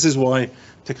already. This is why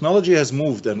technology has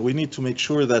moved, and we need to make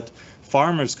sure that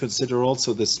farmers consider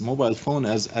also this mobile phone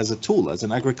as a tool, as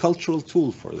an agricultural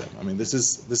tool for them. I mean, this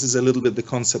is a little bit the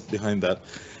concept behind that.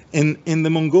 In the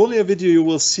Mongolia video, you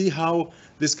will see how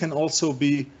this can also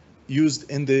be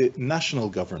used in the national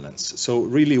governance, so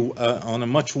really on a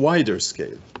much wider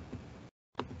scale.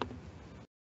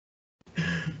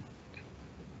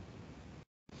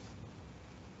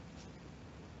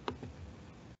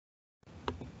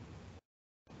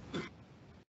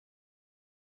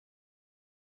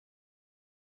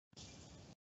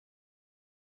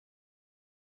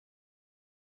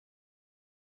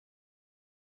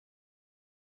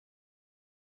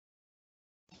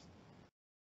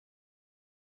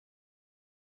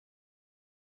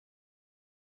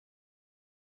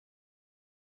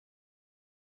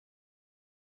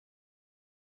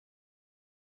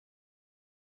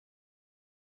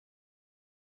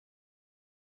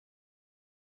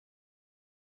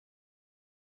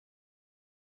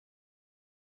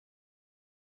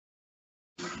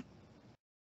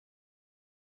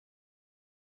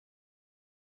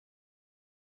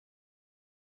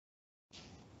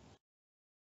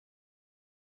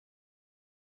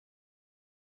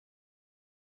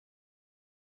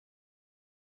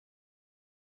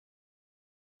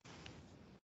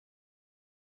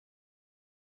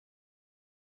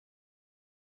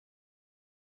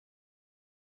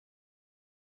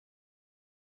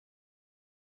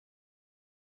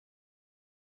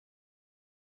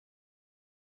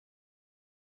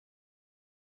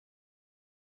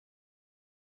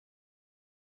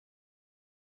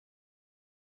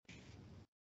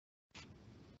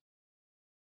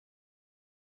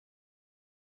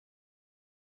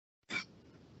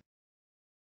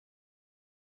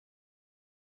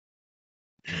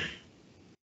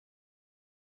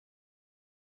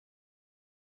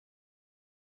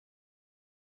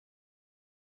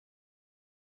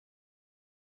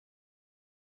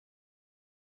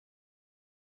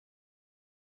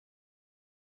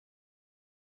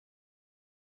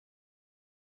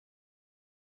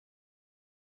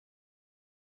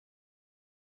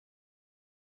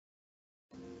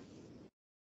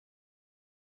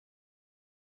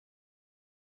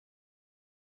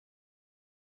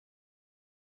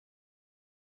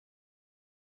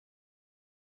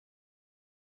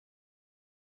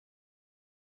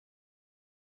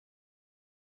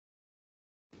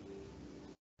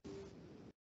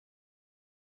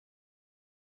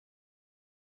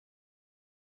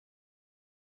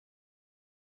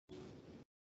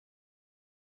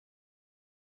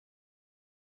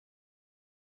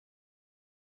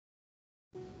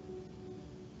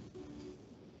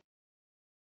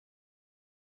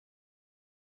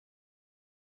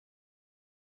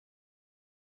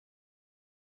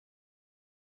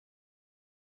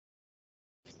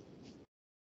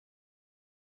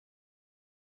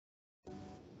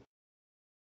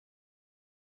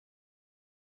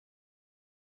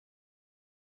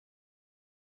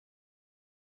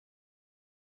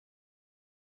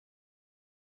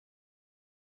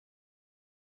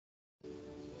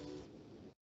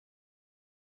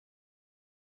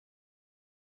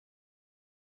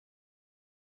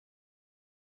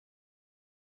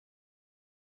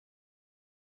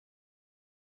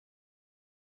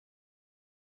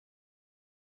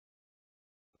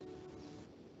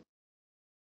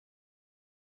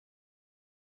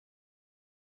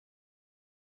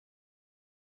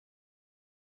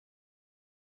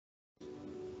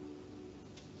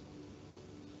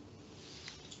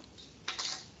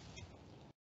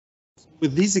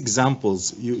 With these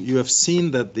examples, you have seen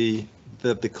that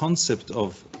the concept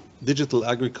of digital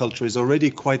agriculture is already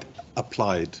quite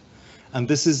applied. And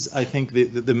this is, I think,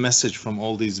 the message from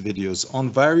all these videos.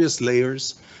 On various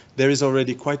layers, there is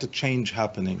already quite a change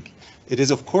happening. It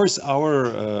is, of course,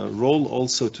 our role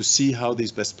also to see how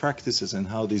these best practices and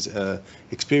how these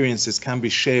experiences can be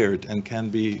shared and can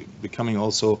be becoming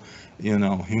also, you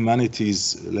know,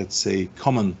 humanity's, let's say,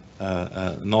 common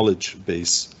knowledge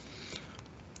base.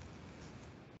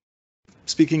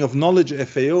 Speaking of knowledge,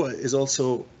 FAO is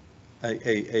also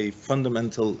a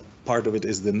fundamental part of it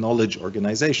is the knowledge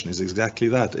organization, is exactly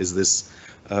that, is this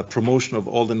promotion of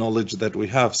all the knowledge that we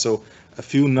have. So a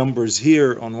few numbers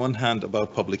here on one hand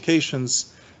about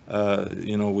publications,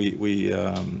 You know, we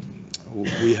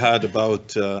had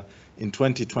about in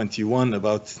 2021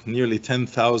 about nearly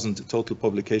 10,000 total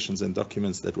publications and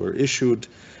documents that were issued.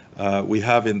 We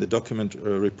have in the document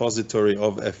repository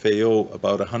of FAO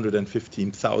about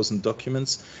 115,000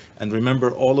 documents. And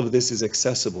remember, all of this is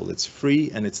accessible. It's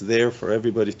free and it's there for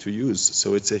everybody to use.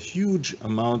 So it's a huge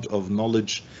amount of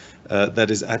knowledge that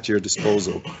is at your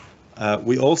disposal.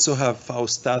 We also have FAO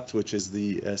Stat, which is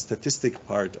the statistic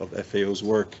part of FAO's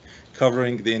work,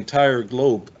 covering the entire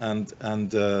globe, and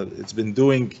it's been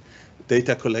doing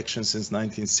data collection since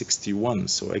 1961.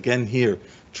 So again here,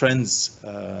 trends,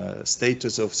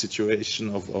 status of situation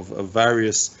of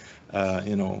various,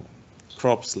 you know,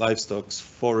 crops, livestock,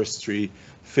 forestry,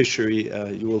 fishery.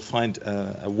 You will find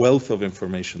a wealth of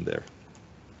information there.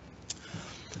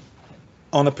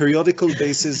 On a periodical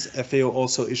basis, FAO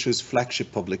also issues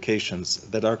flagship publications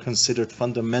that are considered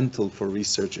fundamental for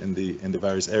research in the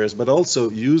various areas, but also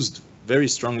used very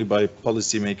strongly by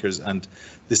policymakers and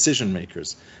decision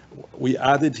makers. We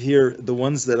added here the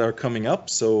ones that are coming up.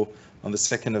 So on the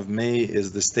 2nd of May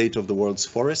is the State of the World's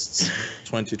Forests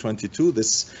 2022.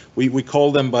 This we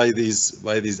call them by these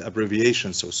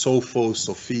abbreviations. So SOFO,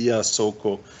 SOFIA,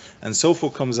 SOCO. And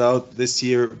SOFO comes out this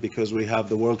year because we have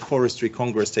the World Forestry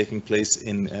Congress taking place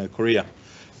in Korea,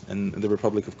 in the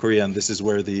Republic of Korea, and this is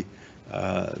where the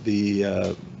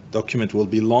document will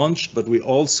be launched. But we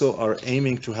also are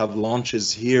aiming to have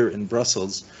launches here in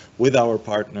Brussels with our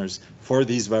partners for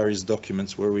these various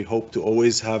documents, where we hope to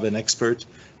always have an expert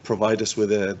provide us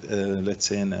with let's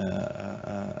say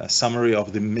a summary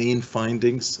of the main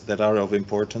findings that are of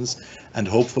importance, and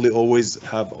hopefully always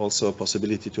have also a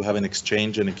possibility to have an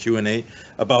exchange and a Q&A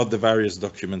about the various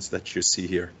documents that you see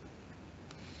here.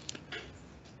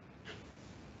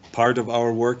 Part of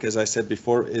our work, as I said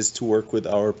before, is to work with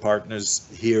our partners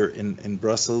here in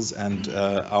Brussels, and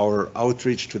our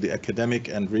outreach to the academic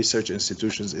and research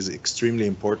institutions is extremely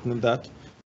important in that.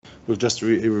 We've just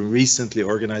recently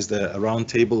organized a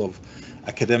roundtable of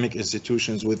academic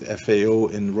institutions with FAO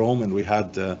in Rome, and we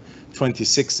had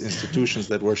 26 institutions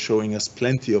that were showing us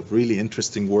plenty of really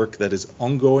interesting work that is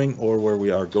ongoing, or where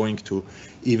we are going to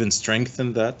even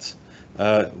strengthen that.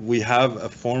 We have a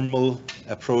formal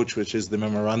approach, which is the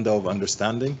Memoranda of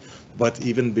Understanding, but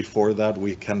even before that,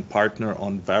 we can partner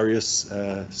on various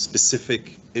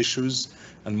specific issues,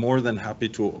 and more than happy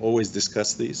to always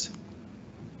discuss these.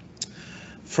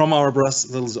 From our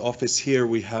Brussels office here,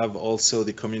 we have also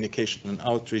the communication and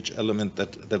outreach element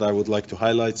that I would like to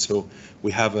highlight. So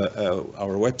we have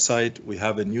our website, we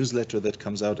have a newsletter that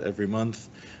comes out every month.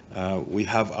 We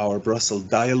have our Brussels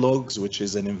Dialogues, which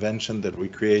is an invention that we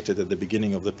created at the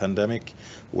beginning of the pandemic,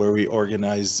 where we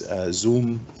organize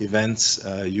Zoom events,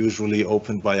 usually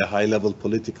opened by a high-level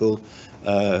political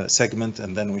segment,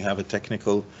 and then we have a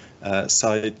technical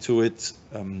side to it.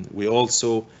 We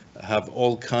also have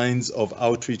all kinds of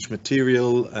outreach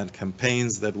material and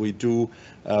campaigns that we do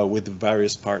with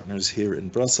various partners here in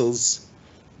Brussels.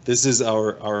 This is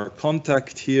our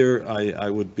contact here. I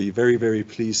would be very, very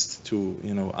pleased to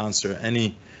answer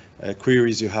any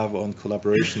queries you have on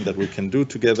collaboration that we can do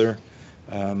together.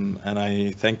 And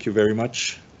I thank you very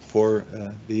much for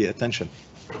the attention.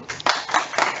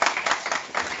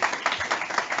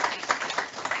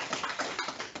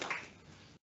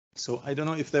 So I don't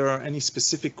know if there are any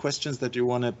specific questions that you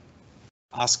want to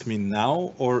ask me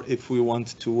now, or if we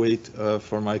want to wait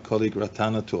for my colleague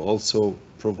Rathana to also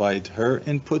provide her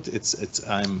input.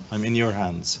 I'm in your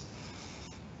hands.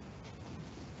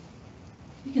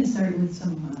 We can start with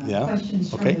some questions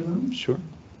from the room. Sure.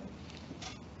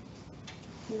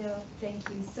 Hello, thank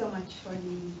you so much for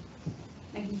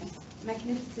the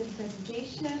magnificent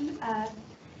presentation.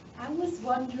 I was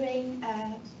wondering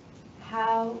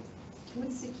how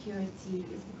food security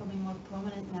is becoming more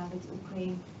prominent now with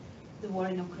Ukraine, the war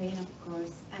in Ukraine, of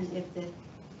course, and if the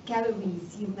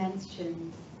calories you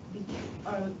mentioned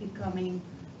are becoming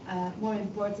more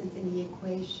important in the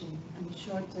equation and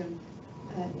short-term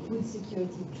food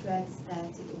security threats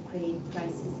that the Ukraine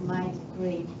crisis might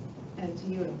bring to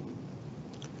Europe.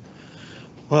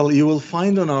 Well, you will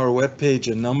find on our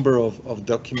webpage a number of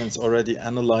documents already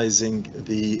analyzing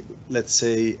the, let's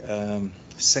say,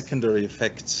 secondary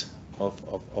effects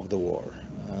of the war.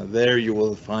 There you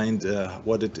will find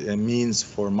what it means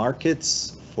for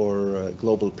markets, for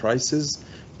global prices.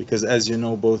 because as you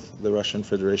know, both the Russian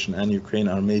Federation and Ukraine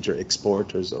are major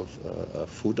exporters of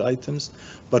food items,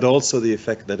 but also the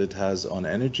effect that it has on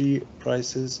energy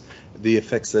prices, the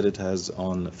effects that it has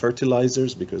on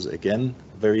fertilizers, because again,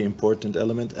 very important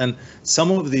element. And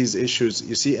some of these issues,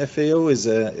 you see, FAO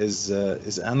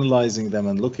is analyzing them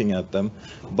and looking at them,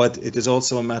 but it is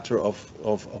also a matter of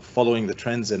following the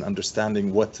trends and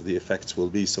understanding what the effects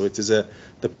will be. So it is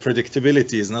the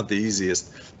predictability is not the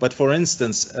easiest. But for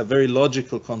instance, a very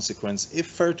logical consequence, if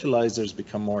fertilizers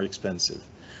become more expensive,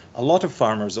 a lot of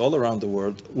farmers all around the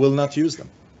world will not use them.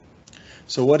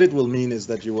 So what it will mean is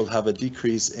that you will have a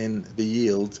decrease in the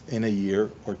yield in a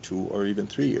year or 2 or even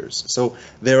 3 years. So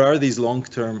there are these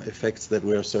long-term effects that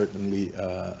we are certainly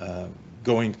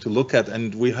going to look at.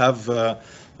 And we have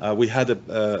we had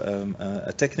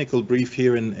a technical brief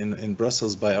here in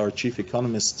Brussels by our chief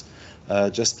economist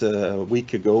just a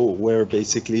week ago, where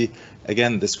basically,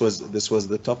 again, this was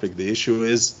the topic. The issue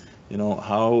is, you know,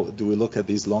 how do we look at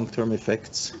these long-term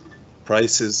effects,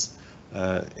 prices,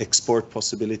 export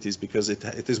possibilities, because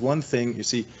it is one thing, you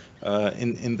see,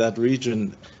 in that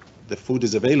region, the food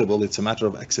is available, it's a matter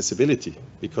of accessibility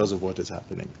because of what is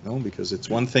happening, no? Because it's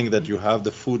one thing that you have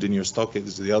the food in your stock,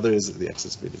 the other is the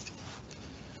accessibility.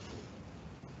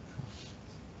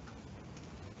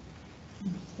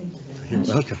 Thank you very much.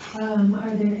 You're welcome.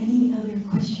 Are there any other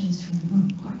questions from the room?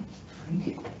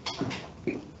 Frank?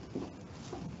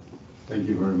 Thank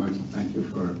you very much. Thank you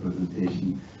for your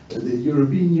presentation. The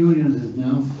European Union is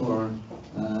now for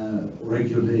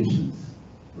regulations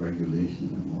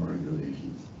and more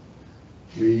regulations.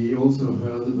 We also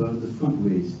heard about the food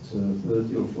waste,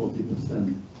 30 or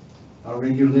 40%. Are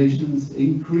regulations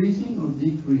increasing or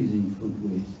decreasing food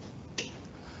waste?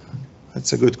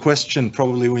 That's a good question.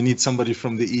 Probably we need somebody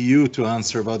from the EU to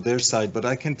answer about their side, but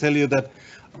I can tell you that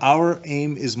our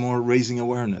aim is more raising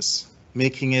awareness,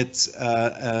 making it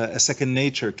a second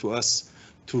nature to us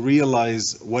to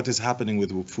realize what is happening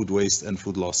with food waste and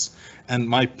food loss. And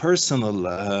my personal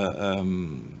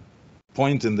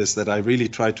point in this that I really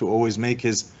try to always make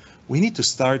is we need to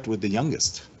start with the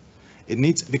youngest. It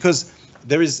needs, because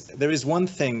there is one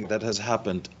thing that has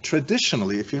happened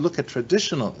traditionally. If you look at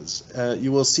traditionals,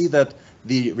 you will see that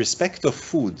the respect of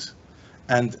food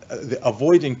and the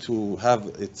avoiding to have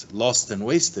it lost and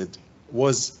wasted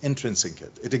was intrinsic.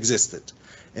 It existed.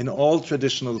 In all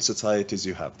traditional societies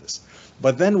you have this.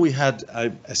 But then we had,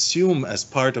 I assume, as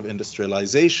part of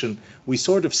industrialization, we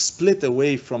sort of split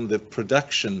away from the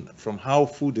production, from how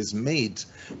food is made,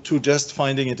 to just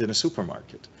finding it in a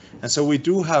supermarket. And so we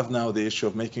do have now the issue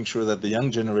of making sure that the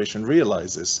young generation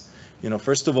realizes, you know,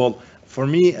 first of all, for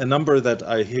me, a number that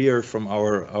I hear from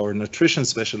our nutrition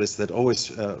specialists that always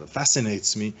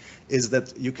fascinates me is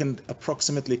that you can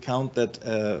approximately count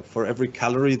that for every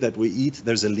calorie that we eat,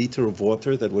 there's a liter of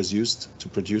water that was used to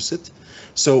produce it.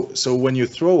 So when you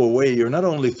throw away, you're not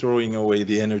only throwing away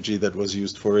the energy that was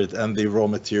used for it and the raw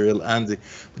material, but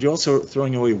you're also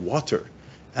throwing away water.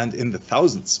 And in the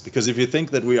thousands, because if you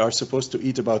think that we are supposed to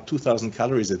eat about 2,000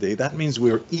 calories a day, that means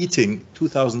we're eating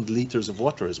 2,000 liters of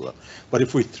water as well. But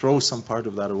if we throw some part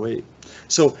of that away,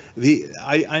 so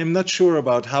I'm not sure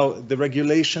about how the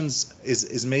regulations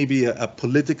is maybe a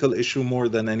political issue more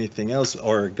than anything else,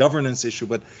 or a governance issue.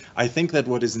 But I think that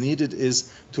what is needed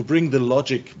is to bring the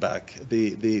logic back,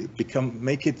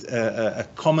 make it a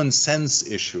common sense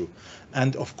issue.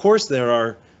 And of course there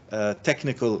are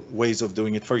technical ways of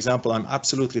doing it. For example, I'm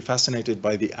absolutely fascinated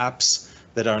by the apps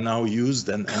that are now used,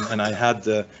 and I had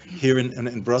here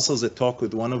in Brussels a talk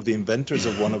with one of the inventors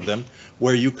of one of them,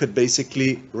 where you could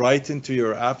basically write into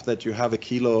your app that you have a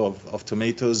kilo of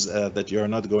tomatoes that you are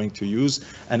not going to use,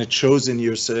 and it shows in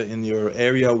your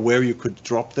area where you could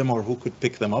drop them or who could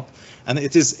pick them up. And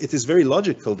it is very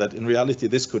logical that in reality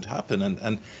this could happen,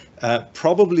 and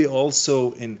probably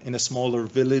also in a smaller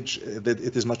village that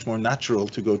it is much more natural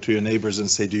to go to your neighbors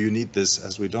and say, do you need this,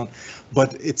 as we don't.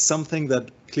 But it's something that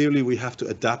clearly we have to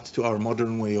adapt to our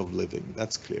modern way of living.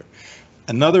 That's clear.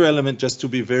 Another element, just to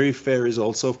be very fair, is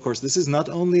also, of course, this is not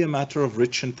only a matter of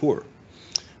rich and poor.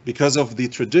 Because of the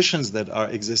traditions that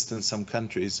exist in some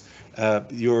countries,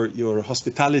 your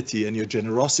hospitality and your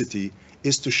generosity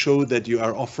is to show that you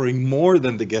are offering more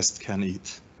than the guest can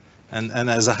eat. And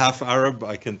as a half Arab,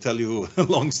 I can tell you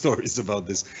long stories about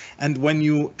this. And when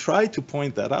you try to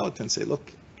point that out and say,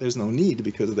 look, there's no need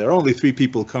because there are only 3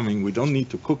 people coming, we don't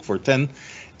need to cook for 10,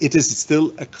 it is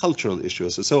still a cultural issue.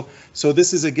 So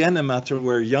this is again a matter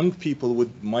where young people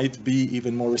might be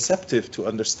even more receptive to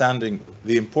understanding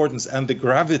the importance and the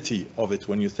gravity of it.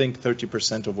 When you think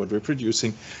 30% of what we're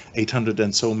producing, 800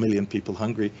 and so million people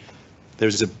hungry,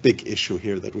 there's a big issue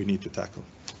here that we need to tackle.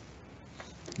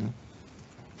 Yeah.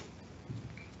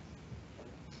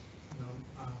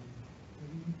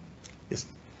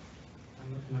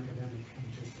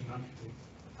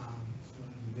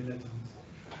 Netherlands.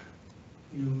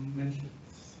 You mentioned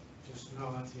just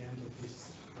now at the end of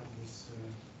this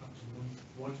afternoon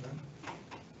water.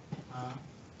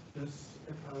 Does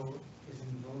FAO is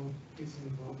involved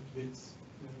with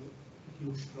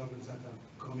huge problems that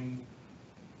are coming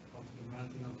of the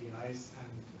melting of the ice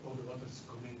and all the water is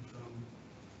coming from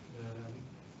the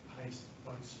highest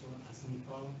points as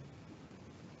Nepal?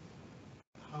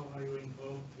 How are you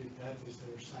involved with that? Is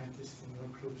there scientists in your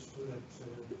groups too that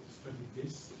study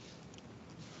this?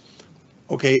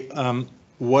 Okay,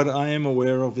 what I am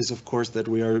aware of is, of course, that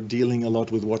we are dealing a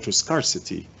lot with water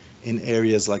scarcity in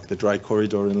areas like the dry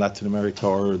corridor in Latin America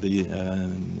or the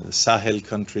Sahel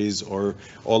countries or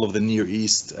all of the Near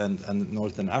East and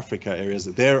Northern Africa areas.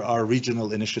 There are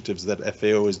regional initiatives that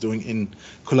FAO is doing in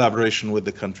collaboration with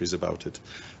the countries about it.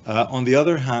 On the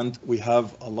other hand, we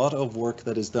have a lot of work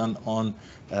that is done on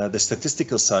the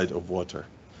statistical side of water.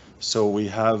 So we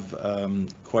have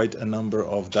quite a number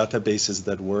of databases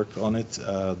that work on it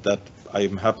that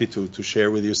I'm happy to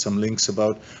share with you some links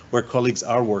about where colleagues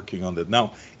are working on it.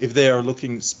 Now, if they are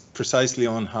looking precisely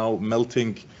on how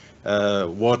melting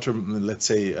water, let's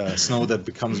say snow that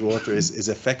becomes water is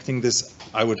affecting this,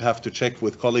 I would have to check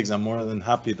with colleagues. I'm more than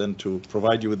happy then to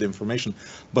provide you with the information.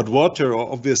 But water,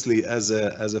 obviously, as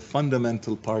a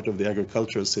fundamental part of the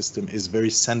agricultural system is very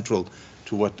central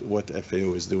to what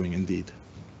FAO is doing indeed.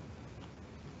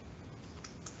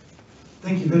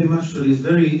 Thank you very much for this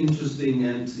very interesting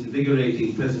and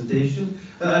invigorating presentation.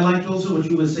 I liked also what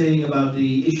you were saying about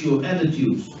the issue of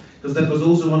attitudes, because that was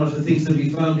also one of the things that we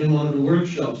found in one of the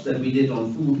workshops that we did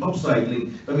on food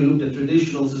upcycling, when we looked at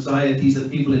traditional societies and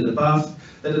people in the past,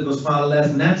 that it was far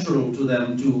less natural to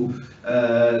them to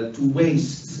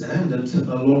waste, and that in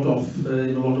a lot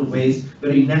of ways,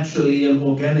 very naturally and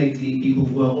organically, people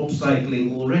were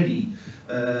upcycling already.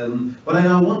 What I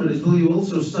now wonder is, will you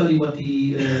also study what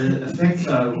the effects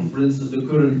are of, for instance, the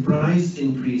current price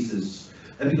increases?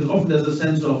 Because often there's a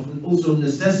sense of also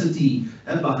necessity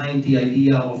behind the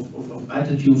idea of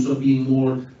attitudes of being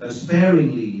more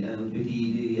sparingly, and with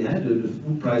the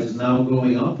food prices now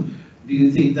going up, do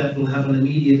you think that will have an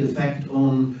immediate effect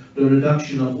on the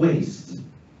reduction of waste?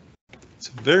 It's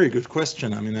a very good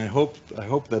question. I mean, I hope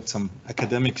that some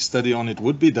academic study on it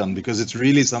would be done, because it's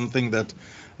really something that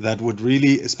would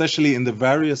really, especially in the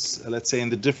various, let's say, in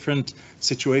the different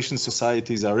situations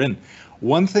societies are in.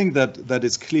 One thing that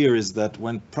is clear is that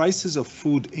when prices of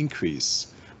food increase,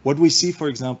 what we see, for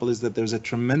example, is that there's a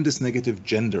tremendous negative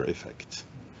gender effect.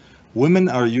 Women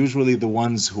are usually the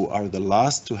ones who are the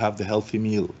last to have the healthy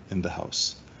meal in the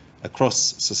house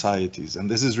across societies. And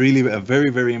this is really a very,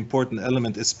 very important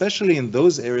element, especially in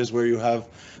those areas where you have,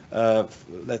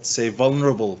 let's say,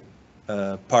 vulnerable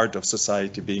part of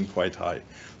society being quite high.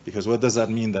 Because what does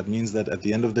that mean? That means that at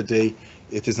the end of the day,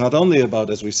 it is not only about,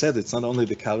 as we said, it's not only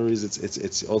the calories,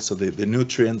 it's also the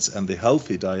nutrients and the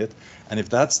healthy diet. And if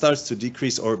that starts to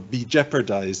decrease or be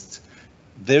jeopardized,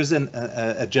 there's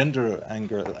a gender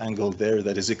angle there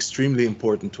that is extremely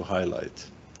important to highlight.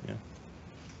 Yeah.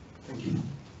 Thank you.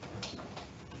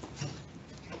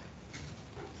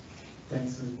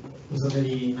 Thanks. It was a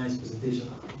very nice presentation.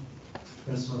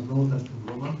 Personal note from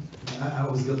Roma. I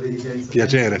was already very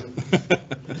Piacere.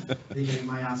 I think I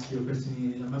might ask you a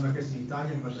question, my question in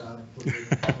Italian, but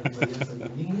for everybody else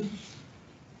in English.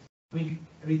 I mean,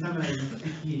 every time I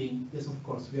keep hearing, yes, of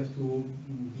course, we have to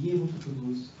be able to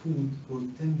produce food for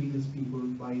 10 billion people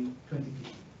by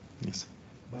 2050. Yes.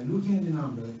 By looking at the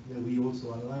number that we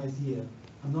also analyze here,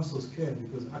 I'm not so scared,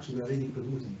 because actually we're already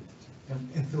producing it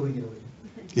and throwing it away.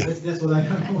 Yeah. That's what I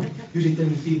usually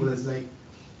telling people. It's like,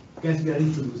 guys, we are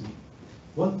introducing.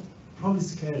 What probably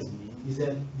scares me is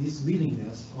that this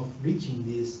willingness of reaching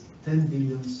this 10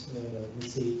 billion,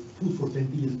 let's say, food for 10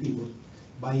 billion people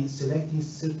by selecting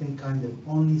certain kind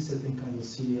of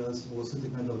cereals or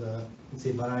certain kind of, let's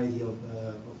say, variety of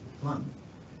plant.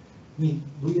 I mean,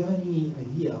 do you have any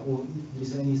idea, or if there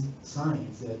is any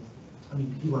signs that, I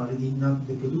mean, people are already not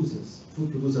the producers,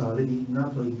 food producers are already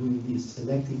naturally doing this,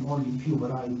 selecting only few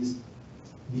varieties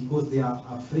because they are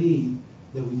afraid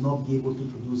they will not be able to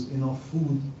produce enough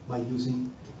food by using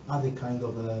other kind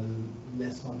of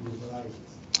less valuable varieties.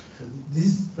 So this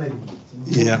is very good.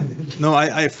 Yeah, no,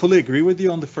 I fully agree with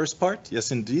you on the first part.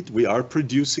 Yes, indeed, we are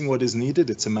producing what is needed.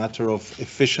 It's a matter of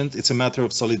it's a matter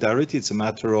of solidarity. It's a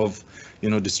matter of,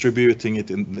 distributing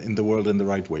it in the world in the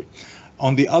right way.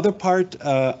 On the other part,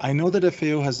 I know that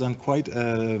FAO has done quite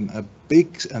a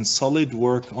big and solid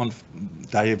work on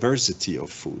diversity of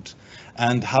food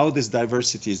and how this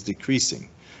diversity is decreasing.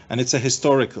 And it's a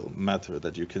historical matter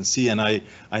that you can see. And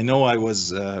I know I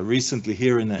was recently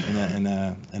here in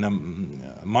a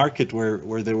market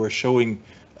where they were showing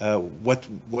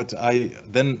what I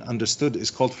then understood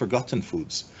is called forgotten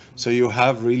foods. So you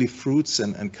have really fruits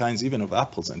and kinds even of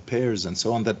apples and pears and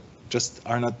so on that just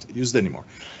are not used anymore.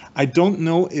 I don't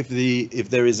know if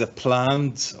there is a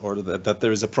planned or that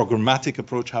there is a programmatic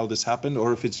approach how this happened,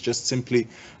 or if it's just simply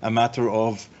a matter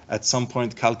of at some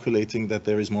point calculating that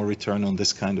there is more return on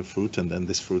this kind of fruit, and then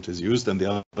this fruit is used and the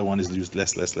other one is used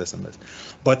less and less.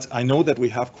 But I know that we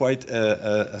have quite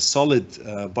a solid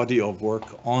body of work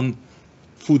on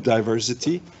food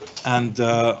diversity, and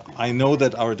I know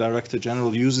that our Director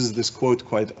General uses this quote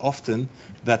quite often,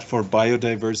 that for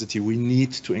biodiversity we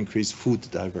need to increase food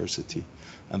diversity.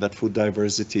 And that food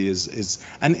diversity is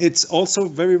and it's also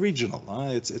very regional.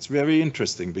 It's very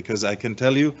interesting, because I can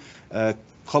tell you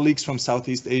colleagues from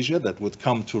Southeast Asia that would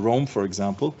come to Rome, for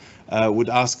example, would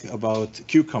ask about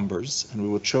cucumbers, and we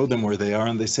would show them where they are,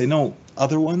 and they say, no,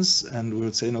 other ones, and we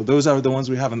would say, no, those are the ones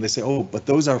we have, and they say, oh, but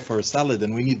those are for a salad,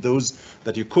 and we need those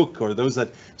that you cook, or those that...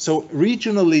 So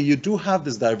regionally you do have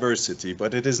this diversity,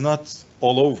 but it is not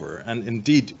all over, and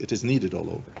indeed it is needed all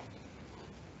over.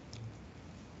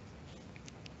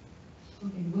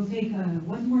 Okay, we'll take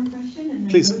one more question and then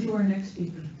Please. go to our next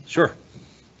speaker. Sure.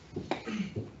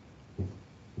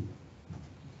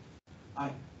 Hi,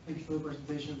 thank you for the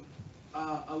presentation.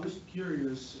 I was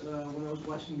curious, when I was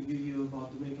watching the video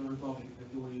about the Dominican Republic, that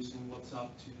you were using WhatsApp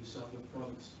to sell your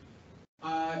products.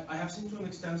 I have seen to an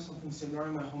extent something similar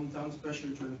in my hometown,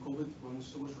 especially during COVID, when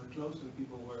stores were closed and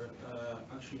people were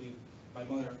actually, my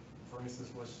mother, for instance,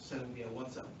 was selling via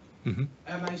WhatsApp. Mm-hmm.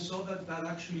 And I saw that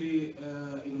actually,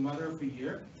 in a matter of a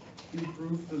year,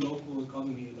 improved the local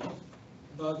economy a lot.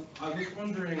 But I was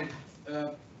wondering,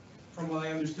 from what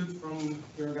I understood from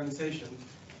your organization,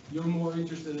 you're more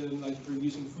interested in like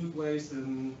reducing food waste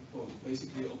and, well,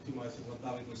 basically optimizing what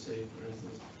David was saying, for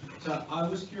instance. So I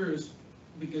was curious,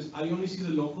 because I only see the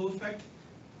local effect,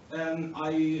 and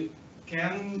I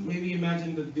can maybe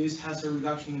imagine that this has a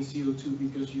reduction in CO2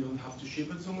 because you don't have to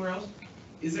ship it somewhere else.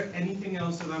 Is there anything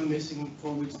else that I'm missing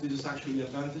for which this is actually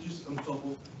advantages on top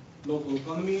of local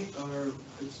economy, or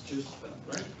it's just that,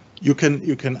 right? You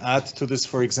can add to this,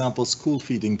 for example, school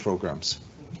feeding programs,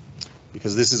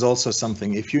 because this is also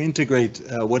something. If you integrate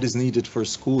what is needed for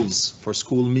schools, for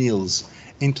school meals,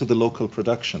 into the local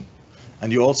production,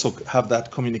 and you also have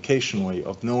that communication way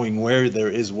of knowing where there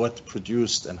is what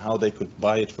produced and how they could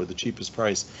buy it for the cheapest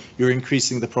price, you're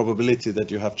increasing the probability that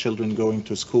you have children going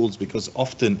to schools, because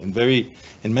often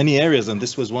in many areas, and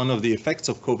this was one of the effects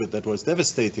of COVID that was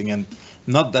devastating and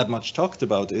not that much talked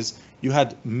about, is you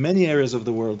had many areas of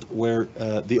the world where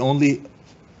the only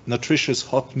nutritious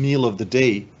hot meal of the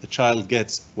day a child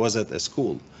gets was at a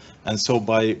school. And so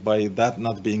by that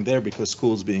not being there, because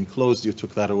schools being closed, you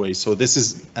took that away. So this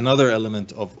is another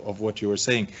element of what you were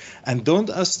saying. And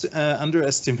don't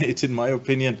underestimate, in my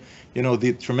opinion,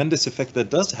 the tremendous effect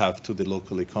that does have to the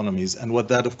local economies, and what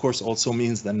that, of course, also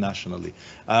means then nationally.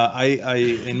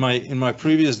 In my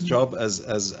previous job as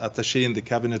attaché in the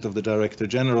cabinet of the Director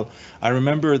General, I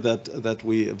remember that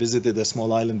we visited a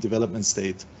small island development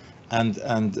state.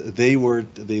 And they were,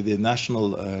 the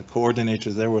national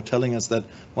coordinators there were telling us that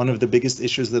one of the biggest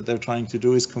issues that they're trying to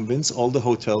do is convince all the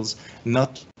hotels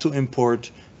not to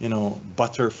import,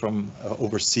 butter from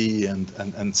overseas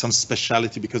and some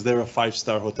specialty, because they're a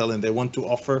 5-star hotel and they want to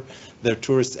offer their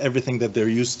tourists everything that they're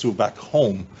used to back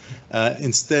home.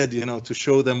 Instead, to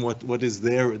show them what is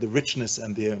there, the richness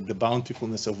and the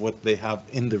bountifulness of what they have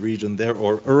in the region there,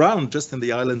 or around, just in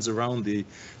the islands around the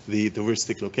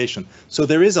touristic location. So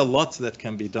there is a lot that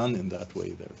can be done in that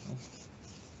way there.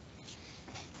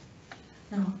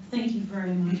 No, thank you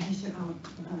very much, Mr.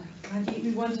 Al-Khafaji.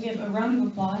 We want to give a round of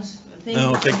applause.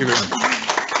 Thank you very much.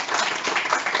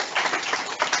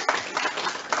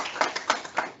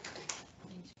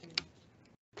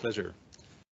 Pleasure.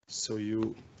 So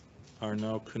you are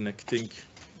now connecting.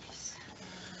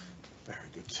 Very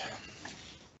good.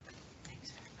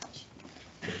 Thanks very much.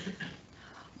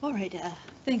 All right,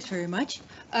 thanks very much.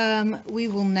 We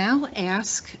will now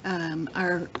ask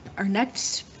our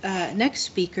next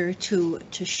speaker to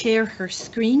share her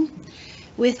screen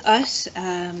with us.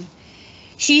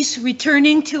 She's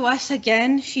returning to us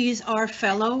again. She's our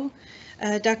fellow,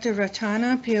 Dr.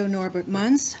 Rathana Peou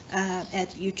Norbert-Munns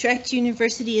at Utrecht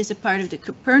University, is a part of the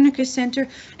Copernicus Center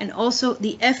and also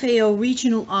the FAO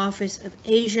Regional Office of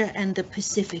Asia and the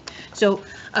Pacific. So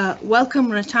welcome,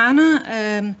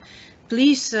 Rathana.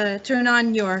 Please turn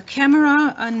on your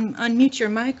camera, unmute your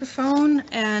microphone,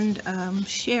 and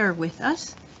share with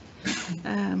us.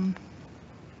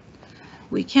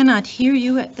 We cannot hear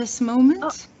you at this moment.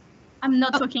 Oh, I'm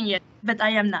not talking yet. but I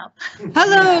am now.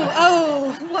 Hello.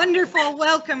 Oh, wonderful.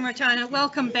 Welcome, Rathana.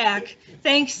 Welcome back.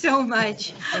 Thanks so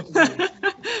much.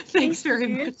 Thanks very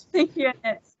much. Thank you.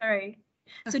 Sorry.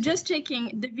 So just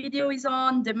checking, the video is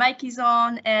on, the mic is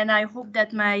on, and I hope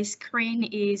that my screen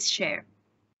is shared.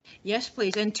 Yes,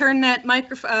 please. And turn that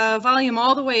microphone volume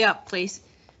all the way up, please.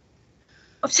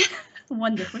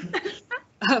 Wonderful.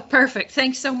 Perfect.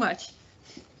 Thanks so much.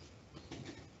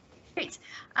 Great.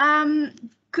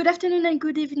 Good afternoon and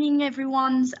good evening,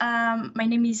 everyone. My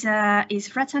name is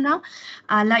Rathana.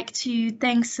 I'd like to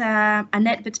thank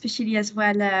Annette, but especially as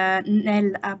well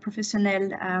Nell, Professor Nell,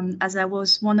 as I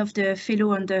was one of the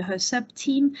fellow under her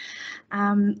sub-team.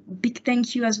 Big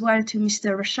thank you as well to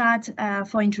Mr. Raschad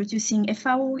for introducing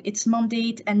FAO, its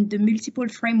mandate, and the multiple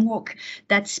framework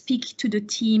that speak to the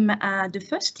team, the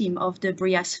first team of the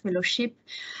BrIAS Fellowship.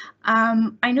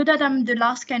 I know that I'm the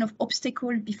last kind of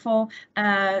obstacle before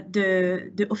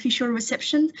the official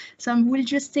reception, so I will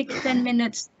just take 10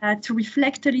 minutes to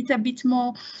reflect a little bit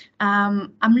more.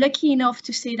 I'm lucky enough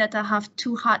to say that I have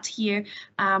two hats here,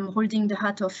 holding the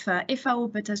hat of FAO,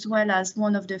 but as well as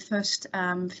one of the first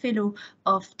fellow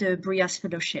of the BrIAS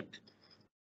Fellowship.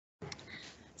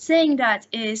 Saying that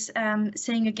is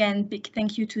saying again, big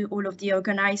thank you to all of the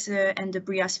organizer and the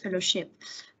BrIAS Fellowship.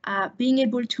 Being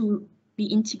able to be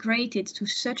integrated to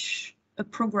such a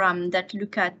program that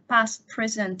look at past,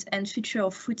 present, and future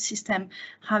of food system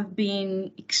have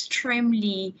been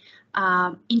extremely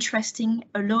interesting,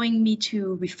 allowing me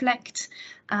to reflect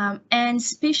and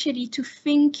especially to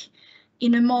think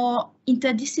in a more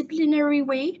interdisciplinary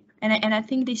way. And I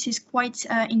think this is quite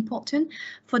important.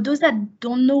 For those that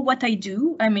don't know what I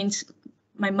do, I mean,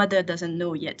 my mother doesn't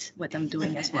know yet what I'm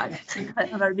doing as well.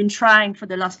 I've been trying for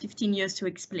the last 15 years to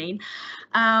explain,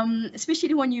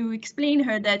 especially when you explain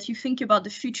her that you think about the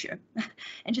future.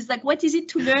 And she's like, what is it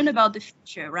to learn about the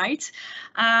future, right?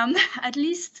 At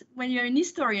least when you're an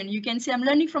historian, you can say, I'm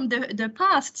learning from the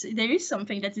past. There is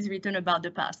something that is written about the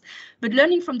past. But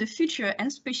learning from the future, and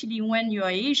especially when you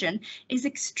are Asian, is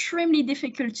extremely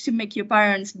difficult to make your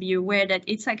parents be aware that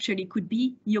it's actually could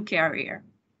be your career.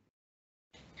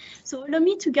 So allow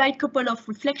me to guide a couple of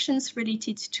reflections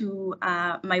related to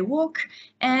my work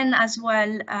and as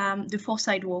well the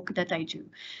Foresight work that I do.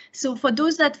 So for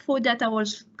those that thought that I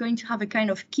was going to have a kind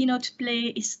of keynote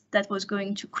play that was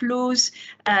going to close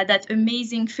that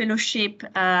amazing fellowship,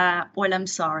 well, I'm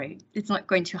sorry, it's not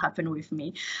going to happen with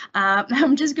me.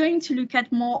 I'm just going to look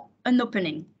at more an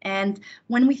opening. And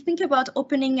when we think about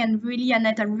opening, and really,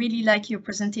 Annette, I really like your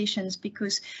presentations,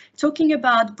 because talking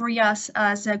about BrIAS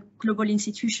as a global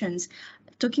institutions,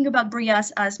 talking about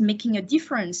BrIAS as making a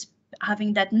difference,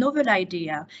 having that novel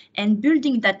idea and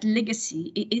building that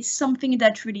legacy, it's something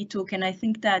that really took. And I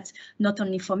think that not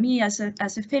only for me as a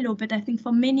fellow, but I think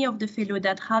for many of the fellows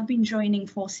that have been joining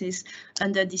forces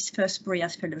under this first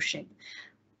BrIAS fellowship.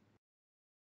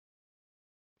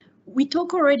 We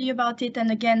talk already about it,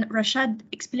 and again, Raschad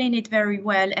explained it very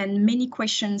well, and many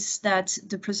questions that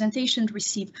the presentation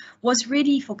received was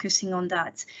really focusing on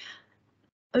that.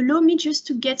 Allow me just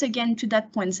to get again to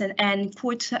that point and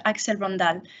quote Axel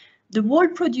Randall. The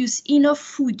world produces enough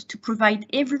food to provide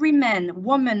every man,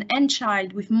 woman, and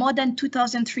child with more than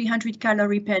 2,300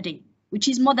 calories per day, which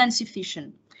is more than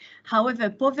sufficient. However,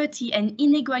 poverty and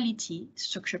inequality,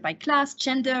 structured by class,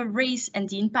 gender, race, and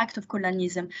the impact of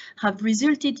colonialism, have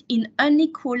resulted in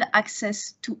unequal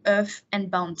access to earth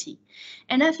and bounty.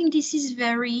 And I think this is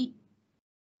very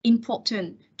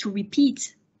important to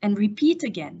repeat and repeat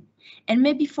again. And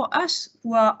maybe for us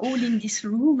who are all in this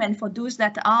room, and for those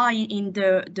that are in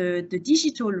the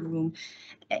digital room,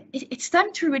 it's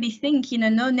time to really think in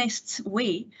an honest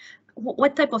way.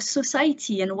 What type of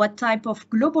society and what type of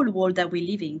global world are we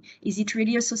living? Is it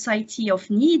really a society of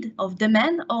need, of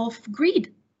demand, of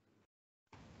greed?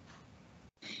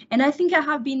 And I think I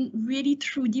have been really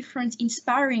through different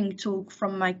inspiring talk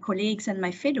from my colleagues and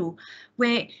my fellow,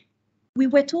 where we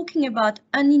were talking about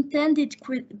unintended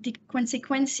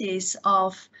consequences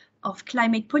of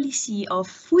climate policy, of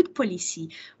food policy.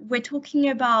 We're talking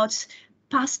about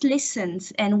past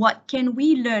lessons and what can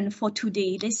we learn for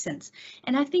today's lessons.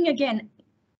 And I think, again,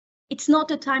 it's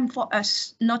not a time for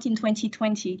us, not in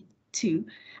 2022,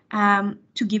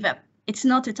 to give up. It's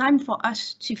not a time for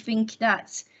us to think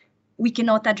that we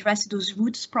cannot address those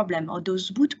roots problem or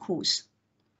those root cause.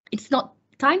 It's not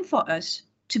time for us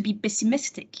to be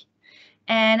pessimistic.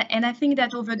 And I think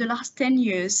that over the last 10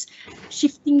 years,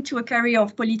 shifting to a career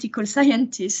of political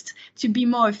scientist to be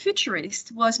more a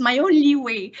futurist was my only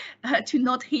way to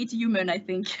not hate human, I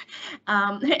think.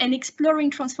 And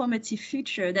exploring transformative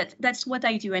future, that's what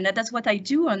I do. And that's what I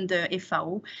do on the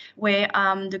FAO, where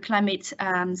the climate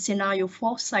scenario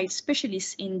foresight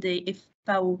specialist in the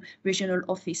FAO Regional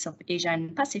Office of Asia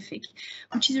and Pacific,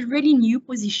 which is a really new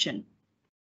position.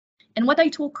 And what I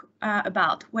talk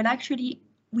about, well, actually,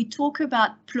 we talk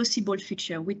about plausible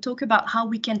future. We talk about how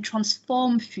we can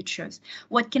transform futures.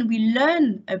 What can we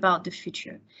learn about the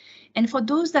future? And for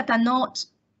those that are not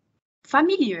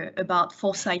familiar about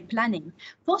foresight planning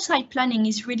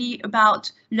is really about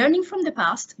learning from the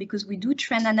past, because we do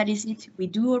trend analysis, we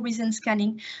do horizon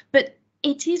scanning, but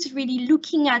it is really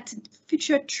looking at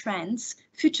future trends,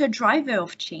 future driver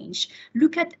of change,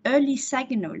 look at early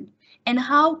signal, and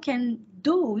how can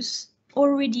those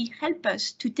already help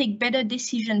us to take better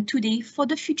decisions today for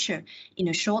the future, in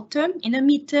a short term, in a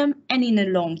mid-term, and in a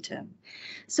long term.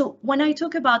 So when I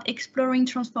talk about exploring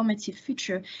transformative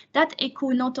future, that echo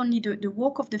not only the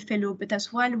work of the fellow, but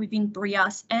as well within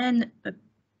BrIAS and a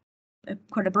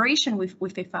collaboration with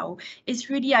FAO, is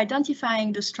really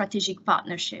identifying the strategic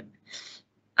partnership.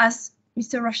 As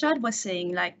Mr. Raschad was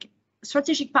saying, like,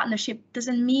 strategic partnership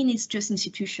doesn't mean it's just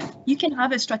institution. You can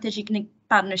have a strategic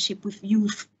partnership with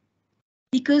youth,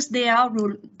 because they are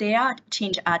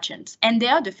change agents, and they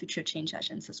are the future change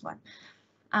agents as well.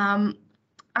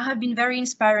 I have been very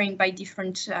inspiring by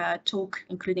different talk,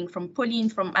 including from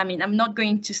Pauline, I'm not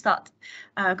going to start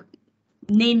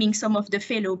naming some of the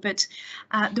fellow, but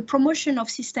the promotion of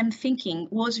system thinking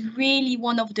was really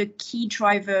one of the key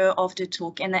driver of the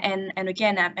talk. And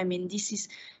again, this is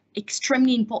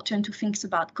extremely important to think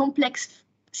about complex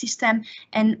system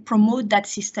and promote that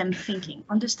system thinking,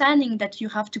 understanding that you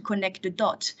have to connect the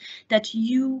dots, that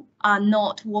you are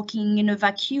not walking in a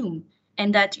vacuum,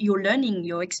 and that your learning,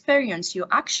 your experience, your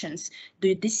actions,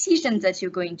 the decisions that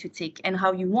you're going to take, and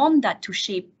how you want that to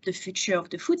shape the future of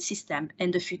the food system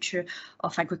and the future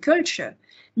of agriculture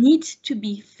needs to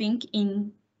be think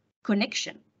in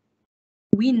connection.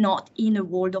 We're not in a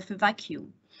world of a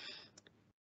vacuum.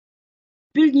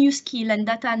 Build new skill and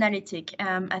data analytic.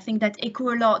 I think that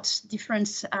echo a lot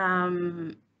different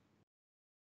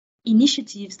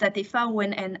initiatives that FAO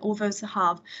and others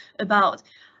have about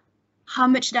how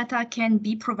much data can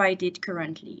be provided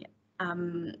currently.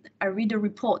 I read a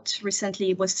report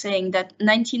recently was saying that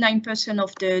 99%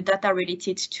 of the data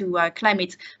related to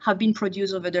climate have been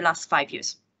produced over the last 5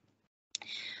 years,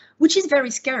 which is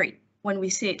very scary when we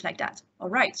say it like that. All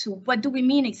right, so what do we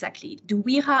mean exactly? Do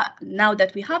we have, now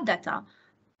that we have data,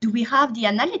 do we have the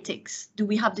analytics? Do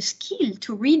we have the skill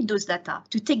to read those data,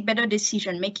 to take better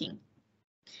decision making?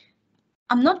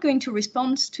 I'm not going to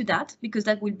respond to that because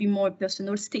that will be more a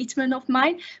personal statement of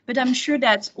mine, but I'm sure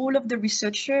that all of the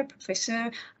researcher, professor,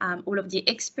 all of the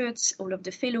experts, all of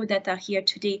the fellow that are here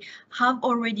today have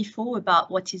already thought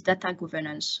about what is data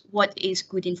governance, what is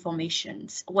good information,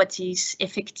 what is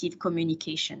effective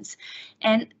communications.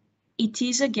 And it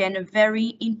is again a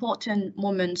very important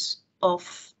moment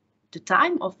of the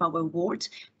time of our world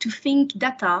to think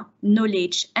data,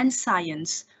 knowledge and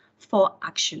science for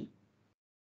action.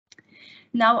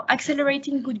 Now,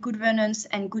 accelerating good governance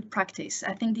and good practice.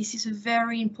 I think this is a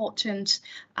very important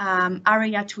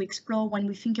area to explore when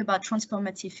we think about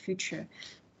transformative future.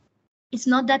 It's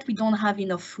not that we don't have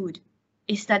enough food,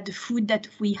 it's that the food that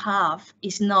we have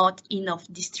is not enough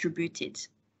distributed.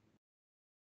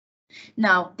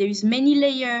 Now, there is many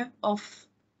layers of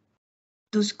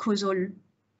those causal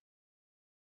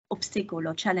obstacles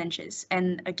or challenges.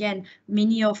 And again,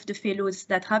 many of the fellows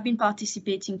that have been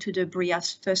participating to the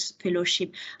BrIAS first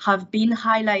fellowship have been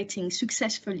highlighting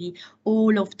successfully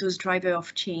all of those drivers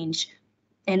of change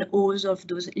and all of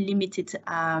those limited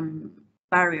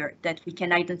barriers that we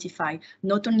can identify,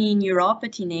 not only in Europe,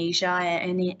 but in Asia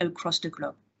and across the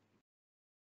globe.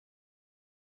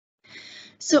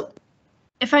 So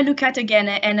if I look at again,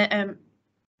 and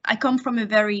I come from a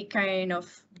very kind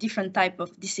of different type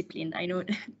of discipline. I know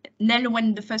Nell,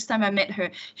 when the first time I met her,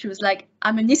 she was like,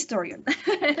 I'm an historian.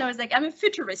 And I was like, I'm a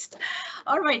futurist.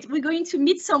 All right, we're going to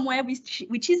meet somewhere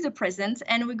which is the present,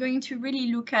 and we're going to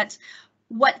really look at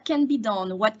what can be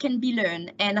done, what can be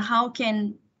learned, and how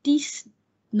can this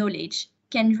knowledge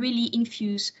can really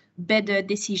infuse better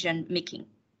decision making.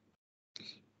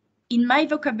 In my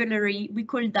vocabulary, we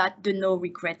call that the no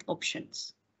regret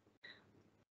options.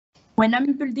 When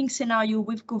I'm building scenario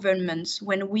with governments,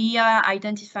 when we are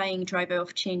identifying driver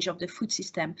of change of the food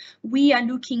system, we are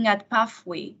looking at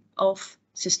pathway of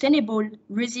sustainable,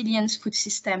 resilient food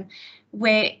system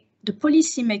where the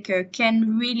policymaker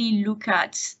can really look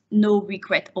at no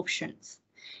regret options.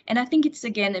 And I think it's,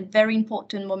 again, a very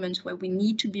important moment where we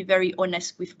need to be very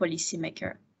honest with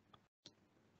policymaker.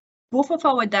 Both of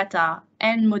our data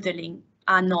and modeling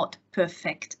are not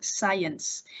perfect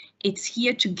science. It's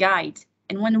here to guide.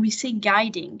 And when we say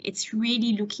guiding, it's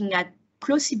really looking at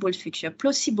plausible future,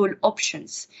 plausible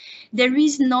options. There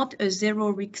is not a zero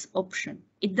risk option.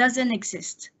 It doesn't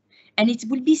exist. And it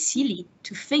would be silly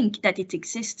to think that it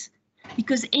exists,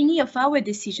 because any of our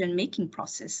decision-making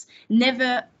process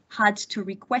never had to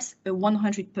request a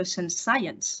 100%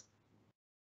 science.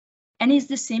 And it's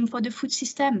the same for the food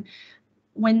system.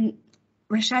 When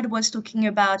Raschad was talking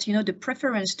about, you know, the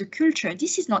preference, the culture,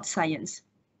 this is not science.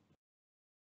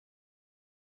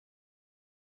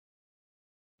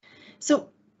 So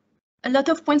a lot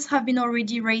of points have been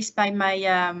already raised by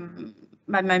my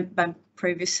my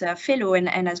previous fellow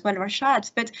and as well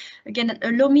Raschad, but again,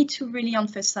 allow me to really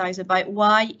emphasize about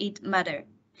why it matters.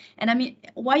 And I mean,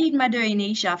 why it matters in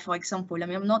Asia, for example. I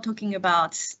mean, I'm not talking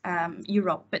about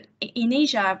Europe, but in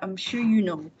Asia, I'm sure you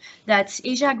know that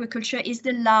Asia agriculture is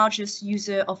the largest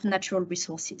user of natural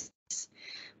resources,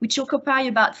 which occupy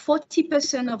about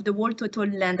 40% of the world total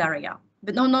land area.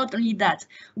 But no, not only that,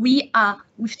 we are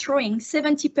withdrawing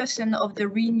 70% of the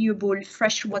renewable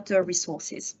freshwater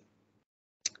resources.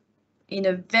 In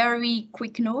a very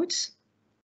quick note,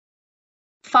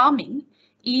 farming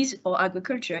is, or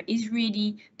agriculture is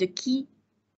really the key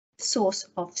source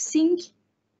of sink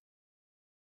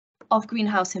of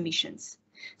greenhouse emissions.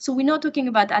 So we're not talking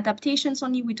about adaptations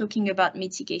only, we're talking about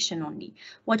mitigation only.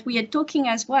 What we are talking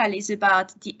as well is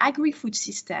about the agri-food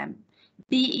system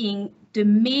being the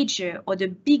major or the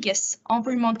biggest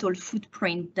environmental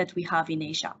footprint that we have in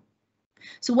Asia.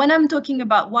 So when I'm talking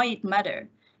about why it matters,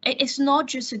 it's not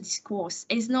just a discourse,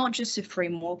 it's not just a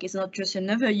framework, it's not just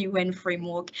another UN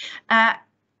framework.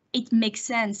 It makes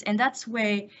sense, and that's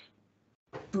where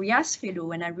BrIAS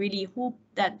Fellow, and I really hope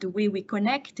that the way we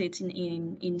connected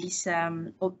in this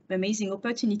amazing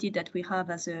opportunity that we have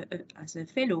as a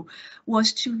fellow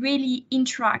was to really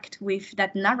interact with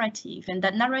that narrative, and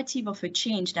that narrative of a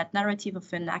change, that narrative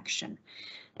of an action.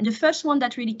 And the first one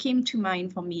that really came to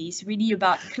mind for me is really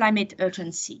about climate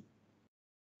urgency.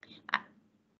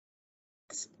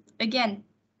 Again,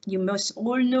 you must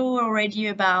all know already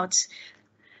about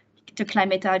the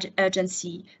climate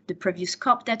urgency, the previous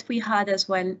COP that we had as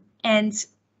well, and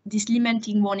this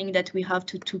limiting warning that we have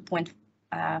to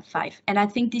 2.5. And I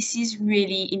think this is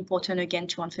really important again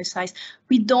to emphasize.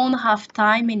 We don't have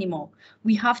time anymore.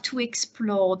 We have to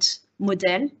explore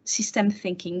model system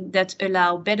thinking that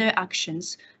allow better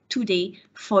actions today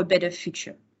for a better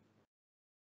future.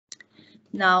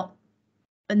 Now,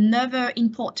 another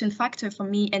important factor for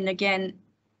me, and again,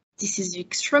 this is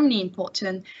extremely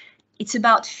important, it's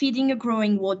about feeding a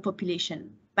growing world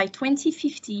population. By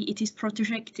 2050, it is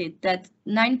projected that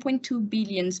 9.2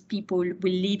 billion people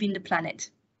will live in the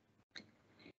planet.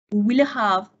 We will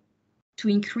have to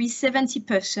increase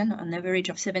 70%, on average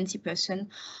of 70%,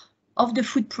 of the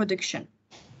food production.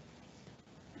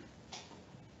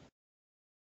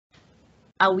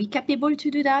 Are we capable to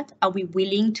do that? Are we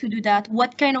willing to do that?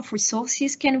 What kind of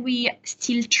resources can we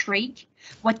still trade?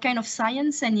 What kind of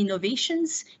science and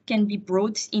innovations can be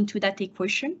brought into that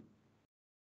equation?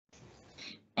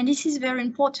 And this is very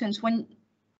important. When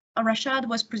Raschad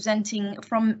was presenting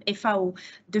from FAO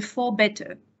the 4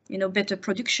 better, you know, better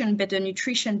production, better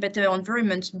nutrition, better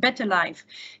environment, better life,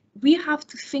 we have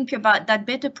to think about that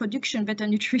better production, better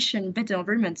nutrition, better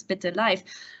environment, better life,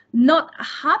 not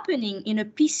happening in a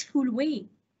peaceful way.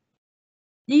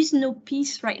 There is no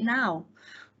peace right now.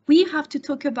 We have to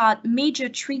talk about major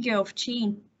trigger of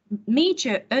change,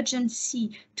 major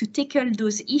urgency to tackle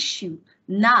those issues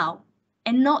now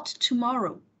and not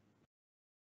tomorrow.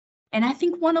 And I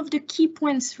think one of the key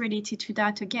points related to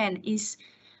that again is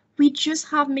we just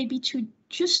have maybe to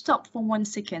just stop for 1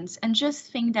 second and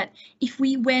just think that if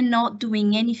we were not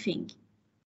doing anything,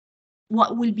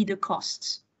 what will be the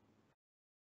costs?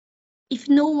 If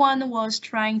no one was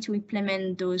trying to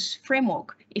implement those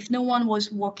frameworks, if no one was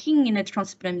working in a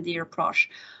transparent approach,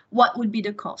 what would be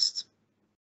the cost?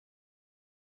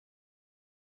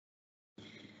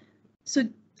 So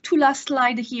 2 last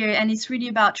slide here, and it's really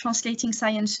about translating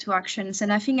science to actions.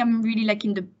 And I think I'm really like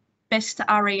in the best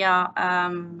area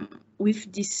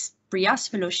with this BrIAS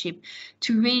fellowship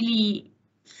to really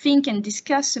think and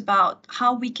discuss about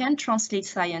how we can translate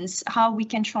science, how we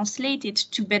can translate it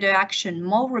to better action,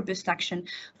 more robust action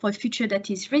for a future that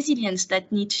is resilient,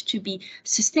 that needs to be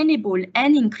sustainable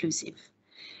and inclusive.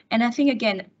 And I think,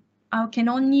 again, I can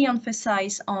only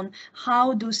emphasize on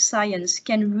how those science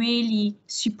can really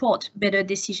support better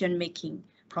decision making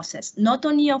process, not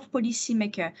only of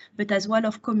policymaker, but as well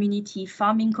of community,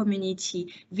 farming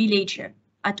community, villager,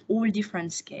 at all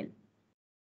different scale.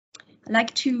 I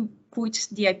like to quote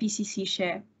the IPCC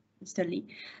chair, Mr. Lee.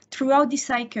 Throughout this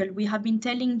cycle, we have been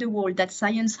telling the world that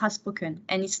science has spoken,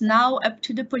 and it's now up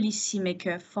to the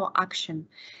policymaker for action.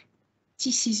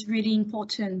 This is really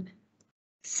important.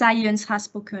 Science has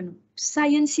spoken.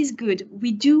 Science is good.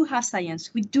 We do have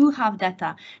science. We do have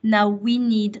data. Now we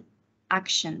need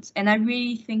actions. And I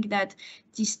really think that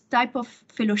this type of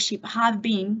fellowship have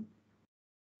been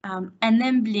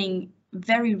enabling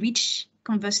very rich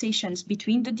conversations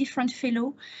between the different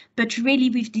fellows, but really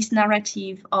with this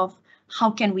narrative of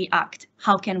how can we act?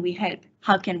 How can we help?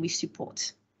 How can we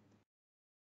support?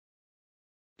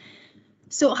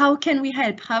 So how can we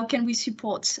help? How can we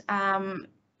support?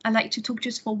 I'd like to talk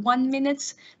just for 1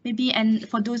 minute, maybe, and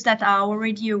for those that are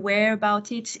already aware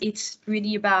about it, it's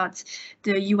really about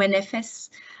the UNFS,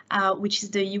 which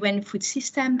is the UN food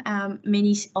system.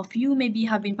 Many of you maybe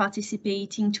have been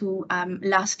participating to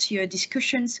last year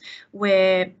discussions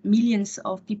where millions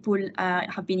of people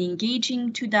have been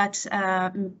engaging to that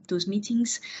those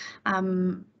meetings.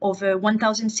 Over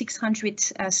 1,600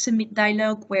 summit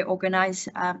dialogue were organized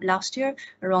last year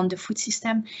around the food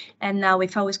system, and now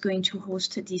FAO is going to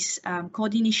host this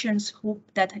coordinations group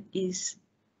that is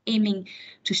aiming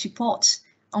to support,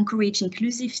 encourage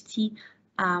inclusivity,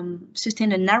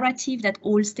 sustain a narrative that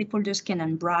all stakeholders can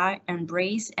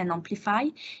embrace and amplify,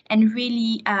 and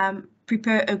really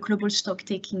prepare a global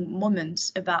stock-taking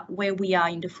moment about where we are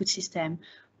in the food system,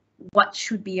 what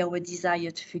should be our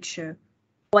desired future,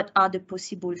 what are the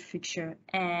possible future,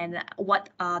 and what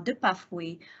are the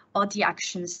pathway or the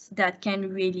actions that can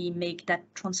really make that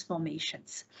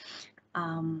transformations.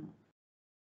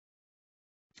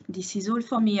 This is all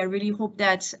for me. I really hope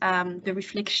that the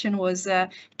reflection was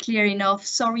clear enough.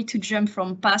 Sorry to jump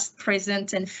from past,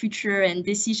 present, and future, and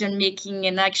decision making,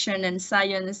 and action, and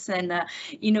science, and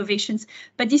innovations.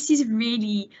 But this is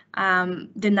really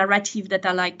the narrative that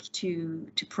I like to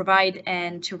provide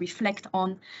and to reflect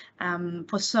on.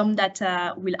 For some that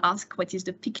will ask, what is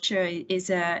the picture? It's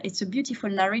a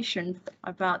beautiful narration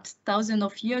about thousands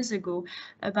of years ago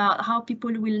about how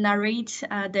people will narrate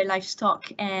their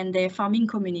livestock and their farming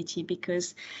community,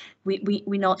 because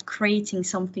we're not creating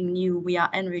something new, we are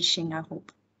enriching, I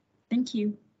hope. Thank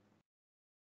you.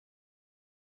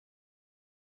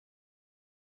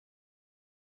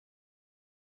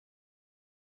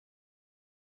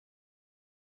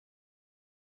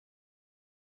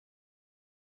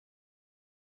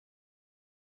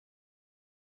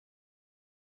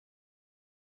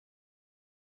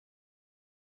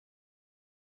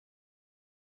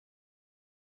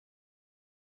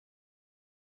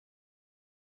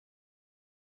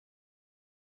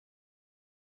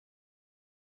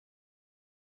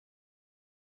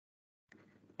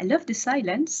 I love the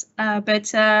silence,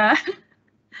 but I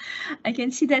can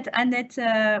see that Annette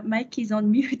mic is on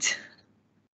mute.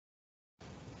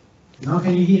 Now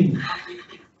can you hear me?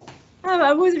 Oh,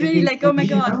 I was really like, oh my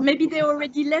God, maybe they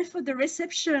already left for the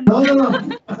reception. No, no, no.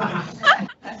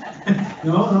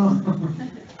 No.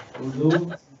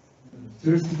 Although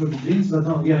thirsty for the drinks, but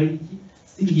no, we are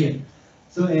still here.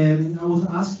 So I was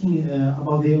asking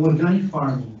about the organic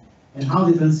farming and how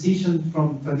the transition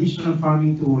from traditional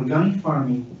farming to organic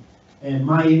farming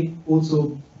might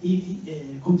also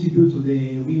contribute to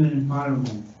the women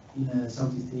empowerment in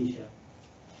Southeast Asia,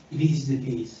 if it is the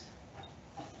case.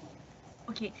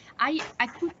 Okay, I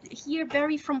could hear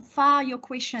very from far your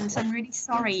questions. I'm really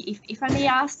sorry. If I may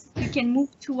ask, you can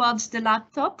move towards the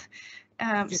laptop.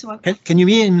 So can you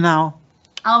hear him now?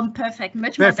 Perfect,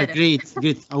 much more better. Perfect,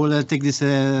 great. I will take this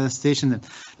station then.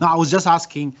 No, I was just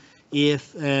asking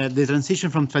if the transition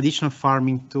from traditional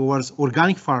farming towards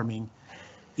organic farming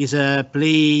is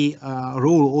play a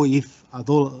role, or if at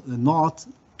all not,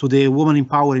 to the woman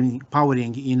empowering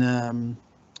in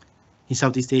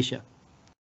Southeast Asia.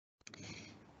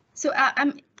 So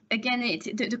again,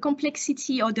 the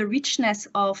complexity or the richness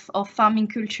of farming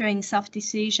culture in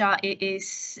Southeast Asia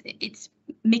it's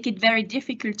make it very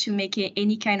difficult to make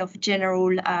any kind of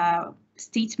general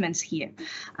statements here.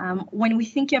 When we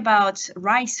think about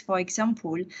rice, for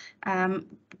example,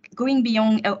 going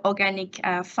beyond organic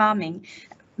farming,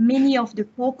 many of the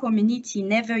poor community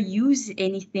never use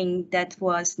anything that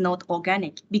was not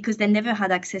organic because they never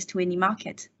had access to any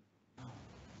market.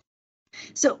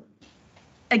 So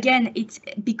again, it's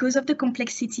because of the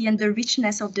complexity and the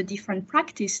richness of the different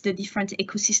practice, the different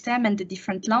ecosystem and the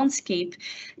different landscape,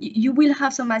 you will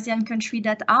have some Asian countries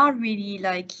that are really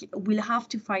like, will have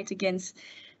to fight against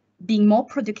being more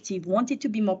productive, wanted to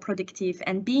be more productive,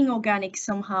 and being organic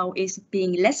somehow is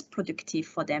being less productive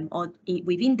for them or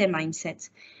within their mindset.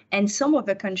 And some of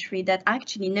the country that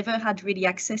actually never had really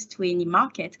access to any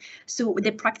market. So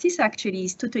the practice actually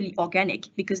is totally organic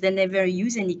because they never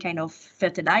use any kind of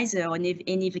fertilizer or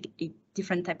any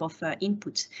different type of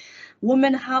inputs.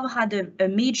 Women have had a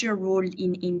major role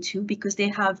into because they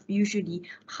have usually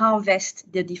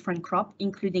harvest the different crop,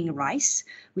 including rice,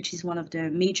 which is one of the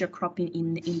major crop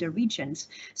in the regions.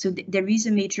 So there is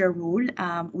a major role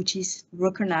which is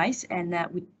recognized, and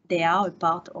they are a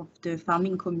part of the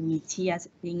farming community as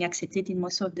being accepted in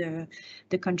most of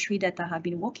the country that I have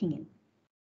been working in.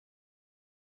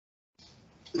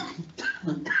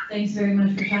 Thanks very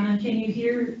much, Rathana. Can you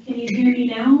hear me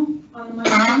now on the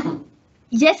microphone?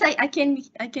 Yes, I can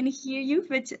hear you,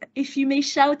 but if you may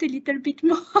shout a little bit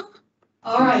more.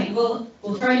 All right, we'll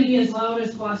try to be as loud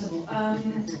as possible.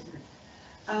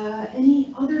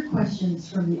 Any other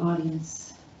questions from the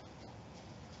audience?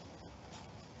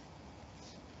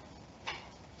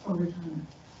 For Rathana.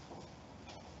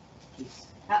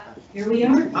 Here we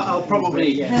are. I'll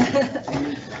probably.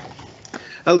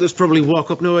 I'll just probably walk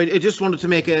up. No, I just wanted to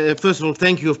make first of all,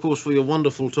 thank you, of course, for your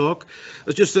wonderful talk.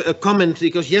 It's just a comment,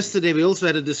 because yesterday we also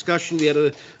had a discussion. We had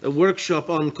a workshop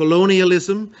on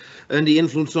colonialism and the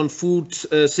influence on food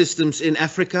systems in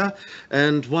Africa.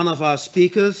 And one of our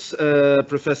speakers,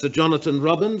 Professor Jonathan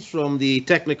Robbins from the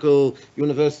Technical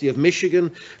University of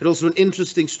Michigan, had also an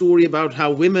interesting story about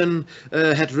how women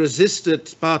had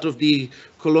resisted part of the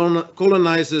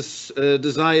colonizers'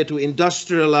 desire to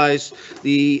industrialize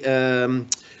the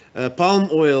palm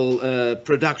oil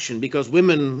production, because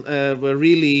women were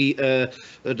really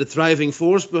the thriving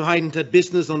force behind that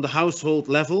business on the household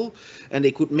level, and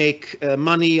they could make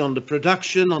money on the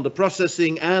production, on the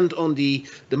processing, and on the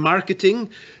marketing.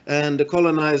 And the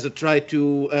colonizer tried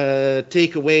to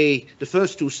take away the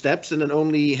first two steps, and then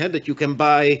only had that you can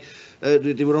buy.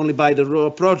 They would only buy the raw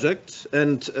product,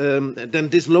 and then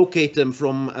dislocate them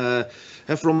from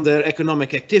their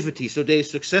economic activity. So they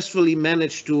successfully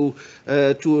managed to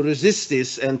resist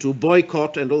this and to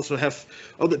boycott, and also have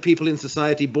other people in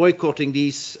society boycotting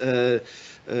these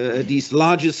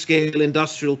larger scale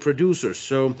industrial producers.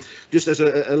 So just as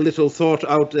a little thought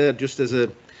out there, just as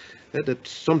that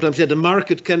sometimes the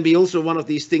market can be also one of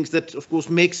these things that, of course,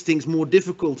 makes things more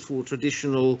difficult for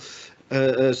traditional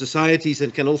societies,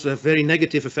 and can also have very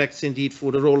negative effects indeed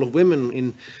for the role of women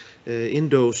in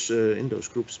those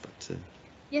groups. But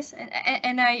yes,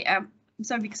 and I'm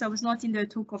sorry because I was not in the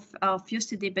talk of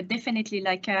yesterday, but definitely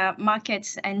like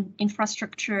markets and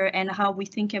infrastructure and how we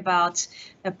think about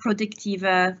a productive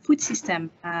food system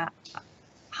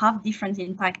have different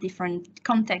impact, different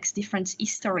context, different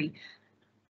history.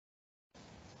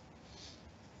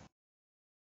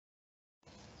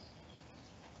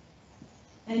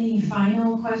 Any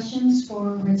final questions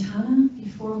for Rathana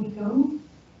before we go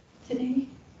today?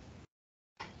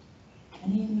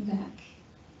 Any in the back?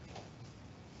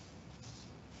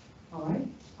 All right,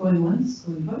 going once,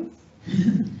 going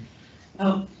twice.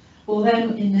 Oh, well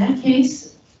then, in that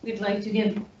case, we'd like to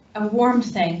give a warm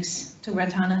thanks to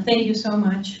Rathana. Thank you so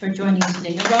much for joining us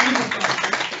today. A round of applause.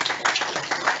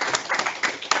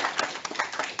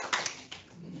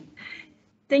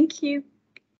 Thank you.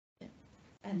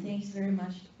 And thanks very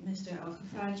much, Mr.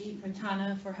 Al-Khafaji,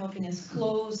 Rathana, for helping us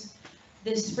close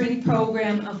this spring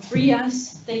program of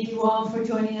BrIAS. Thank you all for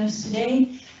joining us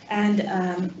today.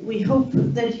 And we hope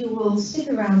that you will stick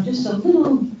around just a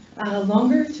little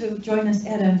longer to join us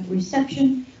at a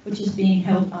reception, which is being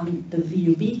held on the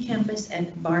VUB campus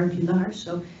at Bar Pilar.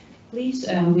 So please,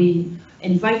 we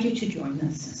invite you to join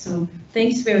us. So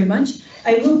thanks very much.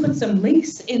 I will put some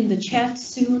links in the chat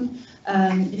soon.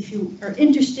 If you are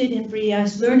interested in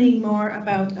BrIAS, learning more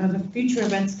about the future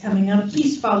events coming up,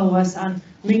 please follow us on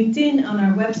LinkedIn, on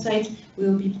our website.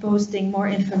 We'll be posting more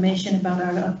information about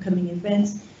our upcoming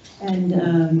events and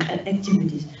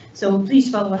activities. So please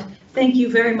follow us. Thank you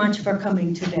very much for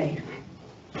coming today.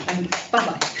 And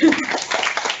bye-bye.